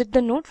I visit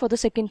the node for the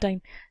second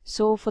time.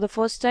 So for the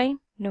first time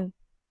No,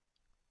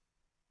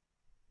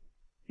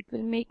 it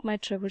will make my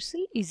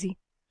traversal easy.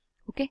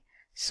 Okay,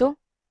 so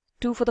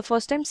 2 for the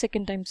first time,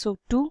 second time, so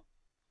 2,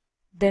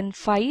 then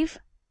 5,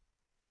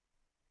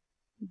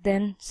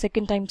 then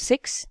second time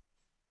 6,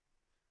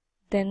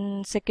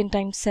 then second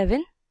time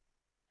 7.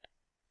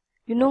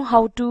 You know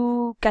how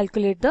to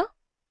calculate the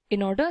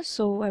in order,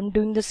 so I'm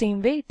doing the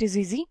same way, it is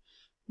easy.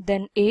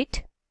 Then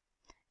 8,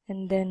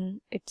 and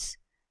then it's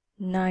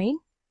 9,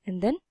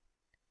 and then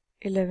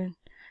 11.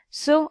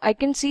 So I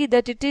can see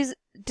that it is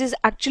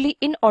actually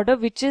in order,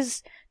 which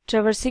is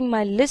traversing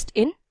my list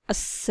in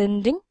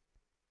ascending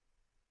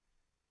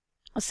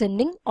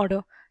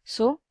order.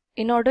 So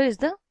in order is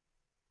the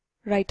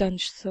right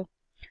answer. So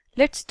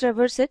let's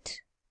traverse it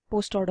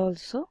post order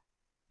also.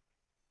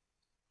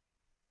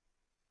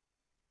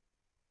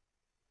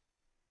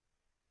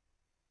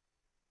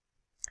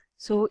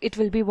 So it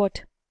will be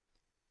what?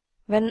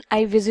 When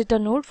I visit a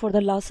node for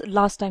the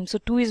last time. So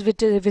 2 is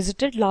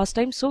visited last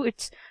time, so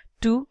it's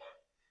 2,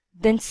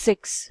 then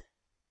 6,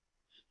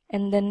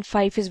 and then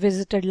 5 is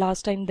visited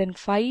last time, then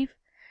 5,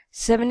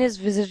 7 is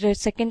visited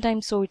second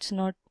time, so it's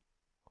not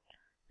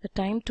the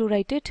time to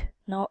write it.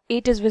 Now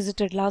 8 is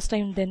visited last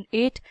time, then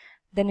 8,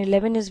 then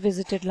 11 is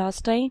visited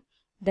last time,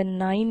 then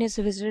 9 is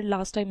visited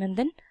last time, and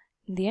then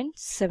in the end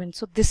 7.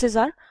 So this is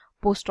our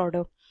post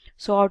order.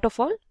 So out of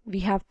all,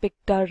 we have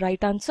picked our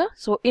right answer.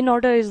 So in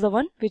order is the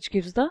one which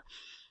gives the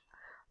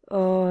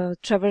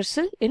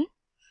traversal in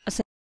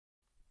ascending.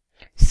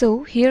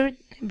 So here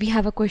we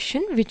have a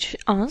question which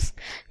asks,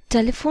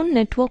 telephone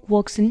network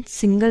works in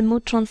single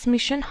mode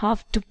transmission,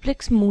 half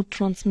duplex mode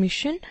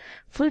transmission,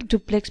 full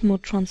duplex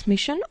mode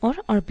transmission, or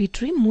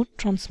arbitrary mode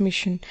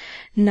transmission.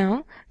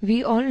 Now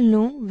we all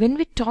know when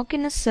we talk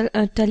in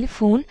a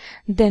telephone,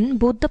 then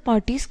both the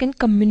parties can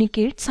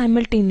communicate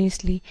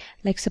simultaneously.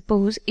 Like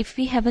suppose if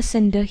we have a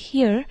sender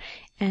here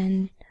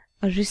and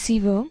a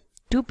receiver,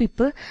 two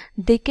people,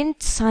 they can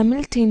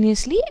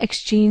simultaneously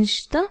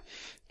exchange the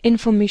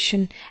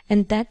information,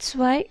 and that's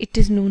why it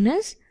is known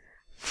as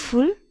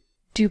full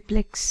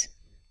duplex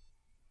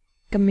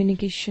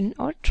communication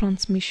or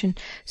transmission.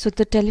 So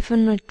the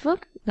telephone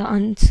network, the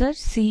answer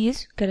C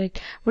is correct.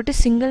 What is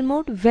single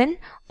mode? When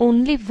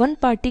only one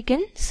party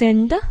can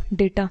send the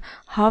data.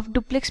 Half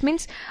duplex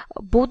means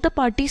both the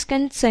parties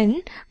can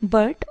send,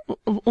 but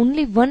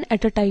only one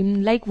at a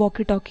time, like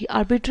walkie-talkie.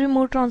 Arbitrary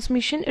mode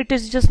transmission, it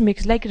is just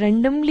mixed, like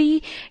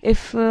randomly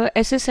if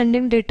S is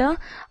sending data,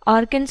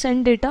 R can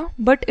send data,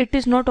 but it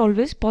is not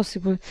always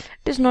possible.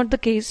 It is not the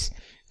case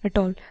at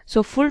all.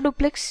 So full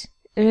duplex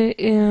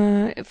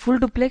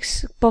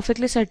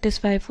perfectly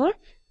satisfy for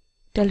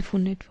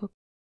telephone network.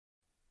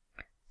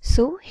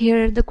 So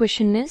here the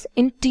question is,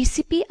 in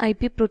TCP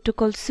IP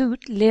protocol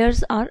suite,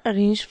 layers are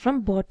arranged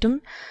from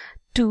bottom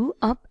to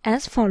up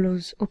as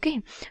follows.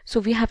 Okay,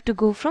 so we have to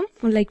go from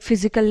like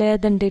physical layer,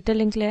 then data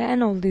link layer,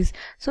 and all these.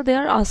 So they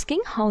are asking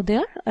how they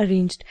are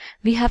arranged.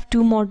 We have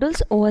two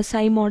models,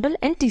 OSI model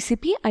and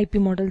TCP IP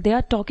model. They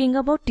are talking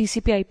about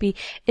TCP IP.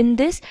 In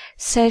this,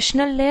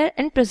 sessional layer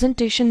and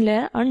presentation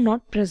layer are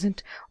not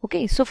present.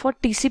 Okay, so for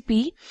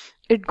TCP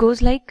it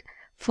goes like,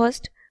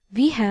 first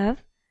we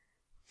have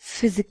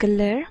physical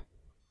layer,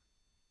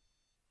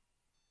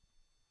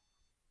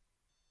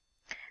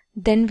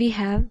 then we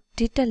have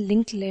data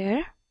link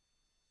layer,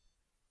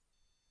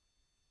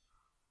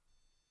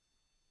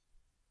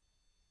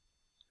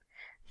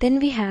 then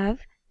we have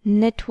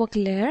network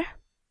layer,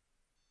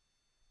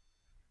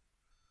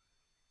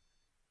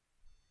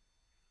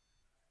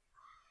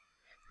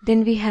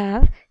 then we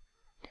have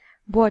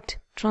what?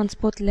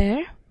 Transport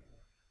layer,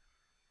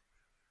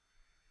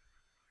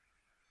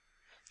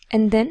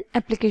 and then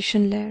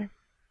application layer.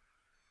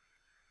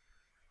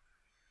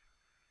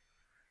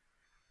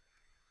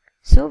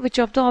 So which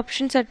of the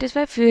options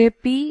satisfy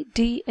P,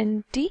 D,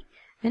 and T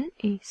and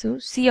E? So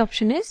C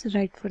option is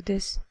right for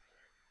this.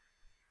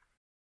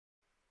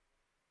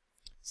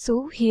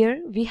 So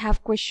here we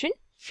have question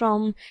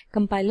from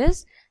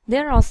compilers. They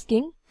are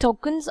asking,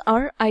 tokens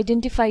are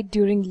identified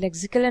during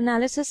lexical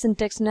analysis,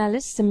 syntax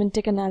analysis,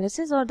 semantic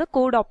analysis, or the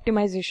code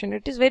optimization.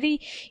 It is very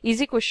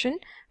easy question.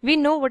 We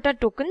know what are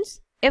tokens.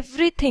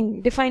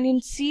 Everything defined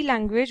in C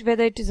language,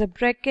 whether it is a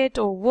bracket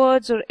or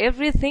words or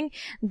everything,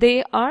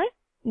 they are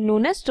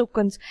known as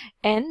tokens.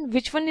 And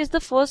which one is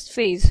the first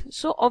phase?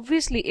 So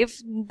obviously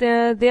if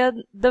they are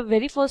the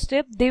very first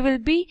step, they will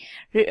be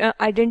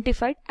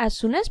identified as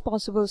soon as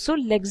possible. So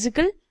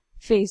lexical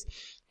phase.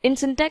 In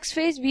syntax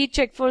phase, we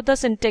check for the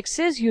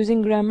syntaxes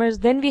using grammars.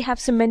 Then we have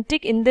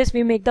semantic. In this,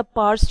 we make the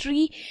parse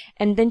tree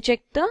and then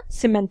check the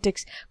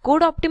semantics.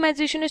 Code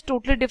optimization is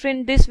totally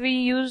different. This we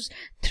use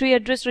 3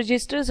 address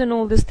registers and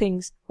all these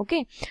things.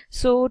 Okay.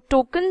 So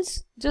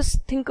tokens,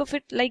 just think of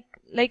it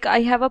like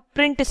I have a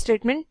print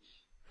statement.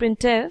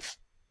 Printf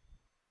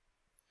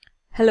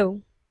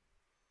hello.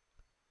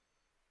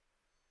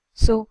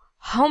 So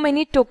how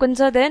many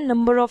tokens are there?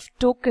 Number of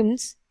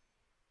tokens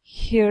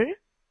here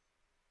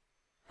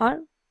are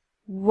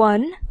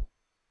 1,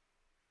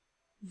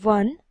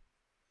 1,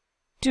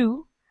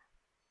 2.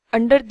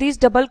 Under these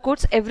double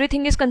quotes,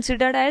 everything is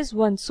considered as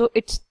 1. So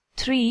it's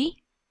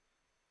 3,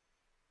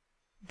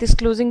 this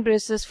closing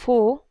brace is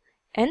 4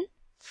 and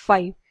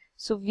 5.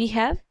 So we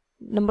have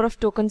number of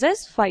tokens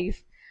as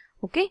 5.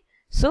 Okay,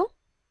 so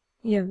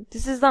yeah,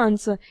 this is the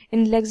answer.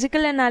 In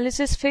lexical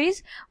analysis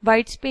phase,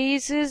 white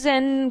spaces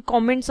and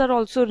comments are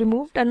also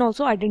removed, and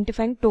also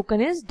identifying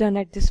token is done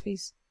at this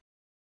phase.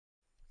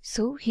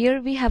 So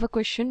here we have a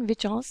question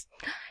which asks,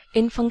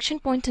 in function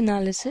point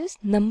analysis,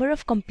 number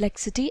of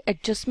complexity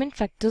adjustment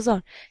factors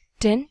are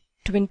 10,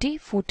 20,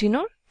 14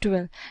 or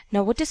 12.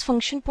 Now what is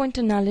function point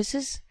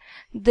analysis?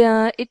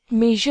 It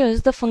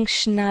measures the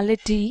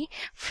functionality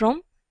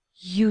from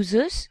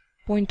user's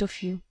point of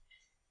view.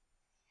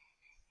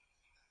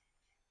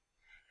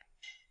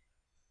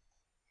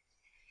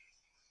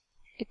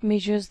 It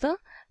measures the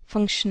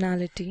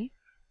functionality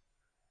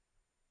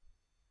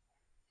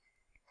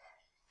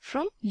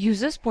from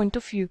user's point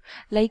of view.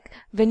 Like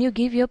when you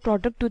give your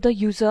product to the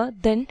user,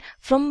 then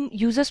from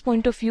user's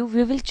point of view,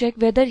 we will check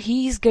whether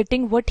he is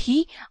getting what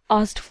he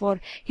asked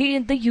for.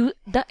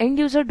 The end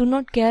user do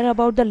not care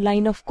about the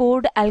line of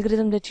code,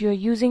 algorithm that you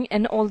are using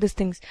and all these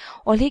things.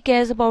 All he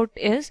cares about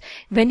is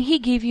when he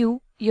give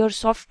you your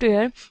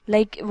software,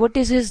 like what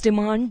is his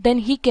demand, then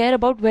he care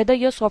about whether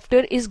your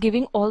software is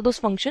giving all those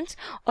functions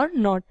or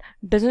not.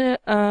 Doesn't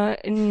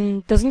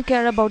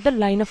care about the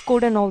line of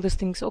code and all these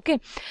things. Okay,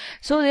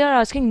 so they are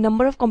asking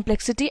number of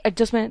complexity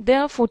adjustment. There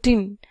are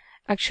 14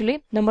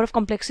 actually, number of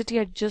complexity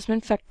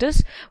adjustment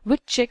factors,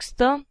 which checks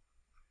the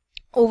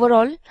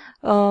overall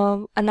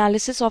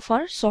analysis of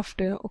our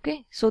software.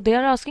 Okay, so they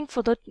are asking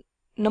for the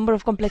number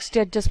of complexity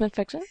adjustment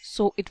factors,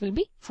 so it will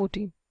be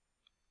 14.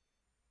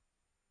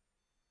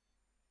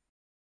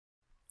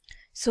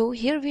 So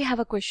here we have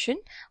a question,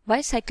 why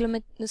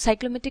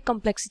cyclomatic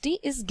complexity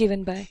is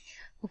given by.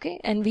 Okay,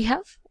 and we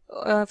have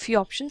a few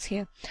options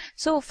here.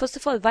 So first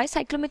of all, why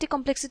cyclomatic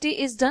complexity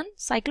is done?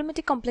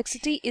 Cyclomatic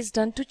complexity is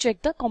done to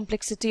check the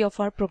complexity of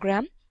our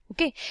program.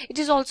 Okay, it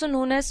is also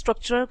known as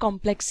structural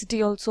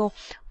complexity also.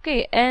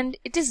 Okay, and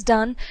it is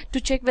done to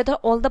check whether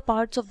all the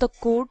parts of the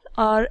code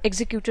are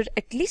executed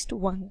at least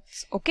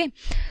once. Okay,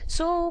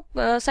 so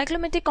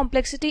cyclomatic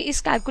complexity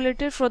is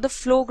calculated for the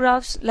flow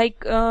graphs,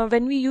 like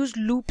when we use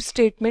loop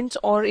statements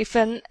or if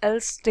and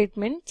else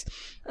statements,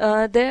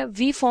 there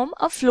we form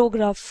a flow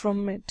graph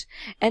from it,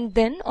 and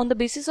then on the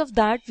basis of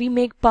that we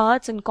make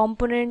parts and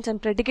components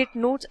and predicate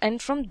nodes,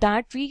 and from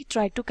that we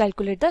try to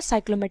calculate the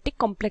cyclomatic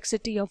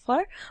complexity of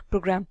our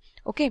program.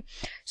 Okay,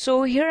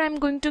 so here I'm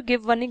going to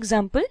give one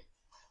example.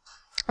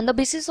 On the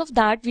basis of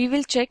that, we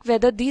will check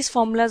whether these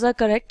formulas are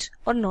correct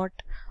or not.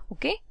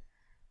 Okay,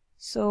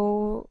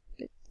 so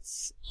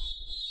let's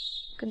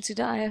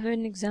consider, I have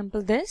an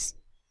example this.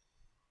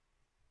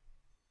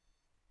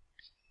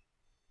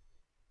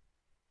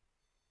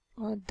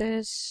 Or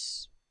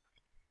this,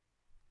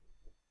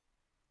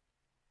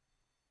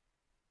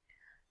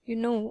 you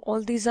know,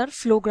 all these are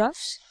flow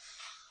graphs.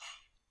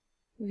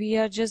 We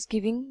are just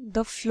giving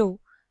the flow.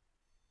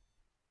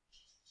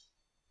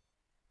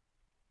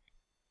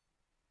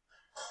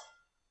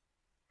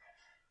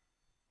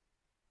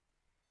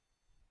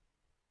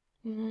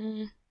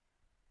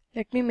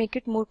 Let me make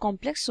it more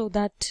complex so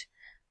that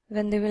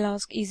when they will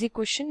ask easy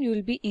question, you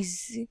will be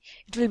easy.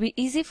 It will be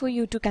easy for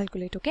you to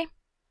calculate. Okay.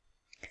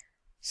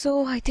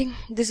 So I think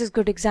this is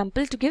good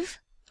example to give.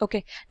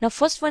 Okay. Now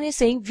first one is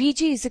saying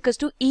Vg is equals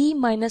to E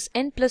minus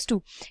N plus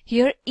 2.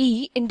 Here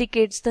E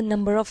indicates the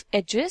number of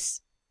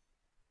edges.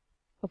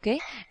 Okay.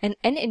 And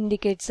N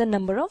indicates the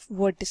number of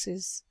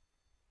vertices.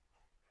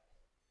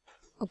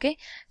 Okay.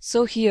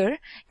 So here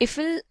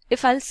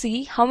if I'll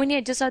see how many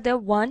edges are there,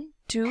 1,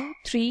 2,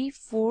 3,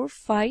 4,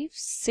 5,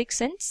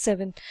 6 and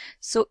 7.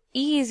 So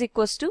E is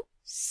equals to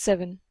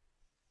 7.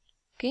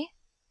 Okay.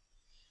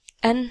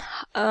 And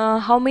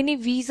how many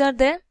V's are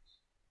there?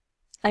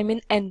 I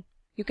mean N.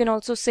 You can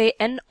also say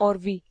N or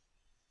V.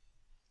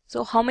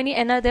 So how many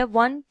N are there?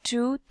 1,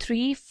 2,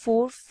 3,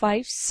 4,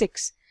 5,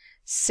 6.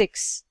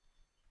 6.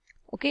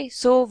 Okay.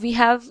 So we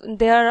have,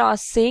 they are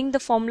saying the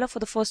formula for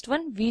the first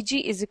one.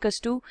 Vg is equals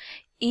to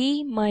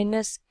E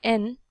minus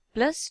N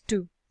plus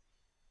 2.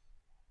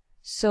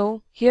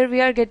 So here we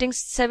are getting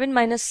 7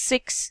 minus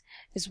 6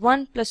 is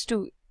 1 plus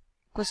 2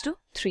 equals to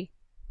 3.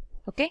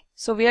 Okay,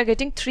 so we are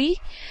getting 3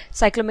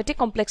 cyclomatic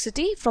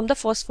complexity from the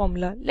first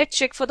formula. Let's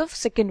check for the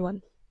second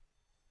one.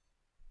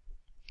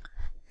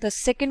 The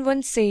second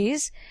one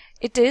says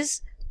it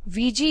is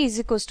Vg is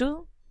equals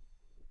to,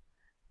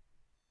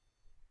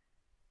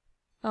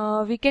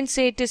 we can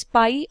say it is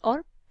pi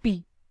or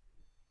p.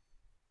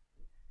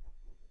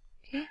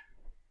 Okay,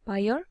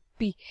 pi or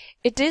p.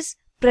 It is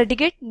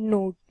predicate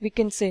node, we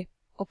can say.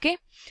 Okay,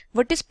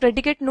 what is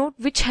predicate node?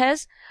 Which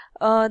has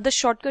the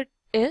shortcut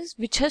is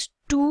which has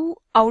 2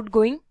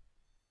 outgoing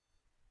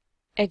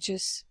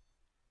edges.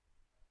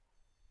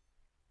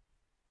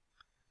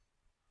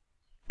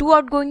 2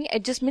 outgoing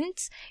edges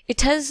means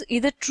it has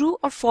either true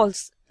or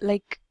false,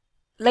 like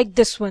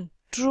this one,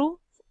 true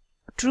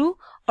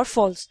or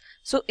false.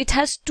 So it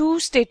has 2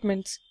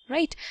 statements,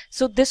 right?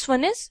 So this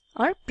one is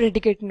our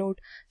predicate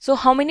node. So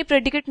how many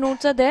predicate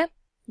nodes are there?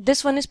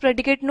 This one is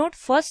predicate node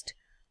first.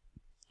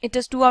 It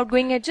has 2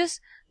 outgoing edges.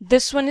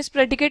 This one is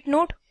predicate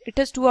node. It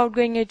has two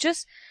outgoing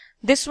edges.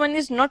 This one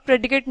is not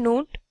predicate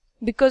node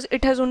because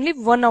it has only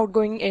one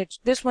outgoing edge.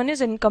 This one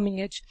is incoming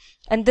edge.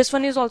 And this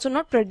one is also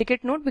not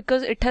predicate node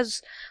because it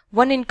has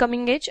one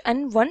incoming edge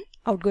and one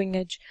outgoing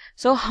edge.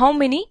 So how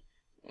many?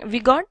 We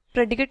got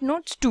predicate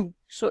nodes 2.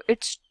 So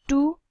it's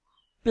 2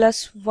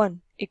 plus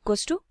 1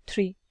 equals to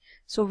 3.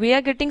 So we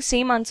are getting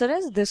same answer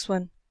as this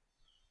one.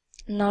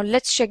 Now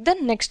let's check the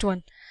next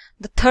one.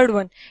 The third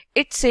one.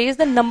 It says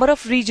the number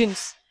of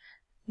regions.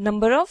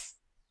 Number of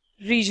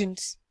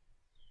regions.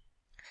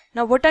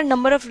 Now what are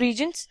number of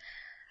regions?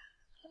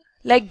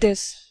 Like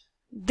this.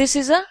 This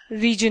is a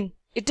region.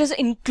 It is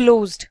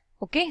enclosed.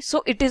 Okay.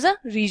 So it is a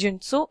region.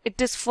 So it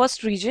is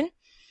first region.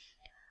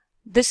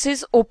 This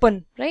is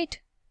open, right?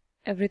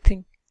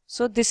 Everything.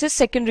 So this is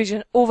second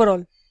region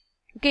overall.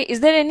 Okay. Is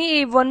there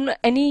any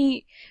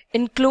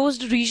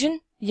enclosed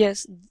region?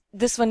 Yes.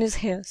 This one is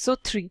here. So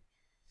 3.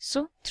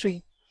 So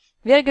 3.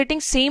 We are getting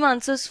same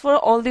answers for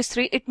all these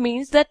 3. It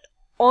means that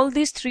all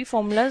these 3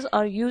 formulas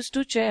are used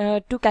to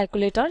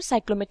calculate our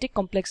cyclomatic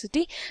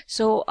complexity.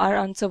 So our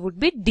answer would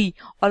be D,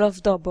 all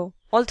of the above.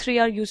 All 3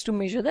 are used to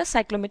measure the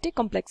cyclomatic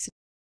complexity.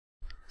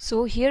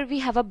 So here we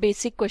have a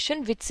basic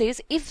question which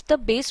says if the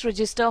base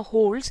register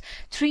holds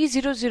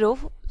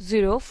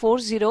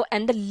 300040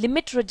 and the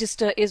limit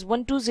register is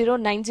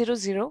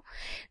 120900,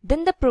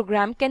 then the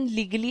program can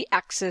legally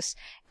access,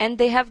 and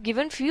they have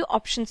given few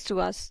options to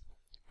us.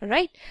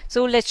 Alright,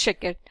 so let's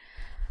check it.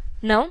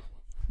 Now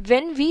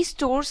when we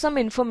store some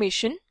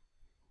information,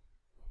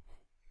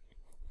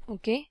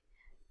 okay,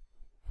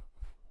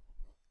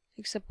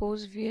 like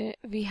suppose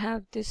we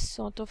have this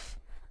sort of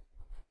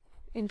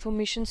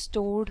information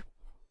stored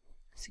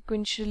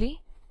sequentially,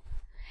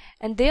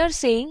 and they are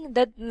saying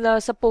that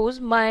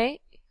suppose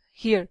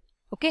here,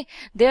 okay,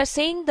 they are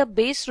saying the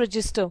base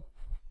register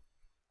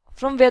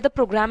from where the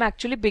program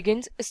actually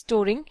begins is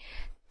storing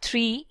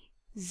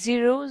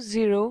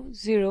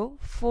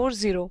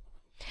 300040,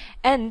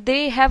 and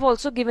they have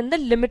also given the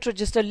limit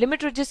register.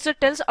 Limit register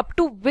tells up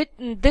to which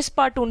this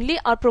part only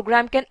our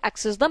program can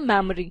access the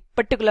memory,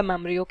 particular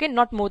memory, okay,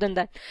 not more than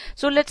that.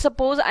 So let's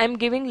suppose I am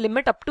giving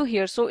limit up to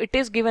here, so it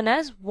is given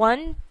as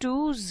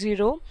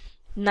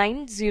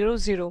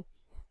 120900.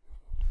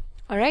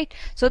 Alright,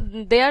 so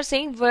they are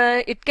saying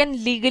it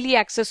can legally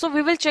access. So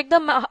we will check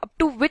the up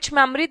to which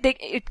memory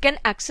it can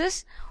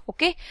access.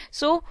 Okay,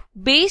 so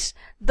base,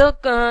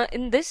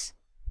 in this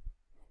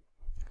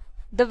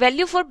the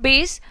value for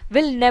base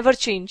will never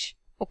change.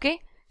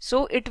 Okay,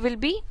 so it will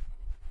be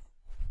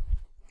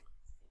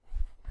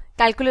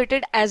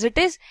calculated as it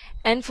is,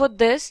 and for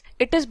this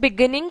it is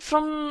beginning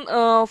from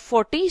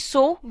 40,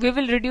 so we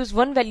will reduce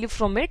one value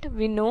from it.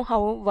 We know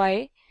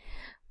why.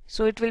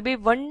 So it will be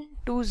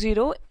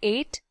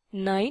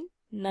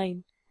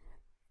 120899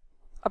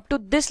 up to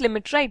this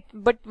limit, right?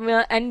 But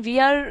and we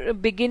are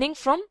beginning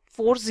from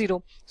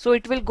 40, so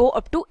it will go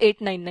up to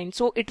 899.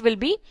 So it will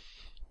be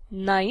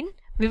 9.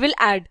 We will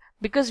add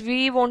because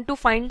we want to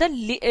find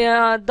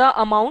the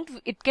amount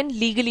it can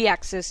legally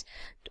access.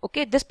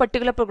 Okay, this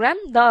particular program,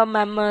 the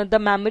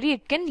memory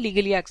it can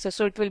legally access.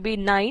 So it will be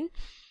 9,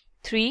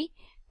 3,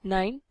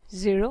 9,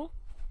 0,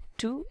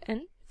 2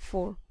 and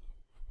 4.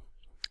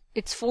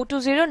 It's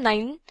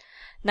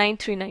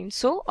 420939.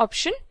 So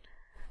option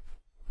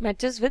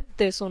matches with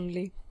this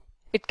only.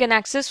 It can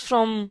access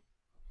from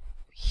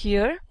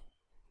here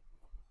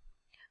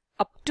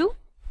up to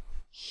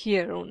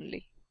here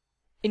only,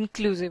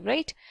 inclusive,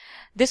 right?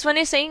 This one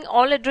is saying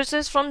all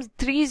addresses from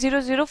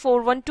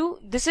 300412.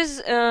 This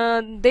is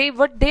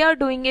what they are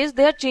doing is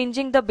they are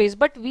changing the base,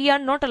 but we are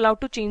not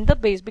allowed to change the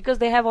base because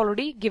they have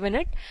already given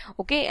it.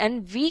 Okay,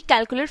 and we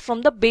calculate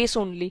from the base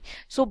only.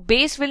 So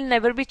base will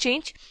never be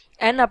changed,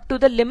 and up to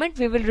the limit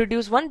we will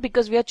reduce 1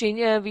 because we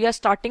are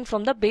starting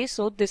from the base.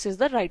 So this is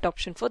the right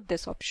option for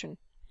this option.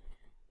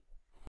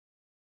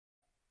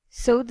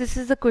 So this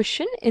is the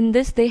question. In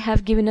this they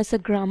have given us a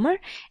grammar,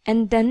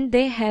 and then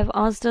they have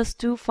asked us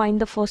to find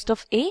the first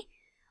of A,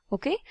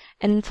 okay,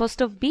 and first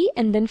of B,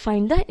 and then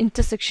find the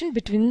intersection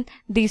between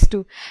these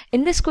two.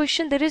 In this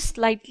question there is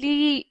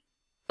slightly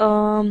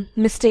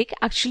mistake.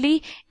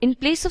 Actually, in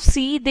place of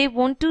C they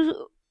want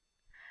to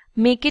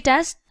make it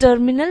as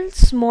terminal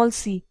small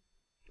c.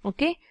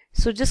 Okay,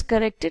 so just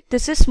correct it.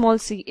 This is small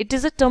c. It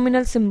is a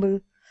terminal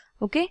symbol,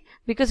 okay,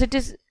 because it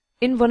is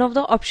in one of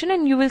the option,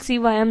 and you will see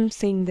why I'm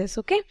saying this.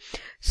 Okay,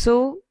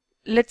 so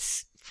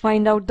let's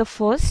find out the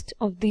first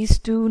of these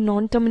two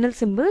non-terminal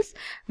symbols.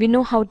 We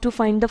know how to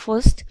find the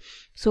first.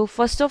 So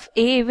first of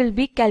A will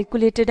be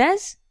calculated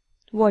as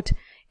what?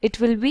 It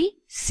will be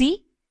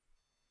C,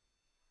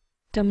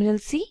 terminal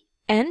C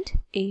and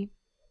A.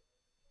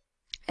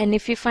 And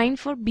if we find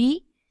for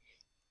B,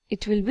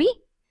 it will be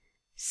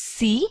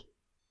C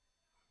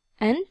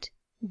and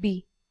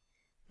B.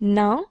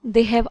 Now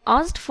they have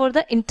asked for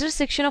the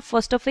intersection of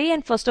first of A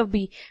and first of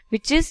B,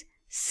 which is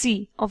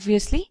C,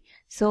 obviously.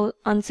 So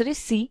answer is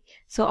C.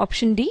 So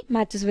option D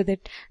matches with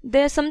it.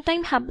 There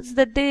sometimes happens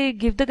that they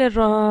give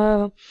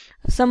the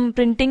some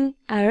printing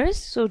errors,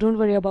 so don't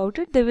worry about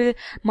it.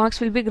 Marks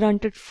will be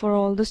granted for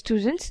all the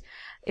students.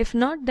 If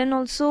not, then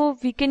also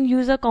we can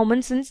use a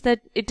common sense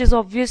that it is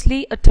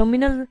obviously a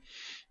terminal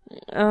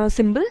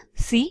symbol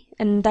C,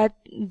 and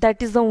that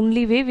is the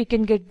only way we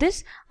can get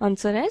this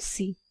answer as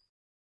C.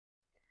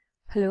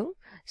 Hello.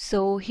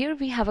 So here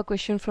we have a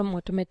question from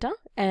Automata,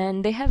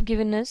 and they have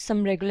given us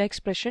some regular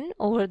expression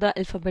over the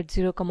alphabet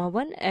 0,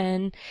 1,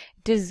 and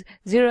it is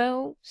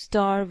 0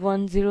 star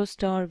 1 0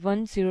 star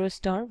 1 0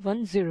 star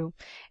 1 0,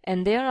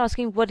 and they are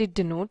asking what it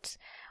denotes.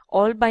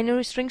 All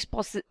binary strings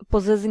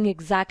possessing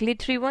exactly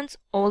 3 ones,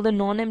 all the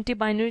non-empty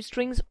binary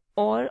strings,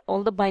 or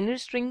all the binary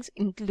strings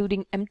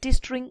including empty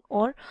string,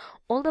 or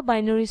all the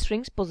binary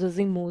strings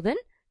possessing more than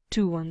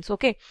 2 ones.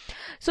 Okay,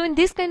 so in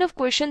this kind of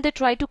question they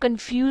try to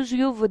confuse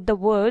you with the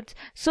words.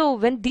 So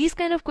when these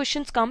kind of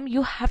questions come,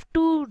 you have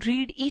to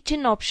read each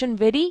and option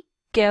very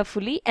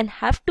carefully and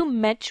have to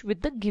match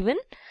with the given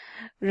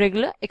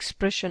regular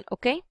expression.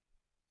 Okay,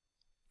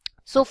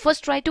 so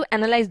first try to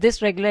analyze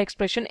this regular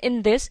expression.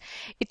 In this,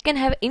 it can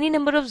have any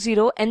number of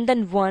 0 and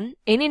then 1,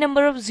 any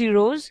number of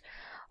zeros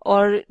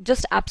or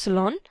just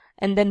epsilon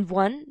and then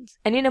 1,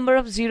 any number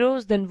of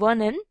zeros, then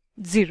 1 and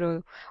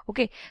 0.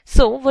 Okay,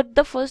 so what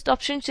the first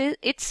option says,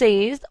 it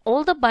says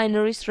all the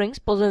binary strings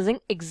possessing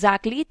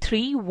exactly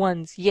 3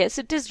 ones. Yes,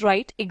 it is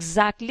right,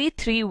 exactly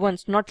 3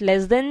 ones, not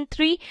less than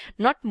 3,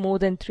 not more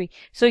than 3.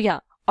 So yeah,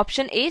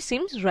 option A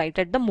seems right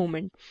at the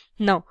moment.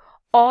 Now,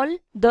 all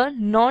the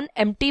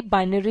non-empty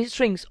binary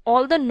strings,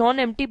 all the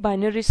non-empty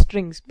binary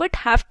strings, but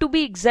have to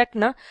be exact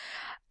na.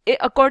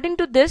 According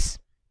to this,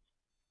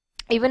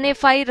 even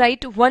if I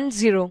write 1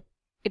 0,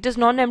 it is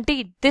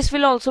non-empty, this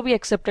will also be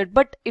accepted.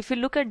 But if you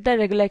look at the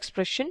regular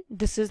expression,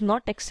 this is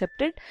not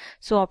accepted.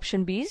 So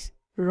option B is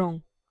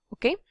wrong.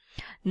 Okay.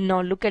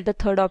 Now look at the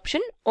third option.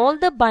 All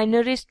the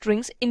binary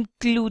strings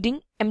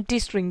including empty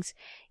strings.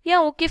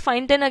 Yeah, okay,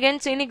 fine. Then again,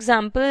 same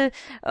example,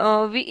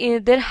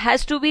 there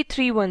has to be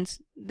 3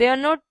 ones. They are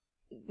not,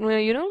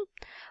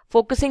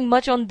 focusing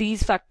much on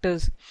these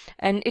factors.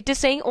 And it is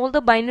saying all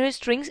the binary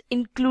strings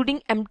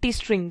including empty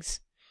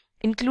strings.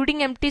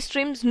 Including empty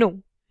strings,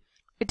 no.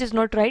 It is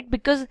not right,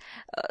 because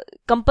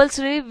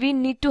compulsory we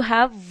need to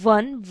have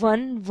 1,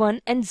 1,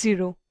 1 and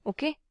 0.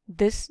 Okay,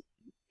 this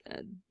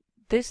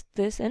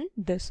and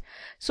this.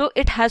 So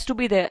it has to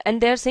be there,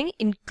 and they are saying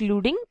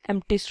including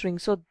empty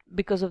strings. So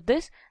because of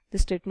this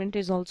statement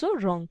is also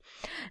wrong.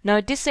 Now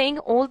it is saying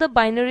all the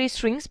binary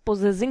strings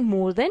possessing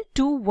more than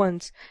 2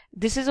 ones.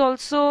 This is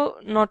also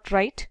not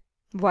right.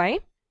 Why?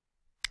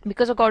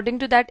 Because according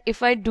to that,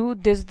 if I do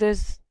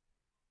this,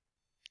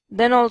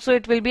 then also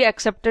it will be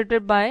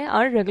accepted by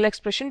our regular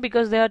expression,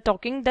 because they are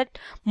talking that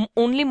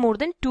only more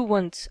than 2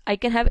 ones. I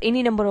can have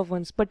any number of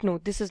ones, but no,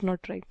 this is not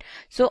right.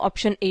 So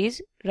option A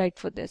is right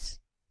for this.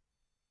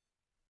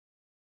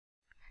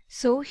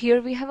 So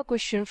here we have a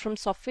question from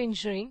software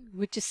engineering,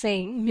 which is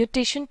saying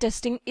mutation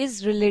testing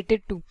is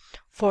related to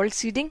fault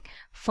seeding,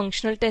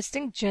 functional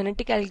testing,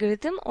 genetic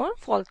algorithm, or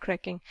fault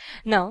cracking.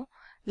 Now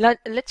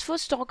let's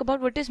first talk about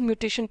what is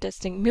mutation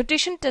testing.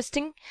 Mutation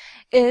testing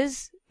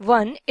is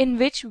one in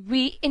which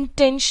we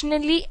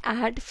intentionally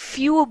add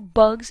few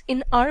bugs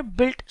in our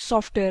built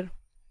software.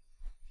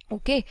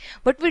 Okay,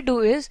 what we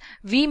do is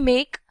we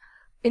make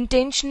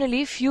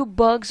intentionally few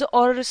bugs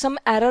or some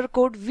error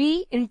code,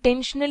 we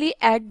intentionally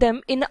add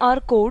them in our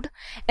code,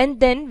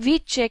 and then we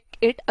check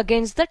it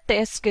against the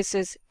test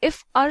cases.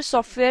 If our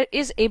software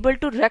is able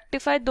to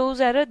rectify those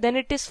errors, then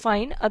it is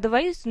fine,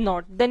 otherwise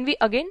not. Then we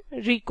again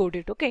recode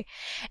it. Okay,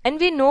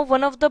 and we know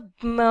one of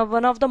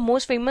the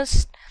most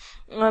famous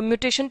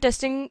mutation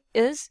testing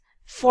is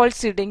fault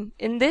seeding.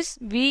 In this,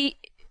 we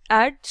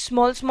add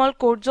small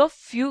codes of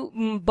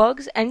few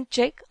bugs and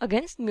check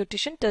against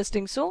mutation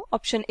testing. So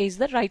option A is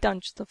the right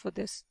answer for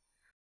this.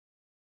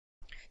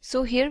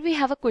 So here we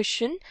have a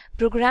question,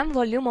 program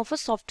volume of a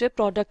software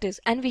product is,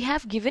 and we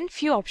have given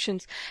few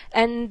options,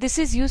 and this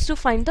is used to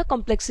find the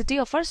complexity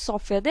of our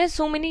software. There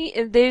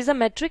is a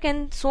metric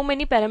and so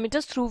many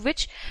parameters through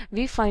which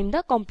we find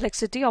the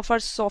complexity of our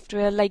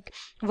software, like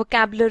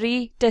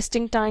vocabulary,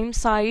 testing time,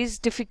 size,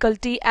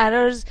 difficulty,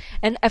 errors,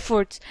 and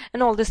efforts,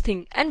 and all this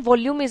thing. And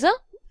volume is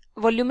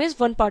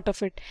one part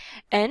of it.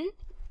 And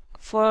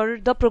for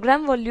the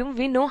program volume,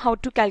 we know how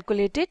to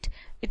calculate it.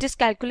 It is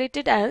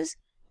calculated as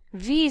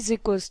V is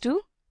equals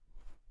to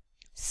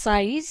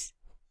size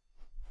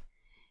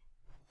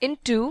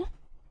into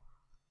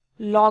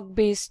log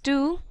base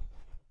 2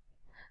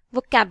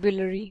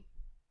 vocabulary.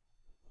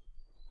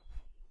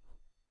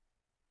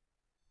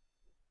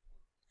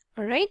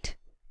 Alright,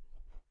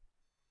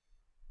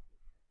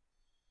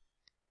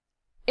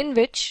 in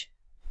which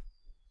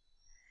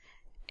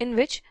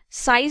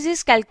size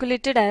is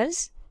calculated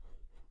as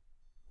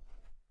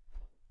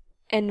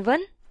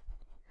n1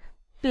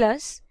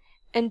 plus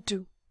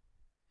n2.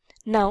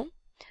 Now,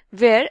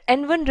 where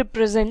n1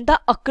 represent the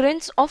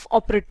occurrence of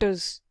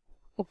operators,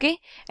 okay,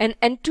 and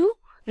n2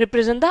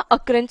 represent the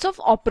occurrence of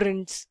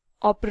operands,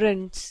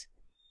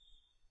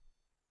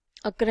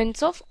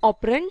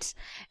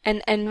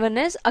 and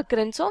n1 is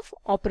occurrence of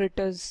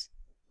operators.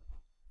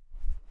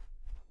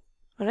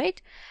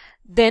 Alright,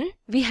 then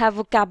we have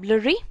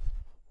vocabulary,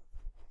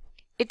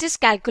 it is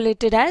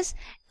calculated as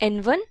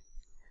N1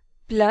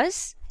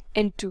 plus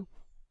N2,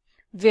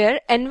 where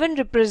N1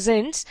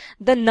 represents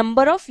the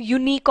number of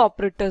unique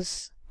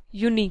operators,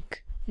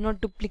 unique,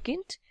 not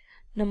duplicate,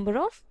 number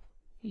of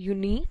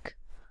unique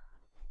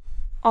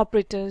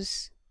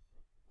operators,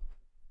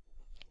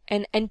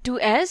 and N2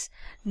 as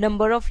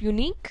number of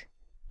unique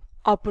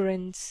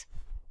operands.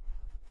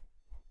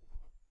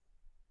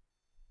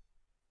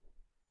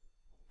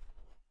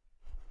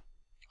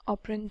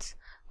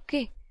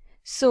 Okay,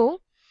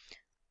 so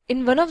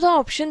in one of the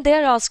option they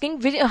are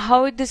asking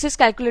how this is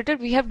calculated.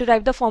 We have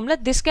derived the formula.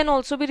 This can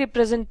also be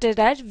represented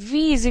as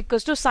V is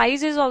equals to,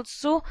 size is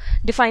also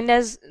defined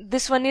as,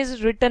 this one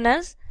is written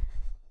as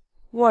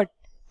what?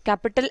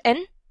 Capital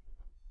N.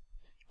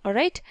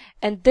 Alright,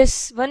 and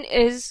this one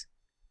is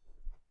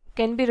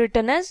can be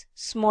written as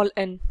small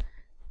n.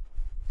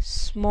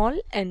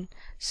 Small n.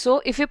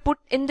 So if you put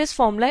in this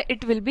formula,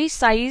 it will be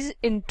size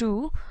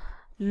into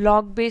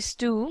log base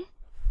 2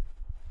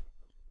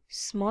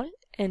 small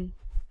n,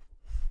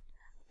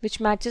 which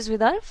matches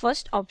with our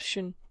first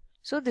option.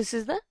 So this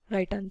is the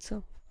right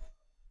answer.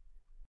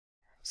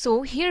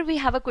 So here we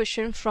have a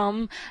question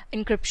from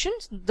encryption.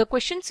 The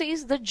question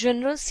says the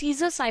general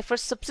Caesar cipher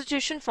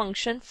substitution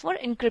function for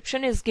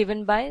encryption is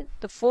given by,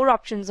 the 4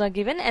 options are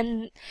given,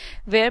 and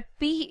where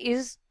P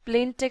is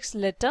plain text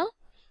letter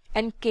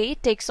and K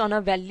takes on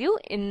a value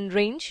in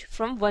range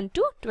from 1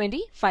 to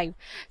 25.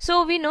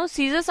 So we know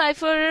Caesar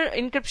cipher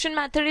encryption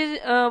method is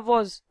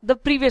was the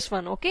previous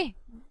one, okay?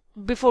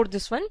 Before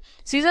this one,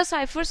 Caesar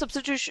cipher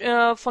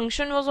substitution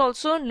function was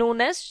also known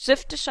as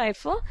shift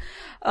cipher.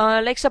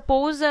 Like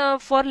suppose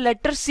for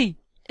letter C,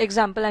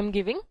 example I'm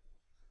giving,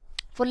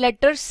 for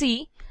letter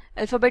C,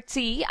 alphabet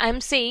C, I'm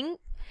saying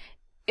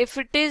if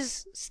it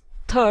is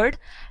third,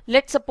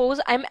 let's suppose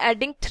I'm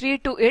adding 3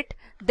 to it,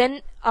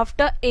 then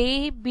after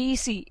A, B,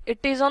 C,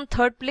 it is on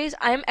third place,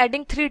 I am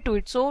adding 3 to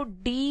it, so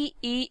D,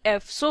 E,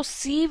 F, so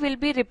C will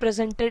be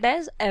represented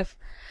as F.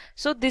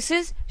 So this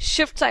is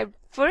shift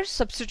cipher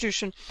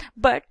substitution,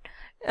 but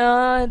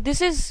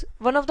this is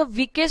one of the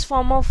weakest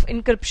form of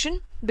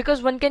encryption,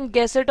 because one can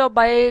guess it or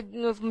by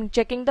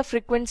checking the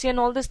frequency and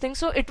all these things,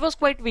 so it was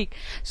quite weak.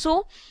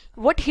 So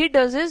what he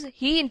does is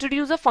he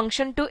introduced a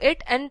function to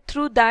it, and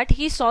through that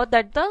he saw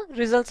that the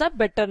results are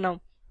better now.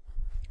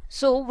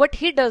 So what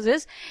he does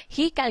is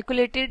he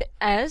calculated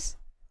as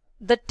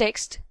the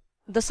text,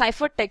 the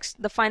cipher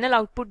text, the final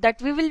output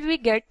that we will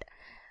get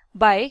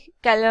by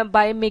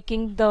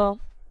making the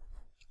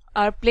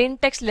our plain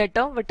text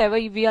letter, whatever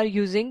we are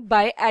using,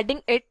 by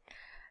adding it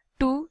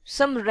to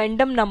some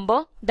random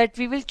number that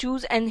we will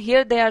choose, and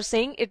here they are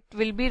saying it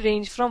will be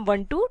range from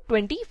 1 to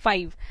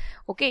 25,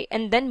 okay,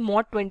 and then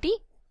mod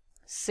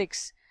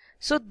 26.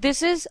 So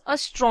this is a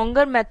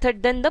stronger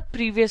method than the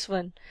previous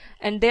one,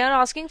 and they are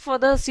asking for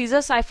the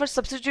Caesar cipher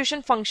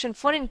substitution function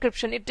for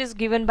encryption. It is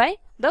given by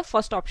the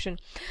first option.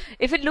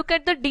 If you look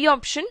at the D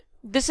option,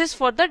 this is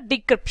for the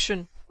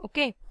decryption,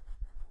 okay.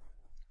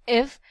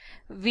 If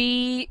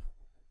we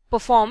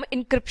perform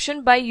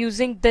encryption by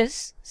using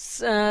this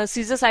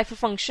Caesar cipher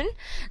function,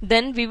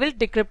 then we will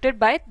decrypt it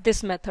by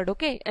this method,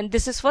 okay, and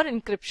this is for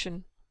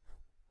encryption.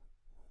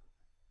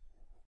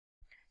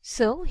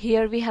 So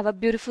here we have a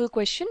beautiful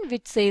question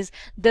which says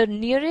the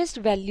nearest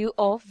value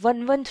of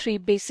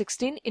 113 base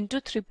 16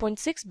 into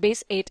 3.6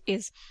 base 8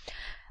 is,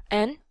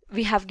 and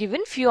we have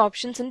given few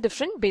options in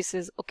different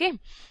bases, okay.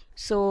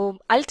 So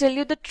I'll tell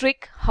you the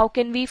trick how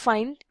can we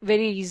find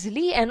very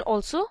easily, and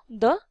also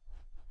the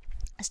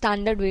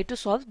standard way to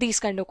solve these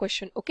kind of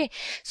question, okay.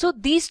 So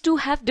these two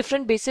have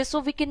different bases,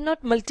 so we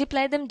cannot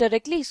multiply them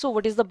directly. So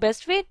what is the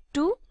best way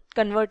to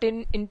convert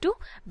into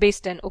base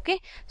 10, okay.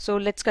 So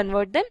let's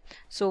convert them.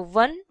 So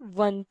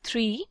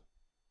 113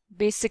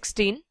 base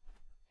 16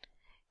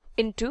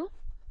 into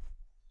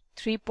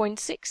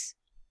 3.6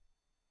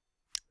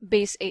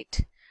 base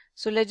 8.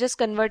 So let's just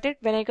convert it.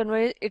 When I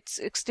convert it, it's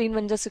 16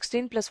 1 is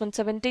 16 plus 1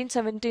 17,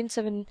 7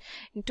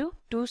 into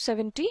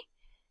 270,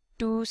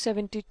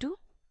 272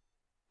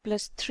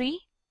 plus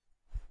 3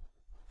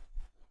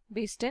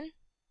 base 10.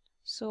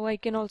 So I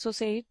can also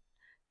say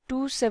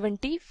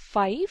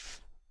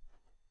 275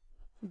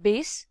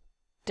 base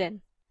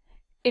 10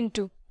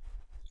 into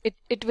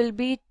it will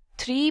be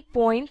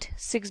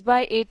 3.6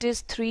 by 8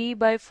 is 3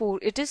 by 4,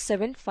 it is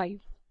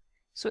 75,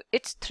 so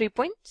it's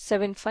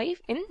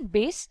 3.75 in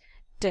base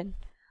 10.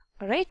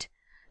 Alright,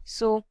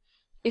 so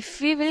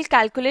if we will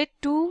calculate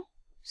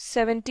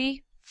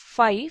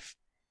 275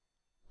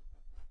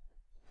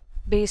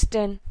 base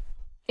 10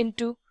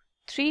 into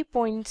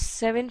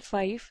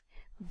 3.75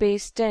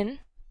 base 10,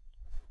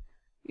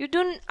 you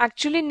don't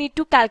actually need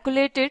to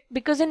calculate it,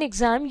 because in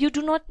exam you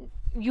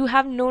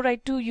have no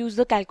right to use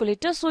the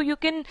calculator, so you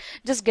can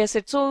just guess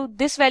it. So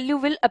this value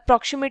will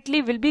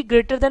approximately be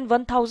greater than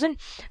 1000.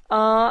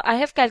 I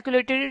have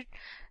calculated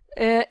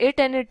it,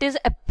 and it is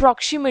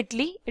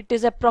approximately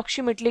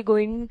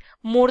going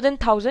more than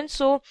 1000,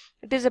 so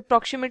it is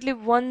approximately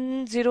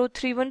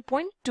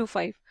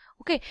 1031.25.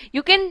 okay,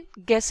 you can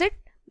guess it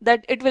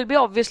that it will be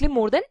obviously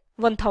more than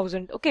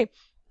 1000, okay.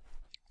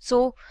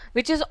 So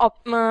which is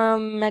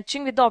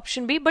matching with the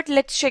option B, but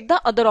let's check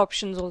the other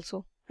options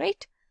also,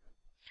 right?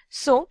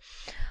 So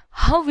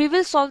how we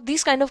will solve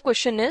these kind of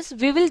question is,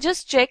 we will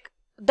just check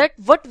that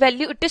what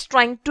value it is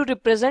trying to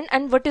represent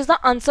and what is the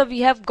answer we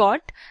have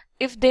got,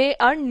 if they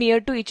are near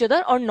to each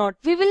other or not.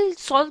 We will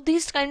solve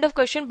these kind of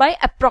question by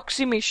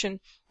approximation.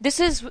 This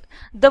is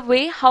the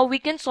way how we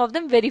can solve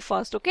them very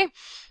fast, okay?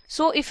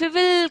 So if we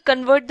will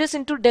convert this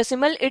into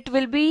decimal, it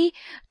will be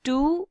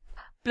 2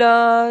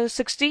 plus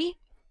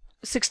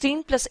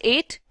 16 plus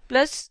 8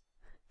 plus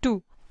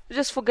 2.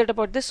 Just forget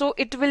about this. So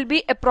it will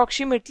be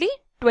approximately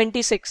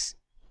 26.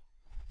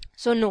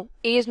 So no,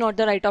 A is not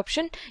the right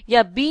option.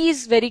 Yeah, B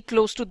is very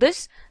close to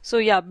this. So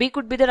yeah, B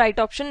could be the right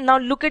option. Now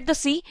look at the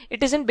C.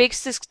 It is in base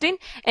 16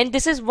 and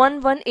this is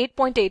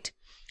 118.8.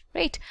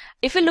 Right?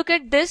 If you look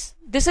at this,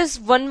 this is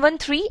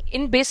 113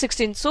 in base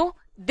 16. So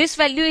this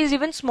value is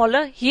even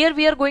smaller. Here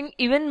we are going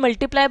even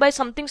multiply by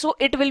something, so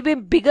it will be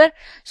bigger.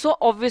 So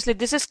obviously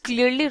this is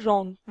clearly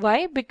wrong.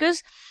 Why?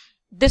 Because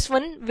this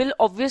one will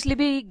obviously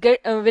be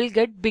get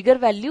bigger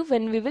value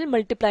when we will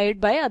multiply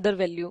it by other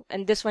value,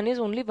 and this one is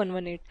only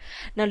 118.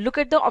 Now look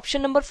at the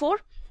option number 4.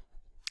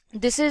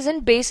 This is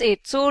in base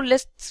 8, so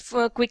let's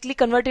quickly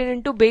convert it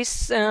into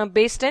base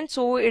 10.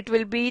 So it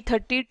will be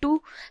 32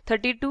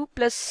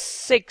 plus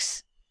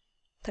 6,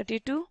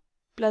 32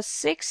 plus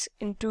 6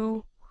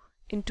 into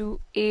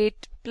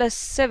 8 plus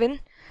 7,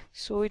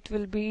 so it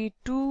will be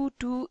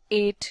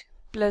 228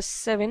 plus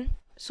 7.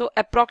 So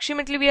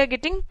approximately we are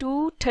getting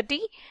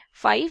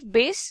 235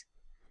 base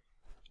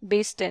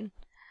 10.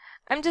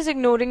 I'm just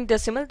ignoring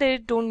decimal, they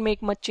don't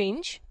make much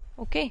change.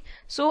 Okay,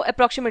 so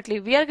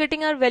approximately we are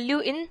getting our value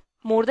in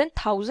more than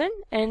 1000,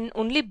 and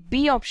only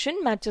B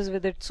option matches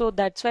with it. So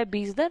that's why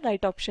B is the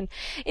right option.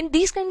 In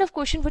these kind of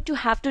question, what you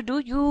have to do,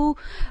 you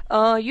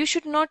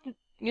should not,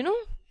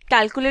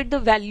 calculate the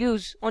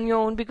values on your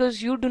own,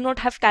 because you do not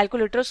have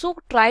calculator. So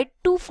try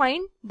to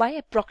find by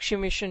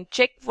approximation.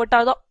 Check what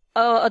are the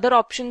other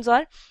options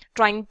are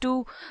trying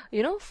to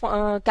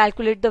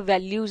calculate the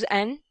values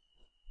and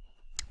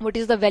what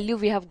is the value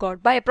we have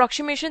got. By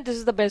approximation, this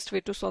is the best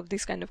way to solve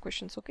these kind of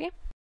questions. Okay,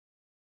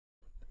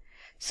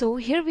 so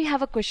here we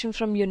have a question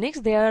from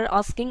Unix. They are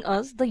asking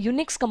us the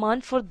Unix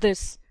command for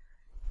this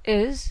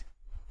is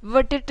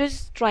what it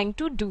is trying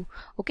to do.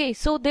 Okay,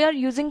 so they are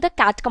using the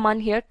cat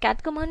command here.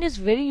 Cat command is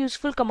very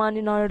useful command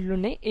in our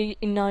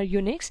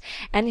Unix,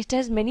 and it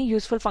has many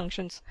useful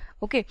functions.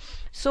 Okay,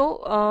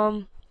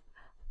 so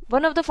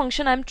one of the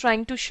function I'm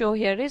trying to show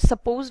here is,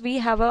 suppose I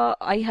have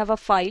a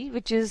file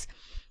which is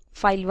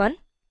file1,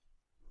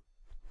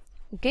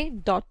 okay,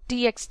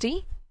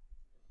 .txt,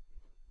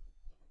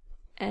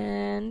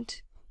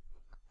 and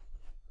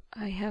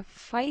I have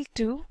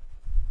file2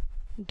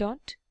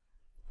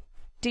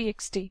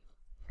 .txt.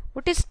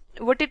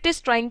 What it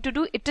is trying to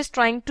do, it is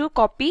trying to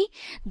copy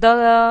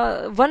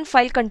the one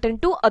file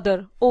content to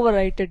other,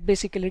 overwrite it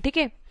basically.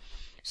 Okay,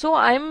 so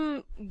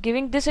I'm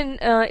giving this in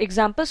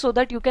example so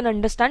that you can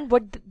understand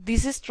what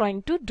this is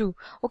trying to do.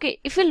 Okay,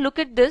 if you look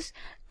at this,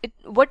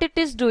 what it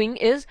is doing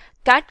is,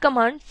 cat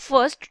command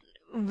first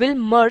will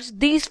merge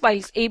these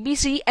files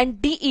ABC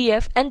and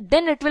DEF, and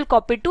then it will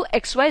copy to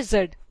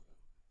XYZ.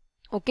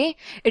 Okay,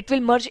 it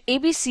will merge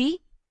ABC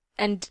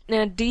and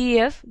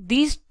DEF,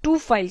 these two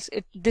files.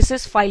 This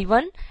is file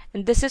 1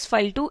 and this is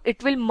file 2.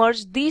 It will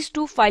merge these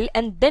two files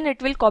and then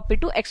it will copy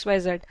to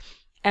XYZ.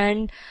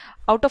 And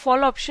out of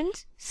all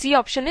options, C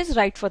option is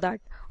right for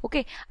that.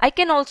 Okay, I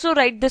can also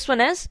write this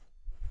one as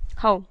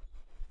how?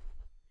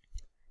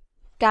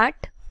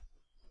 Cat,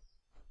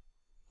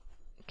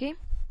 okay,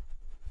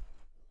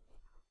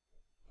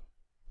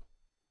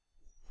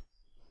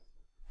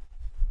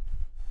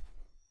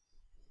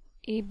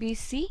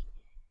 ABC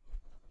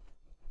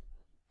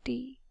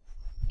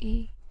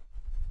DEF,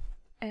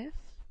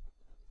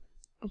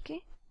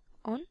 okay,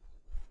 on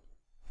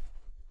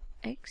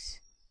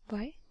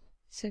XYZ.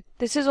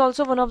 This is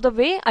also one of the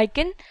way I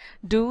can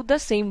do the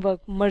same work,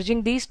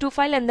 merging these two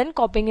files and then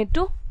copying it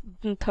to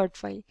the third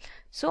file.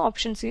 So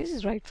option C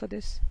is right for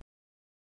this.